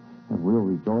before you, and we'll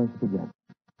rejoice together.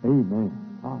 Amen.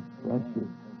 God bless you.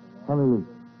 Hallelujah.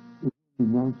 If you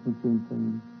announcements or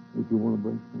anything, if you want to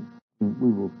break them,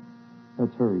 we will.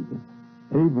 Let's hurry then.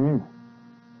 Amen.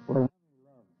 Well,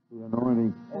 the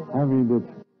anointing,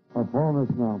 that's upon us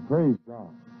now. Praise God.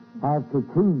 I've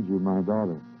cocooned you, my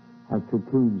daughter. I've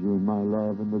cocooned you in my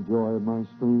love and the joy of my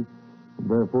strength. And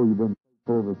therefore, you've been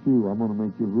faithful over few. I'm going to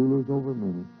make you rulers over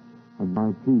many. And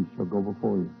my peace shall go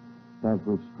before you. That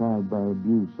which tried by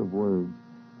abuse of words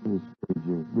to discourage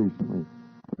you recently,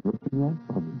 I'm lifting that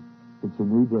from you. It's a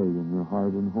new day in your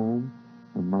heart and home,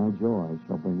 and my joy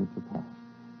shall bring it to pass.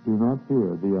 Do not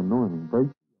fear, the anointing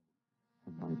breaks,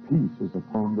 and my peace is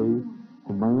upon thee,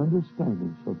 and my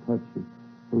understanding shall touch you.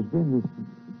 There's been this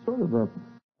sort of a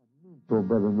mental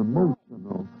but an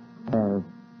emotional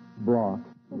block.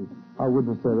 I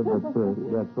wouldn't have said it, but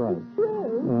that's right.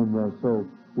 And so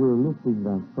we're lifting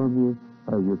that from you.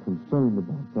 You're concerned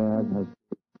about that, has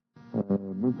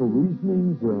mental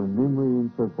reasonings, memory,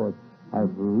 and so forth.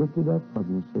 I've lifted up from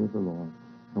you, saith the Lord.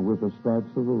 And with the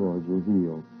stripes of the Lord, you're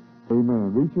healed.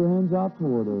 Amen. Reach your hands out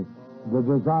toward her. The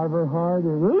desire of her heart is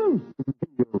released and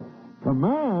healed.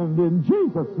 Command in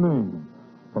Jesus' name,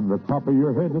 from the top of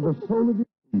your head to the sole of your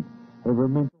feet, every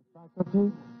mental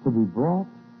faculty to be brought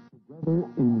together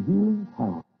in healing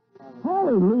power.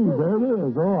 Hallelujah. There it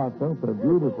is. Oh, I felt that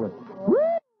beautifully. Woo!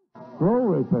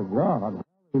 Glory to God.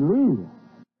 Hallelujah.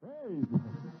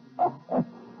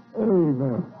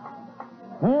 Amen.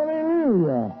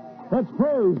 Hallelujah. Let's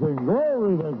praise Him.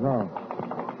 Glory to God.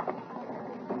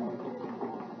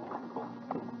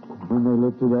 When they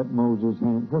lifted up Moses'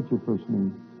 hands, what's your first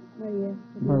name? Maria.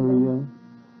 Maria.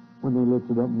 When they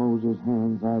lifted up Moses'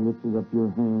 hands, I lifted up your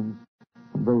hands.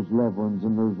 And those loved ones,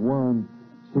 and there's one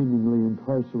seemingly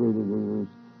incarcerated, or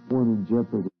there's one in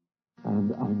jeopardy.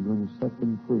 And I'm going to set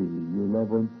them free. Your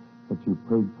loved one that you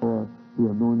prayed for,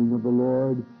 the anointing of the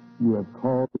Lord, you have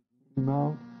called him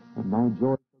out, and my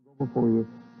joy shall go before you.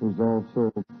 There's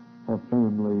also a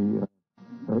family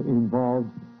involved.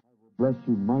 I will bless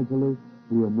you mightily.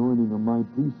 The anointing of my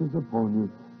peace is upon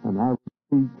you, and I will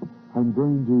speak. I'm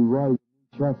going to write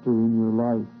a chapter in your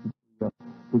life.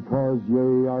 Because,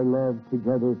 yea, our love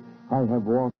together, I have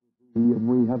walked with thee, and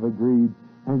we have agreed,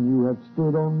 and you have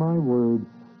stood on my word.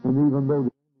 And even though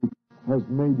the enemy has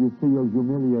made you feel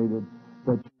humiliated,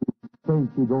 that you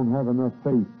think you don't have enough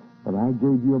faith, but I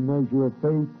gave you a measure of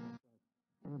faith.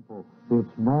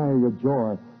 It's my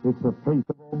joy. It's the faith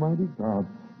of Almighty God.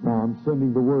 Now I'm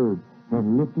sending the word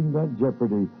and lifting that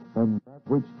jeopardy and that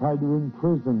which tried to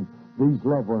imprison these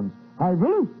loved ones. I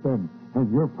release them,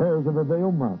 and your prayers have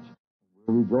availed much.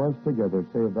 We'll rejoice together,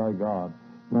 saith thy God.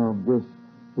 Now this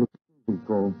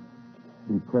physical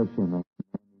depression,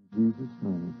 in Jesus'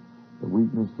 name, the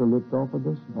weakness to lift off of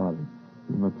this body,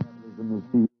 the metabolism is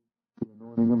healed. The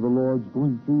anointing of the Lord's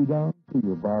going through down to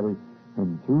your body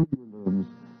and through your limbs,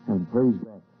 and praise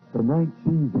God. The night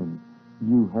season,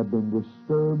 you have been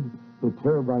disturbed, the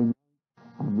terror by night.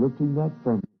 I'm lifting that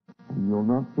from you, and you'll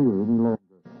not fear any longer.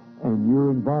 And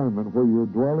your environment where your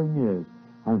dwelling is,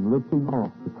 I'm lifting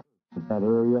off the curse of that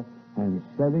area and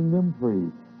setting them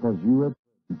free, because you have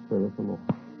prayed, saith the Lord.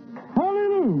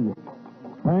 Hallelujah!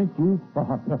 Thank you,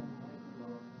 Father.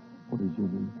 What is your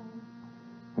name?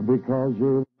 And because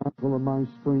you're the mantle of my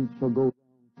strength shall go down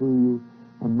through you,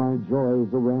 and my joy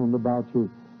is around about you.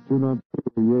 Do not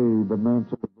fear, yea, the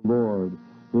mantle of the Lord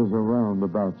is around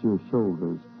about your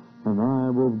shoulders. And I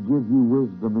will give you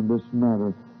wisdom in this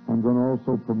matter. I'm going to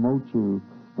also promote you,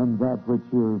 and that which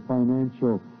your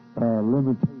financial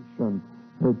limitation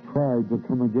had tried to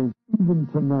come against. Even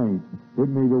tonight, it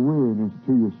made a weariness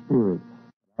to your spirit.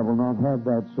 I will not have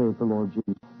that, saith the Lord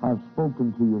Jesus. I've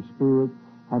spoken to your spirit.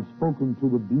 I've spoken to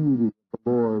the beauty of the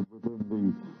Lord within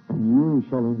thee, and you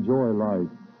shall enjoy life.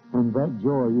 And that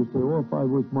joy, you say, oh, if I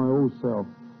was my old self,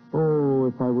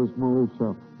 oh, if I was my old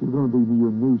self, you're going to be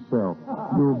your new self.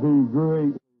 You'll be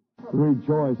great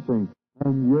rejoicing,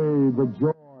 and yea, the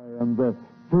joy and the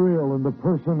thrill and the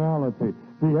personality,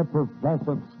 the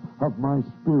effervescence of my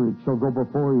spirit shall go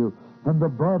before you, and the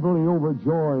bubbly,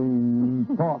 overjoying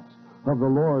thoughts of the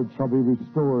Lord shall be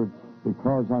restored,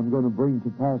 because I'm going to bring to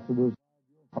pass to this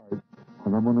heart,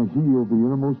 and I'm going to heal the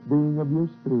innermost being of your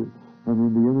spirit, and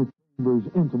in the inner chambers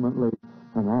intimately,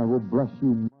 and I will bless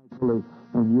you mightily,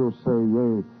 and you'll say,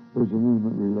 yea, there's an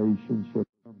intimate relationship,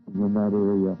 something in that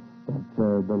area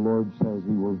that the Lord says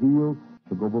He will heal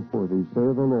to go before thee,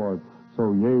 saith the Lord.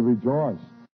 So, yea, rejoice.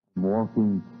 I'm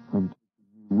walking and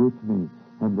taking you with me,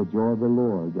 and the joy of the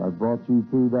Lord. I brought you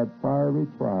through that fiery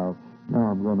trial.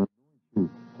 Now I'm going to anoint you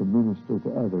to minister to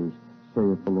others,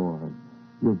 saith the Lord.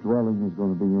 Your dwelling is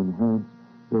going to be enhanced.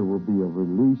 There will be a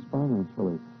release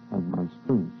financially, and my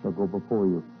strength shall go before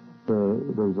you.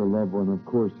 There's a loved one, of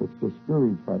course, that's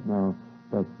discouraged right now,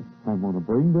 but I'm going to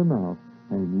bring them out,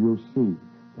 and you'll see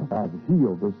that I've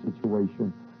healed this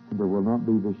situation, and there will not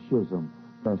be the schism,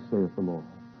 thus saith the Lord.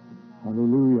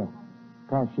 Hallelujah.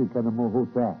 For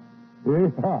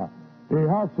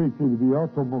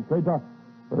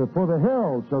the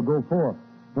herald shall go forth,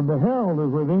 and the herald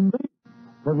is within thee.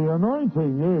 For the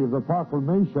anointing, yea, the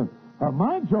proclamation of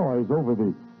my joy is over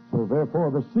thee. So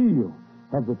therefore the seal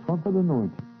of the trumpet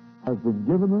anointing has been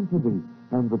given unto thee,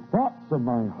 and the thoughts of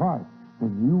my heart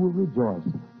and you will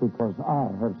rejoice, because I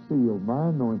have sealed my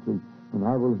anointing, and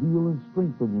I will heal and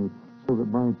strengthen you, so that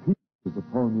my peace is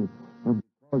upon you. And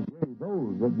because, yea,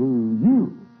 those that do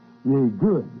you, yea,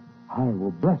 good, I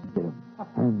will bless them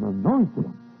and anoint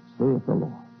them, saith the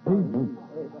Lord. Amen.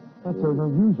 That's an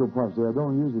unusual prophecy. I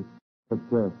don't use it. But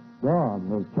God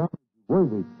has counted you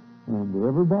worthy, and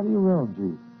everybody around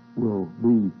you will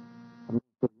be, I don't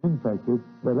say infected,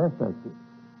 but affected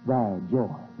by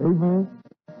joy. Amen.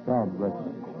 God bless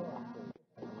you.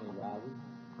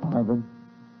 Heaven,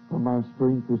 for my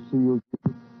strength is sealed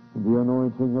you, and the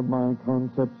anointing of my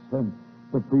concepts and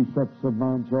the precepts of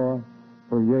my joy.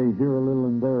 For yea, here a little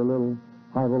and there a little,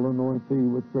 I will anoint thee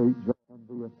with great joy, and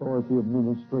the authority of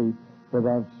ministry that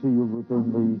I've sealed within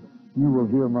thee. You will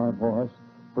hear my voice,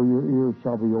 for your ears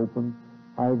shall be open.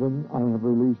 Ivan, I have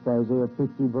released Isaiah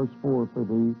 50, verse 4 for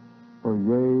thee. For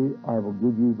yea, I will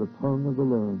give you the tongue of the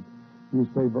learned. You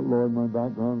say, but Lord, my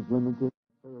background's limited.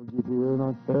 I failed you here and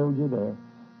I failed you there.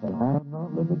 And I am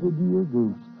not limited to your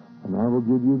goose. And I will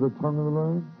give you the tongue of the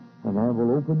learned, and I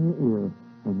will open your ear,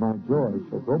 and my joy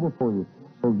shall go before you.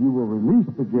 So you will release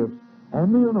the gifts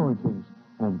and the anointings,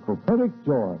 and prophetic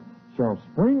joy shall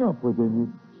spring up within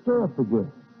you. Stir up the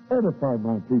gift. Edify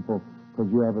my people,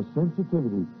 because you have a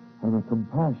sensitivity and a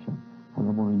compassion, and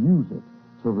I'm going to use it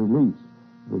to release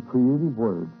the creative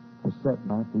word to set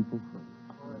my people free.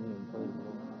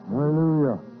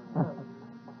 Hallelujah.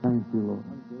 Thank you, Lord.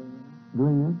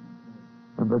 Glenn,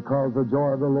 and because the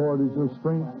joy of the Lord is your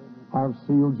strength, I've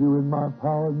sealed you in my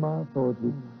power and my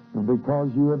authority. And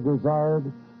because you have desired,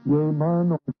 yea, my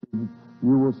anointing,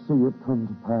 you will see it come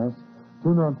to pass.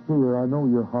 Do not fear, I know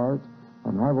your heart,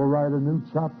 and I will write a new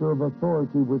chapter of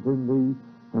authority within thee,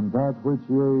 and that which,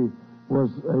 yea,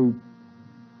 was a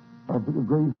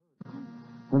great hurt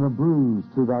and a bruise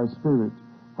to thy spirit.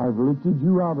 I've lifted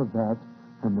you out of that,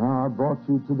 and now I've brought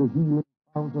you to the healing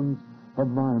fountains of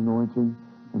my anointing,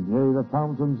 and yea, the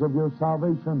fountains of your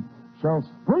salvation shall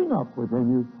spring up within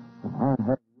you, and I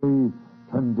have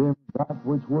condemned that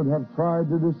which would have tried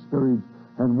to discourage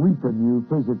and weaken you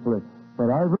physically. But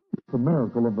I release the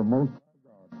miracle of the Most High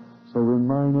God. So in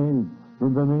my name,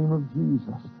 in the name of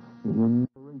Jesus, the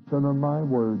inspiration of my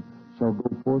word shall go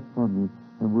forth from you,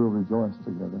 and we'll rejoice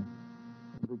together.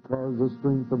 Because the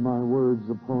strength of my words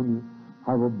upon you,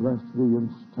 I will bless thee and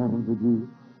stand with you.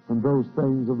 And those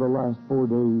things of the last 4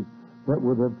 days that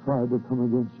would have tried to come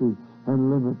against you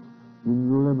and limit, and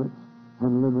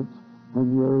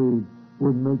yea,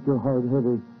 would make your heart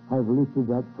heavy, I've lifted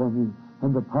that from you.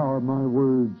 And the power of my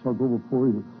word shall go before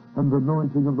you. And the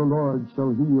anointing of the Lord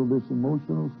shall heal this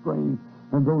emotional strain.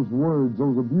 And those words,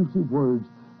 those abusive words,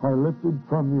 are lifted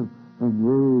from you. And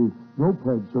yea, no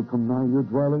plague shall come nigh your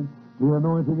dwelling. The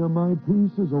anointing of my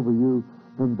peace is over you.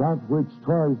 And that which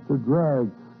tries to drag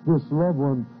this loved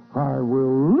one, I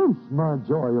will loose my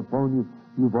joy upon you.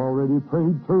 You've already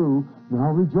prayed through.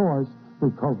 Now rejoice,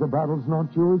 because the battle's not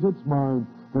yours, it's mine.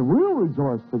 And we'll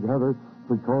rejoice together,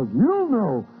 because you'll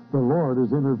know the Lord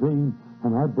has intervened.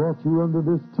 And I brought you under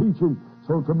this teaching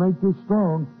so to make you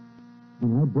strong.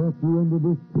 And I brought you under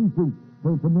this teaching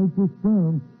so to make you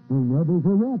strong. And others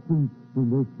are watching, and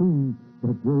they're seeing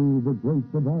that the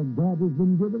grace of our God has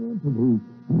been given unto thee.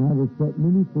 And I will set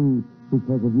many free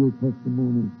because of your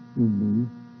testimony in me.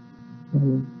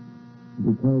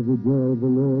 Because the joy of the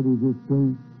Lord is your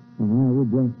strength, and I will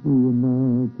bless thee in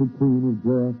my cocoon of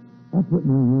joy. I put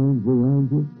my hands around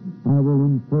you. I will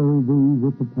enfold thee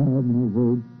with the power of my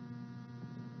word.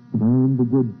 And I am the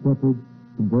good shepherd,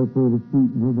 and therefore the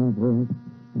sheep know my voice.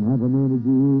 And I've anointed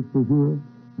your ears to hear,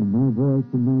 and my voice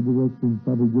and my direction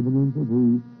shall be given unto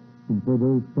thee. And for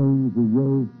those things, the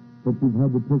yoke that you've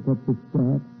had to pick up the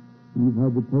staff, you've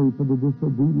had to pay for the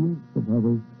disobedience of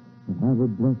others, and I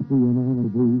will bless thee and honor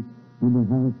thee in the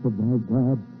house of thy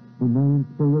God, and my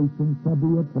inspiration shall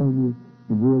be upon you,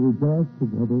 and we'll rejoice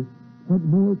together. What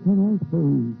more can I say,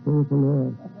 saith the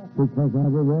Lord, because I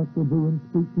will walk with thee and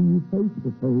speak to you face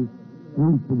to face.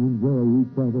 We can enjoy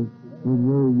each other, and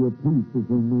yea, your peace is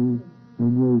in me,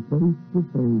 and yea, face to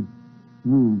face,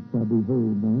 you shall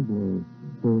behold my glory,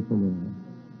 saith the Lord.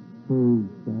 Praise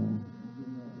God.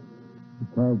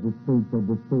 Because the strength of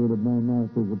the Spirit of my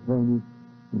mouth is upon you,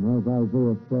 and as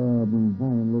Isaiah saw me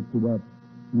high and lifted up,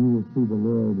 you will see the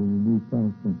Lord in a new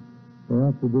fashion. For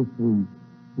after this week,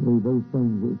 those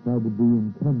things that tried to be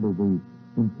encumber thee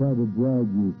and try to drag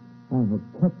you, I have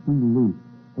kept you loose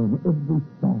on every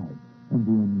side, and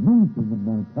the anointing of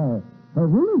my power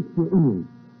have loosed your ears,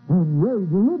 and yea,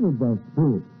 delivered thy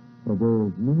spirit. For there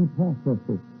is many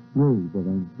processes, yea, that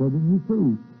I'm setting you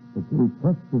free, but they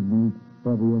trusted me,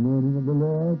 for the anointing of the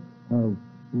Lord has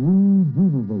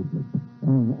regenerated,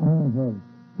 and I have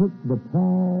put the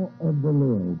power of the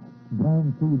Lord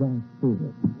down through thy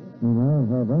spirit. And I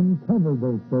have uncovered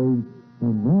those things,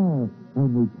 and now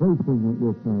I'm replacing it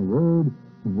with my word,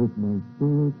 and with my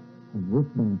spirit, and with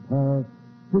my power.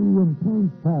 See, in times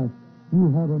past,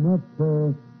 you had enough prayer,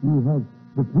 you had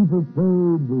the people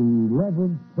prayed, the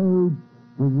 11th prayed,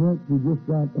 and yet you just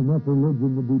got enough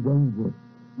religion to be dangerous.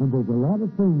 And there's a lot of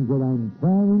things that I'm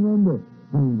plowing under,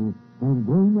 and I'm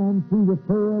going on through the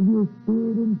prayer of your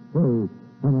spirit and soul,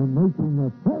 and I'm making a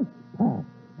fresh path,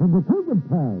 and the crooked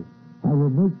path I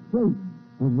will make straight.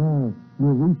 And now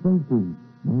you're rethinking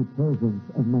my presence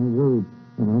and my word,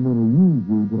 and I'm going to use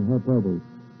you to help others.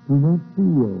 Do not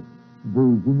feel the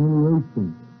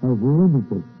humiliation of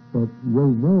limited, but they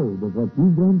know that what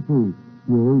you've gone through,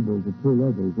 you're able to pull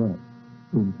others up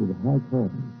into the high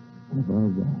calling of our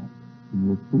God. And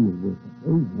you'll see it with us.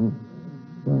 Amen.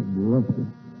 God bless you.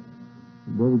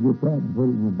 You better get that and put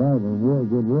it in the Bible and wear a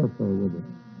good warfare with it.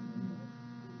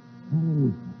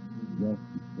 Hallelujah. Yes,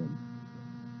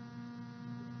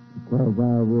 because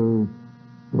I will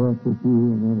walk with you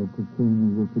and I will proclaim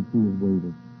you with the key of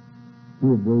David.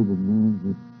 Key of David means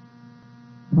that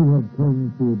you have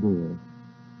come to a door,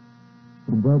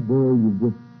 and that door you've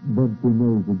just bumped your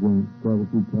nose against quite a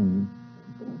few times.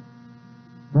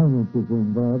 Finances are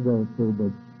involved also,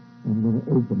 but I'm going to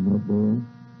open that door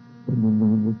and then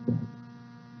on the step.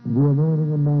 The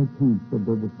anointing of my peace shall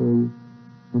go before you,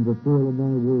 and the thrill of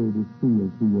my word is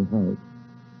sealed to your heart.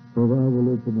 For I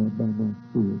will open up by my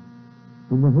spirit.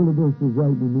 And the Holy Ghost is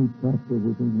writing a new chapter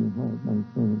within your heart, my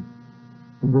son.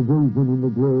 And the vision and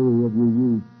the glory of your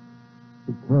youth,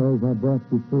 because I brought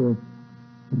you forth,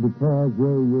 and because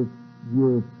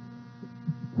your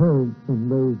parents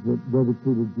and those that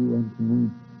dedicated you unto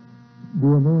me, the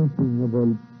anointing of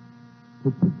a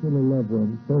particular level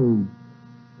and phase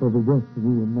for the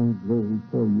destiny of my glory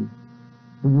for you.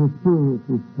 And your spirit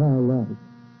is childlike,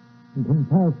 and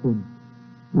compassion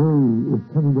is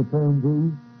coming upon thee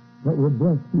that will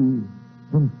bless you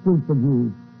and strengthen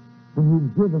you. And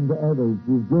you've given to others,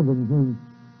 you've given him.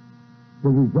 The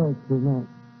results are not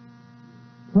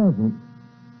pleasant.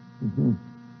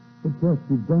 But yet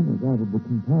you've done it out of the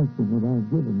compassion that I've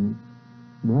given you.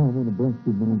 Now I'm going to bless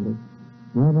you mightily.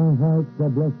 Now my heart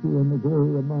shall bless you in the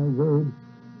glory of my word.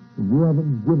 And you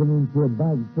haven't given into a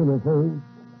bag full of holes.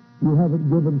 You haven't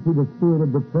given to the spirit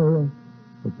of betrayal,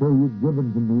 but there you've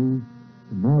given to me.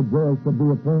 And my joy shall be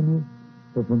upon you.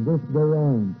 So from this day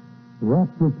on,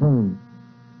 wrap your tongue,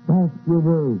 fast your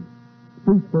words,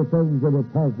 speak the things that are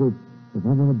positive, because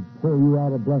I'm going to pour you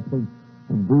out a blessing.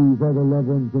 And these other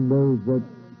loved ones and those that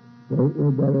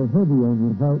are heavy on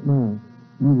your heart now,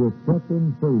 you will set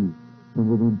them free. And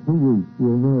within 2 weeks,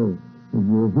 you'll know and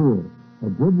you'll hear a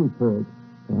good report.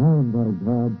 For I am thy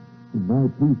God, and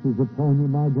my peace is upon you,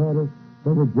 my daughter.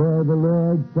 For the joy of the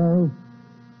Lord shall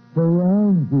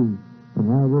surround you, and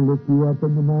I will lift you up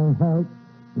into my heart.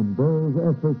 And those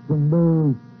efforts and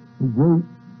those great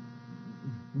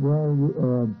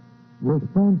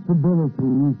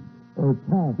responsibilities or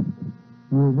tasks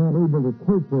you're not able to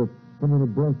cope with, I'm going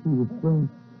to bless you with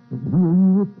strength and heal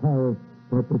you with power,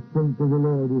 that the strength of the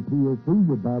Lord is healed through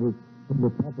your body from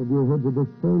the top of your head to the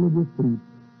sole of your feet.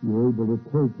 You're able to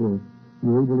cope with.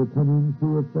 You're able to come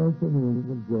into a fresh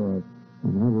anointing of joy.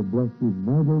 And I will bless you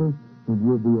mightily, and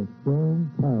you'll be a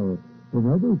strong tower. And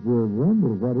others will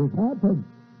wonder what has happened,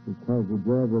 because the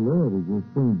joy of the Lord is your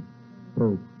strength.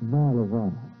 So smile a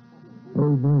while.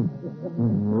 Amen.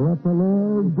 And let the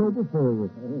Lord go before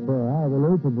you, for I will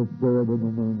open this door in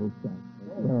the name of God.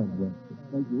 God bless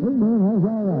you. Amen. That's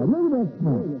all right. Look at that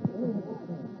smile.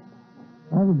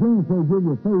 I was going to say give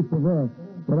your face to rest,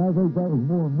 but I think that was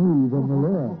more me than the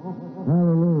Lord.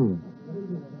 Hallelujah.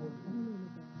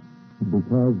 And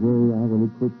because I will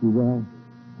equip you well,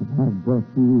 and I've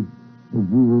blessed you as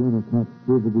you were in a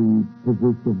captivity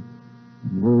position.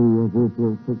 They, as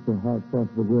Israel took their hearts off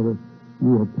the water,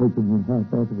 you have taken your heart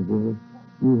off of the water.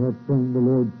 You have sung the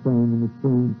Lord's song in the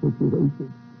same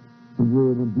situation. And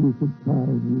you're in abusive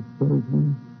time, you serve me.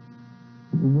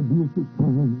 In abusive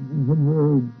time, and the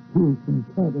words pierce and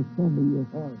cut asunder your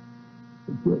heart.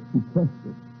 But yet you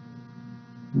trusted.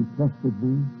 You trusted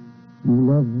me. You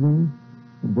loved me.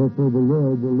 And therefore the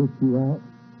Lord will lift you out.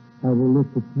 I will lift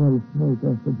the smell of smoke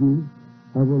off of you.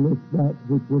 I will lift that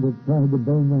which would have tried to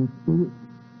burn my spirit.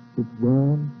 It's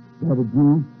gone. That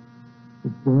abuse.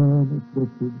 It's gone. It's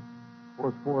lifted.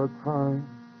 Was for a time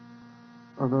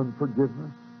an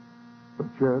unforgiveness, but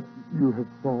yet you have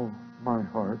saw my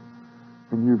heart,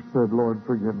 and you've said, Lord,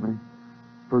 forgive me.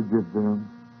 Forgive them,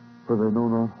 for they know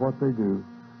not what they do.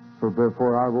 So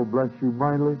therefore I will bless you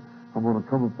mightily. I'm going to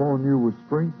come upon you with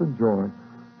strength and joy,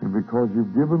 and because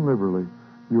you've given liberally,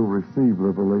 you'll receive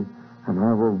liberally, and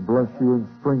I will bless you and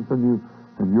strengthen you,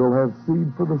 and you'll have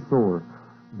seed for the sower.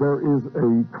 There is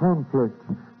a conflict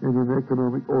in an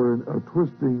economic or in a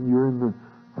twisting. You're in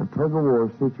a tug-of-war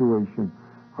situation.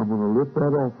 I'm going to lift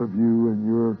that off of you and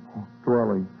your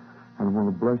dwelling, and I'm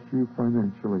going to bless you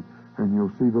financially, and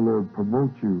you'll see the Lord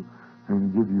promote you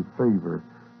and give you favor,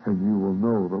 and you will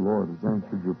know the Lord has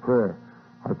answered your prayer.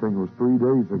 I think it was 3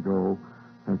 days ago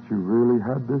that you really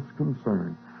had this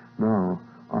concern. Now,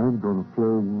 I'm going to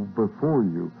flow before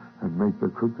you and make the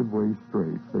crooked way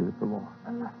straight, saith the Lord.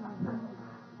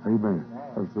 Amen.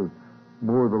 That's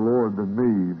more the Lord than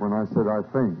me. When I said I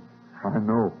think, I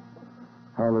know.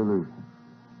 Hallelujah.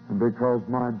 And because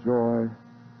my joy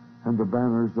and the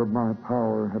banners of my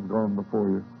power have gone before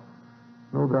you,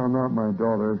 know thou not, my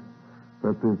daughter,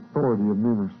 that the authority of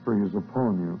ministry is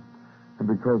upon you. And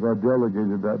because I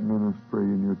delegated that ministry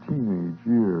in your teenage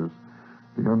years,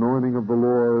 the anointing of the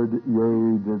Lord,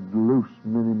 yea, did loose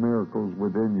many miracles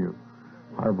within you.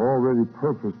 I've already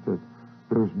purposed it.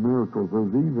 There's miracles.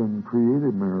 There's even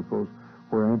creative miracles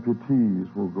where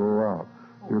amputees will go out.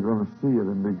 You're going to see it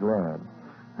and be glad.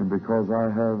 And because I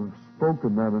have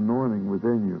spoken that anointing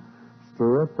within you,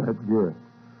 stir up that gift.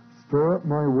 Stir up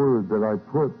my word that I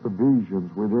put the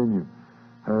visions within you.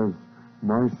 As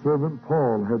my servant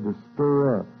Paul had to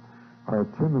stir up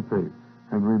Timothy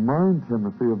and remind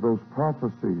Timothy of those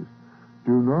prophecies.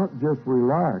 Do not just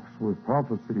relax with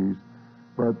prophecies,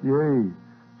 but yea,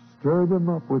 stir them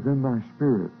up within thy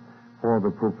spirit. For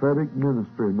the prophetic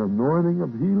ministry and the anointing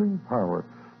of healing power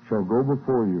shall go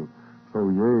before you. So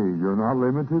yea, you're not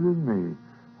limited in me,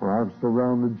 for I've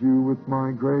surrounded you with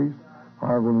my grace.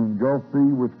 I will engulf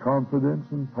thee with confidence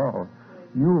and power.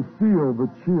 You'll feel the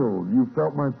chill. You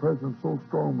felt my presence so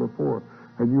strong before,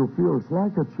 and you'll feel it's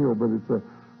like a chill, but it's a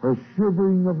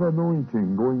shivering of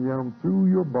anointing going down through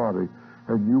your body,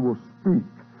 and you will speak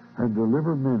and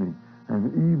deliver many,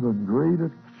 and even great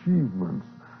achievements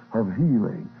of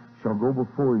healing shall go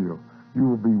before you. You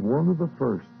will be one of the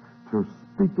first to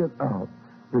speak it out,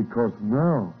 because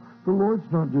now the Lord's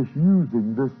not just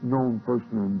using this known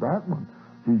person and that one.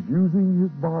 He's using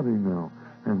his body now,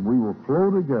 and we will flow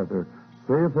together,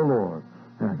 saith the Lord,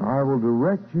 and I will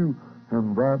direct you,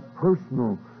 and that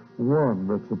personal one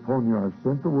that's upon you, I've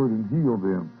sent the word and healed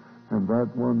them, and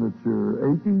that one that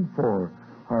you're aching for,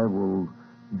 I will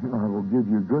give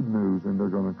you good news, and they're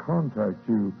going to contact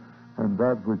you, and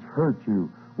that which hurt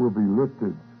you will be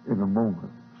lifted in a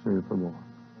moment, saith the Lord.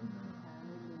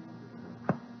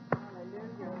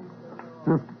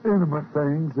 Just intimate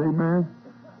things, amen.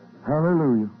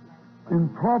 Hallelujah. In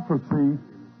prophecy,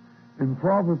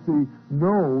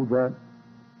 know that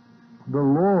the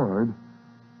Lord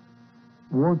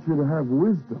wants you to have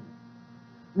wisdom.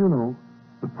 You know,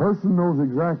 the person knows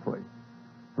exactly.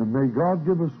 And may God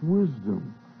give us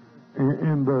wisdom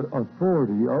in the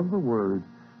authority of the Word.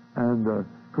 And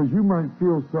because you might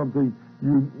feel something,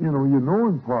 you know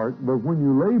in part, but when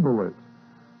you label it,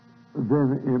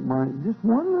 then it might, just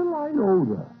one little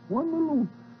iota, one little,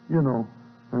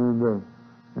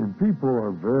 and people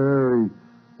are very,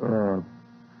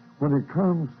 when it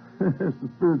comes, it's a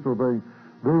spiritual thing,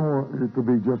 they want it to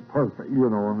be just perfect,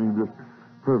 just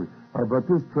perfect. But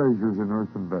this treasure's in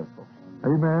earthen vessels.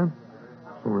 Amen?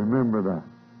 So remember that.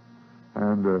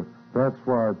 And that's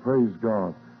why I praise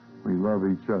God. We love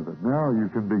each other. Now you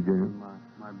can begin.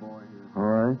 My boy here. All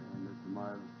right. And this is my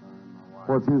other son, my wife.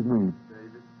 What's his name?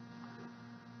 David.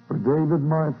 For David,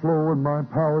 my flow and my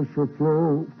power shall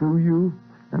flow through you,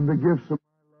 and the gifts of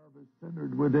my love is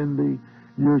centered within thee.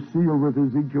 You're sealed with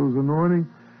Ezekiel's anointing.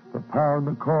 The power and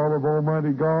the call of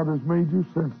Almighty God has made you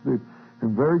sensitive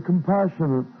and very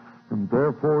compassionate, and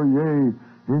therefore, yea,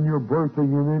 in your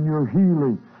birthing and in your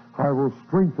healing, I will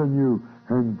strengthen you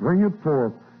and bring it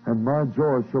forth, and my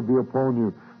joy shall be upon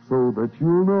you, so that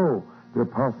you'll know the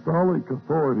apostolic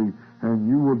authority, and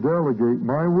you will delegate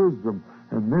my wisdom,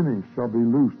 and many shall be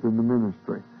loosed in the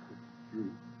ministry.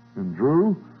 And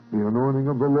Drew, the anointing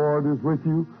of the Lord is with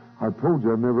you. I told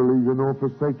you I'd never leave you nor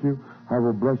forsake you. I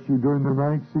will bless you during the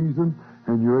night season,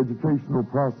 and your educational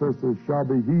processes shall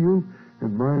be healed,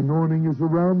 and my anointing is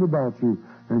around about you,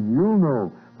 and you'll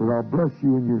know that I'll bless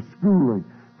you in your schooling,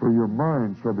 for your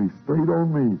mind shall be stayed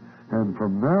on me, and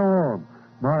from now on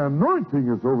my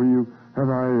anointing is over you, and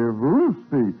I have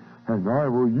loosed thee, and I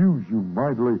will use you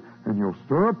mightily, and you'll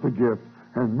stir up the gift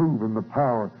and move in the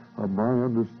power of my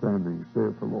understanding,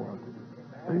 saith the Lord.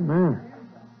 Amen.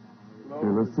 Okay,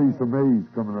 let's see some A's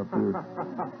coming up here.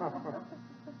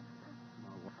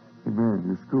 Amen.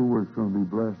 Your schoolwork's going to be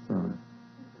blessed, son.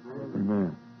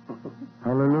 Amen.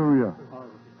 Hallelujah.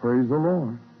 Praise the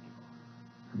Lord.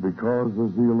 Because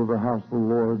the zeal of the house of the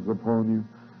Lord is upon you,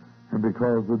 And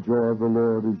because the joy of the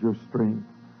Lord is your strength,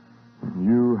 and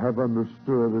you have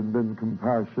understood and been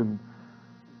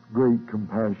great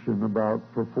compassion about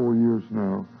for 4 years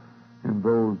now, in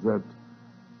those that,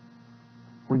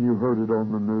 when you heard it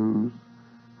on the news,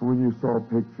 and when you saw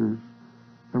pictures,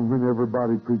 and when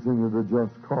everybody presented a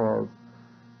just cause,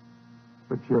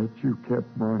 but yet you kept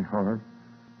my heart,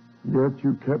 yet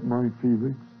you kept my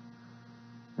feelings,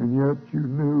 and yet you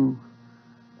knew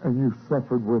and you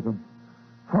suffered with them.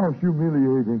 How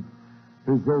humiliating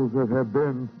is those that have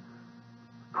been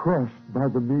crushed by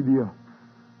the media,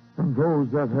 and those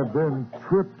that have been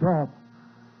tripped up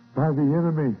by the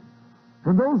enemy,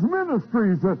 and those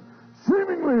ministries that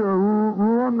seemingly are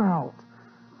run out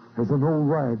as an old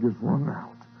rag is run out.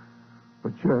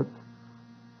 But yet,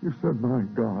 you said, my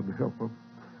God, help them.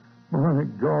 My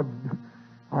God,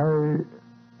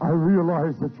 I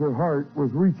realized that your heart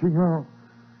was reaching out,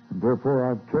 and therefore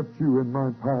I've kept you in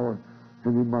my power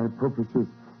and in my purposes,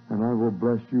 and I will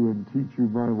bless you and teach you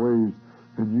my ways,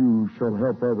 and you shall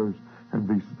help others and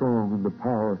be strong in the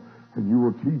power, and you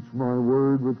will teach my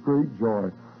word with great joy,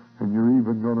 and you're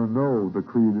even going to know the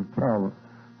creative talent,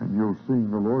 and you'll sing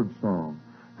the Lord's song,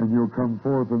 and you'll come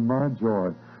forth in my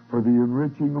joy, for the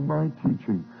enriching of my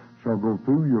teaching shall go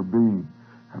through your being,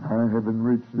 and I have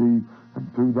enriched thee,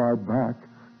 and through thy back,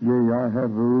 yea, I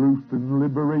have loosed and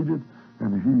liberated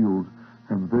and healed,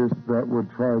 and this that would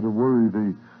try to worry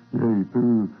thee, yea,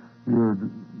 through your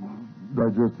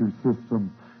digestive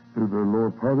system, through the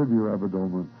lower part of your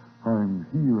abdomen, I'm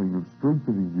healing and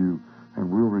strengthening you, and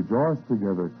we'll rejoice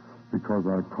together, because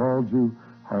I called you,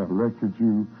 I elected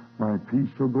you, my peace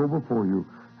shall go before you,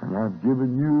 and I've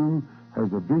given you as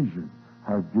a vision,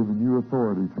 I've given you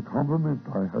authority to compliment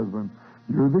thy husband.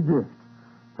 You're the gift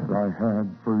that I had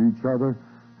for each other,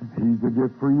 and he's the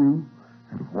gift for you,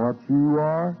 and what you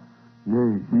are,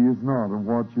 yea, he is not, and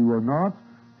what you are not,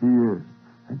 he is,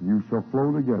 and you shall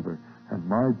flow together, and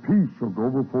my peace shall go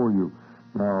before you.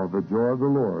 Now, the joy of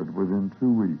the Lord within 2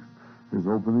 weeks is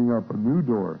opening up a new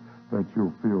door that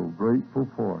you'll feel grateful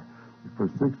for. For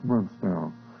 6 months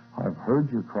now, I've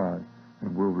heard your cry,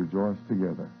 and we'll rejoice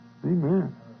together.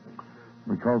 Amen.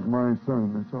 Because my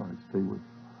son, that's all right, stay with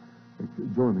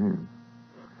me. Join hands.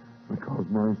 Because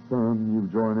my son,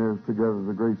 you've joined heirs together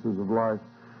the graces of life,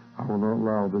 I will not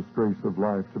allow this grace of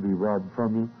life to be robbed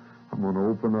from you. I'm going to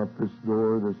open up this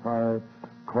door, this high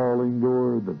calling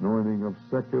door. The anointing of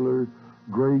secular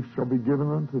grace shall be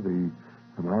given unto thee,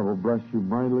 and I will bless you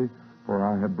mightily, for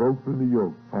I have broken the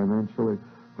yoke financially.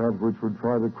 That which would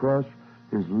try to crush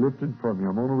is lifted from you.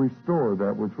 I'm going to restore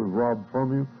that which was robbed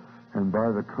from you, and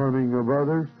by the cunning of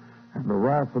others and the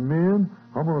wrath of men,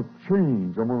 I'm going to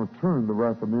change. I'm going to turn the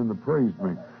wrath of men to praise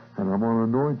me, and I'm going to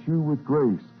anoint you with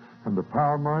grace, and the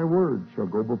power of my word shall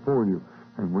go before you,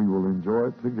 and we will enjoy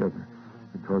it together,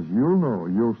 because you'll know,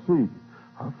 you'll see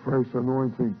a fresh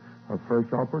anointing, a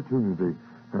fresh opportunity,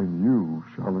 and you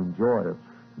shall enjoy it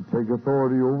and take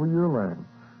authority over your land,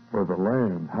 for the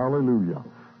land, hallelujah,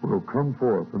 will come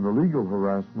forth, and the legal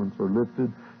harassments are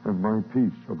lifted, and my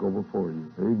peace shall go before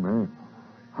you. Amen.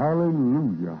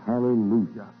 Hallelujah,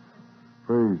 hallelujah.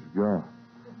 Praise God.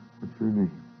 What's your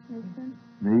name? Nathan.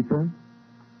 Nathan?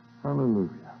 Hallelujah.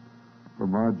 For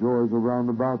my joy is around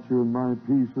about you, and my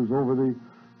peace is over thee,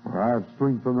 for I have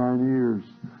strengthened thine ears.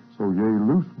 So yea,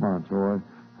 loose my joy,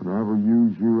 and I will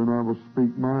use you, and I will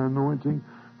speak my anointing,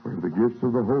 for the gifts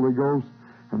of the Holy Ghost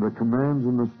and the commands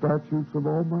and the statutes of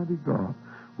Almighty God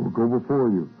will go before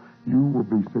you. You will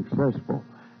be successful.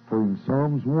 For in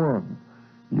Psalms 1,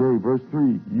 yea, verse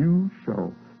 3, you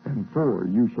shall, and 4,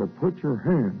 you shall put your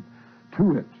hand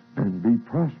to it and be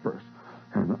prosperous,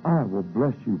 and I will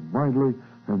bless you mightily,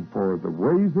 and for the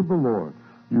ways of the Lord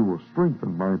you will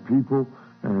strengthen my people,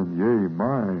 and yea,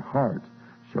 my heart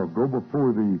shall go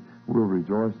before thee. We'll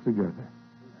rejoice together.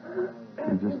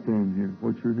 You just stand here.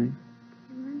 What's your name?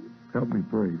 Cameron. Help me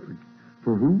pray.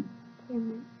 For who?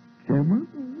 Cameron. Cameron?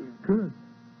 Mm-hmm. Good.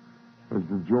 As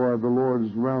the joy of the Lord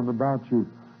is round about you,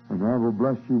 and I will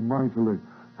bless you mightily,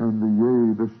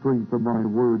 and the strength of my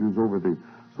word is over thee.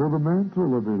 So the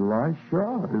mantle of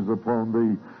Elisha is upon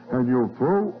thee, and you'll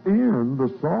throw in the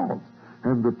salt,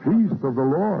 and the peace of the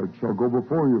Lord shall go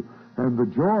before you, and the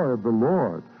joy of the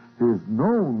Lord is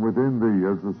known within thee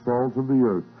as the salt of the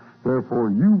earth.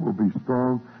 Therefore you will be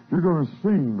strong. You're going to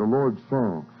sing the Lord's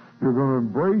song. You're going to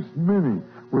embrace many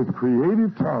with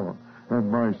creative talent,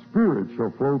 and my spirit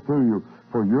shall flow through you,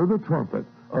 for you're the trumpet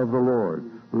of the Lord.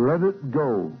 Let it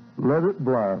go. Let it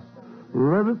blast.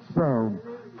 Let it sound.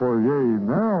 For yea,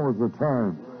 now is the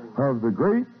time of the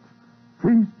great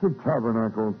Feast of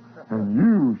Tabernacles, and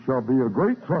you shall be a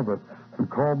great trumpet to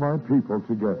call my people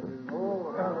together.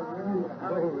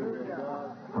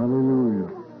 Hallelujah.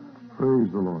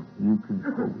 Praise the Lord. You can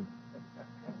say it.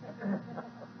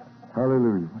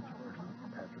 Hallelujah.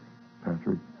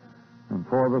 Patrick. And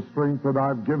for the strength that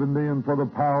I've given thee and for the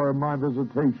power of my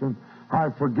visitation,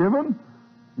 I've forgiven.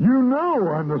 You know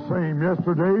I'm the same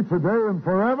yesterday, today, and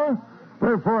forever.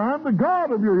 Therefore, I'm the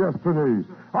God of your yesterdays.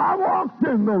 I walked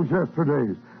in those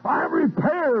yesterdays. I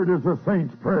repaired as the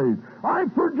saints prayed. I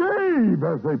forgave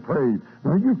as they prayed.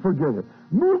 Now you forget it.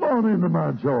 Move on into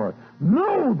my joy.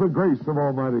 Know the grace of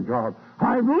Almighty God.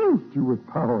 I've loosed you with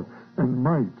power and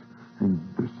might. And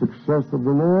the success of the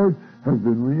Lord has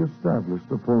been reestablished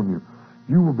upon you.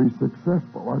 You will be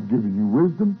successful. I've given you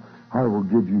wisdom. I will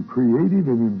give you creative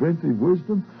and inventive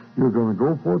wisdom. You're going to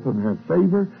go forth and have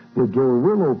favor. The door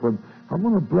will open. I'm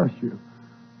going to bless you.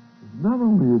 Not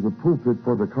only is a pulpit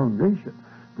for the congregation,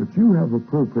 but you have a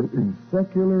pulpit in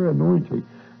secular anointing,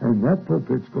 and that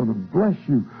pulpit's going to bless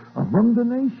you among the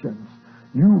nations.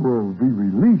 You will be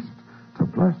released to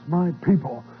bless my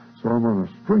people. So I'm going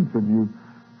to strengthen you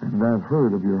in that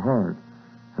hurt of your heart,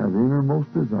 that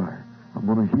innermost desire. I'm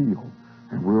going to heal,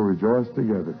 and we'll rejoice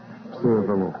together, saith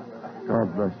the Lord.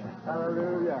 God bless you.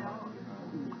 Hallelujah.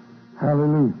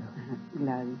 Hallelujah.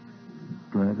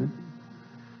 Glad.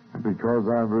 And because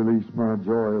I've released my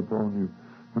joy upon you,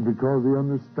 and because the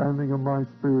understanding of my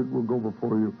spirit will go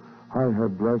before you, I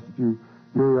have blessed you.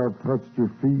 Yea, I've touched your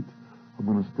feet. I'm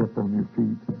going to step on your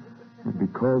feet. And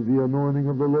because the anointing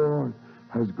of the Lord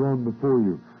has gone before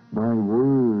you, my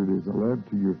word is a lamp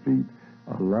to your feet,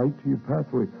 a light to your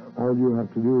pathway. All you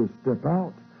have to do is step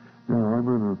out. Now, I'm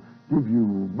going to give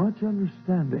you much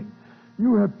understanding.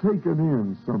 You have taken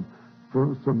in some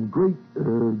great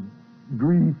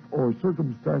grief or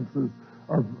circumstances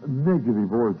of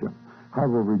negative origin. I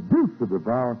will rebuke the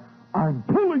devourer. I'm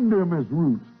pulling them as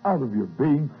roots out of your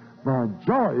being. My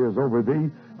joy is over thee.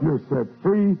 You're set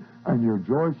free, and your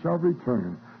joy shall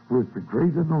return with the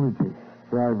great anointing.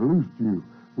 For I've loosed you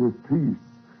with peace,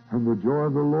 and the joy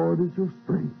of the Lord is your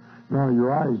strength. Now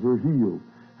your eyes are healed,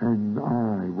 and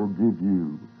I will give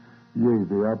you, yea,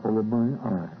 the apple of my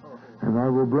eye. And I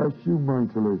will bless you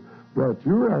mightily, that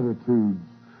your attitudes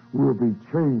will be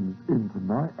changed into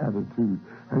my attitude,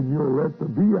 and you'll let the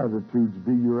Beatitudes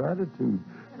be your attitude,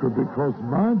 because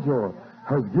my joy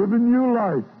has given you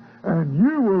life, and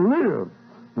you will live.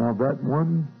 Now that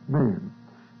one man,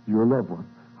 your loved one,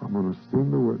 I'm going to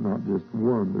send the word, not just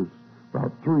one, there's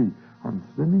about three. I'm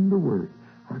sending the word.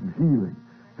 I'm healing,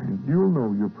 and you'll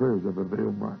know your prayers have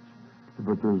availed much.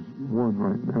 But there's one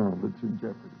right now that's in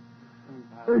jeopardy.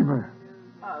 Amen.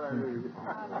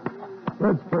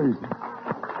 Let's praise him.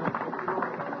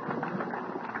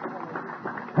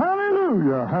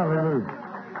 Hallelujah, hallelujah.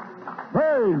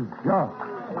 Praise God.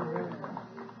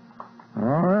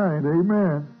 All right,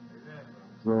 amen.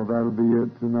 So that'll be it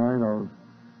tonight.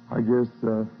 I guess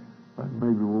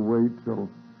maybe we'll wait till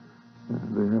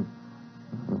they have,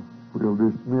 we'll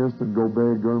dismiss and go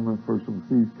beg government for some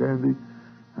seed candy.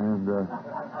 And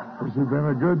this has been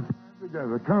a good time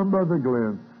together. Come, Brother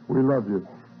Glenn. We love you.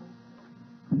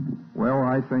 Well,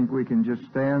 I think we can just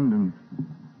stand and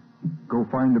go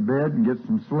find a bed and get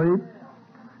some sleep.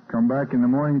 Come back in the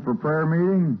morning for prayer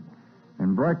meeting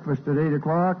and breakfast at 8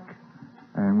 o'clock,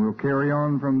 and we'll carry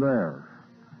on from there.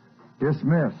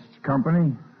 Dismissed,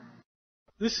 company.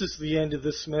 This is the end of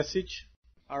this message.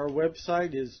 Our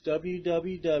website is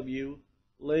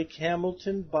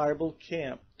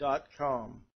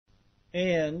www.lakehamiltonbiblecamp.com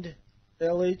and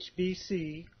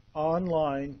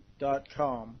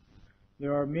lhbconline.com.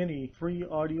 There are many free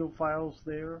audio files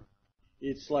there.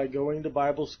 It's like going to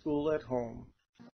Bible school at home.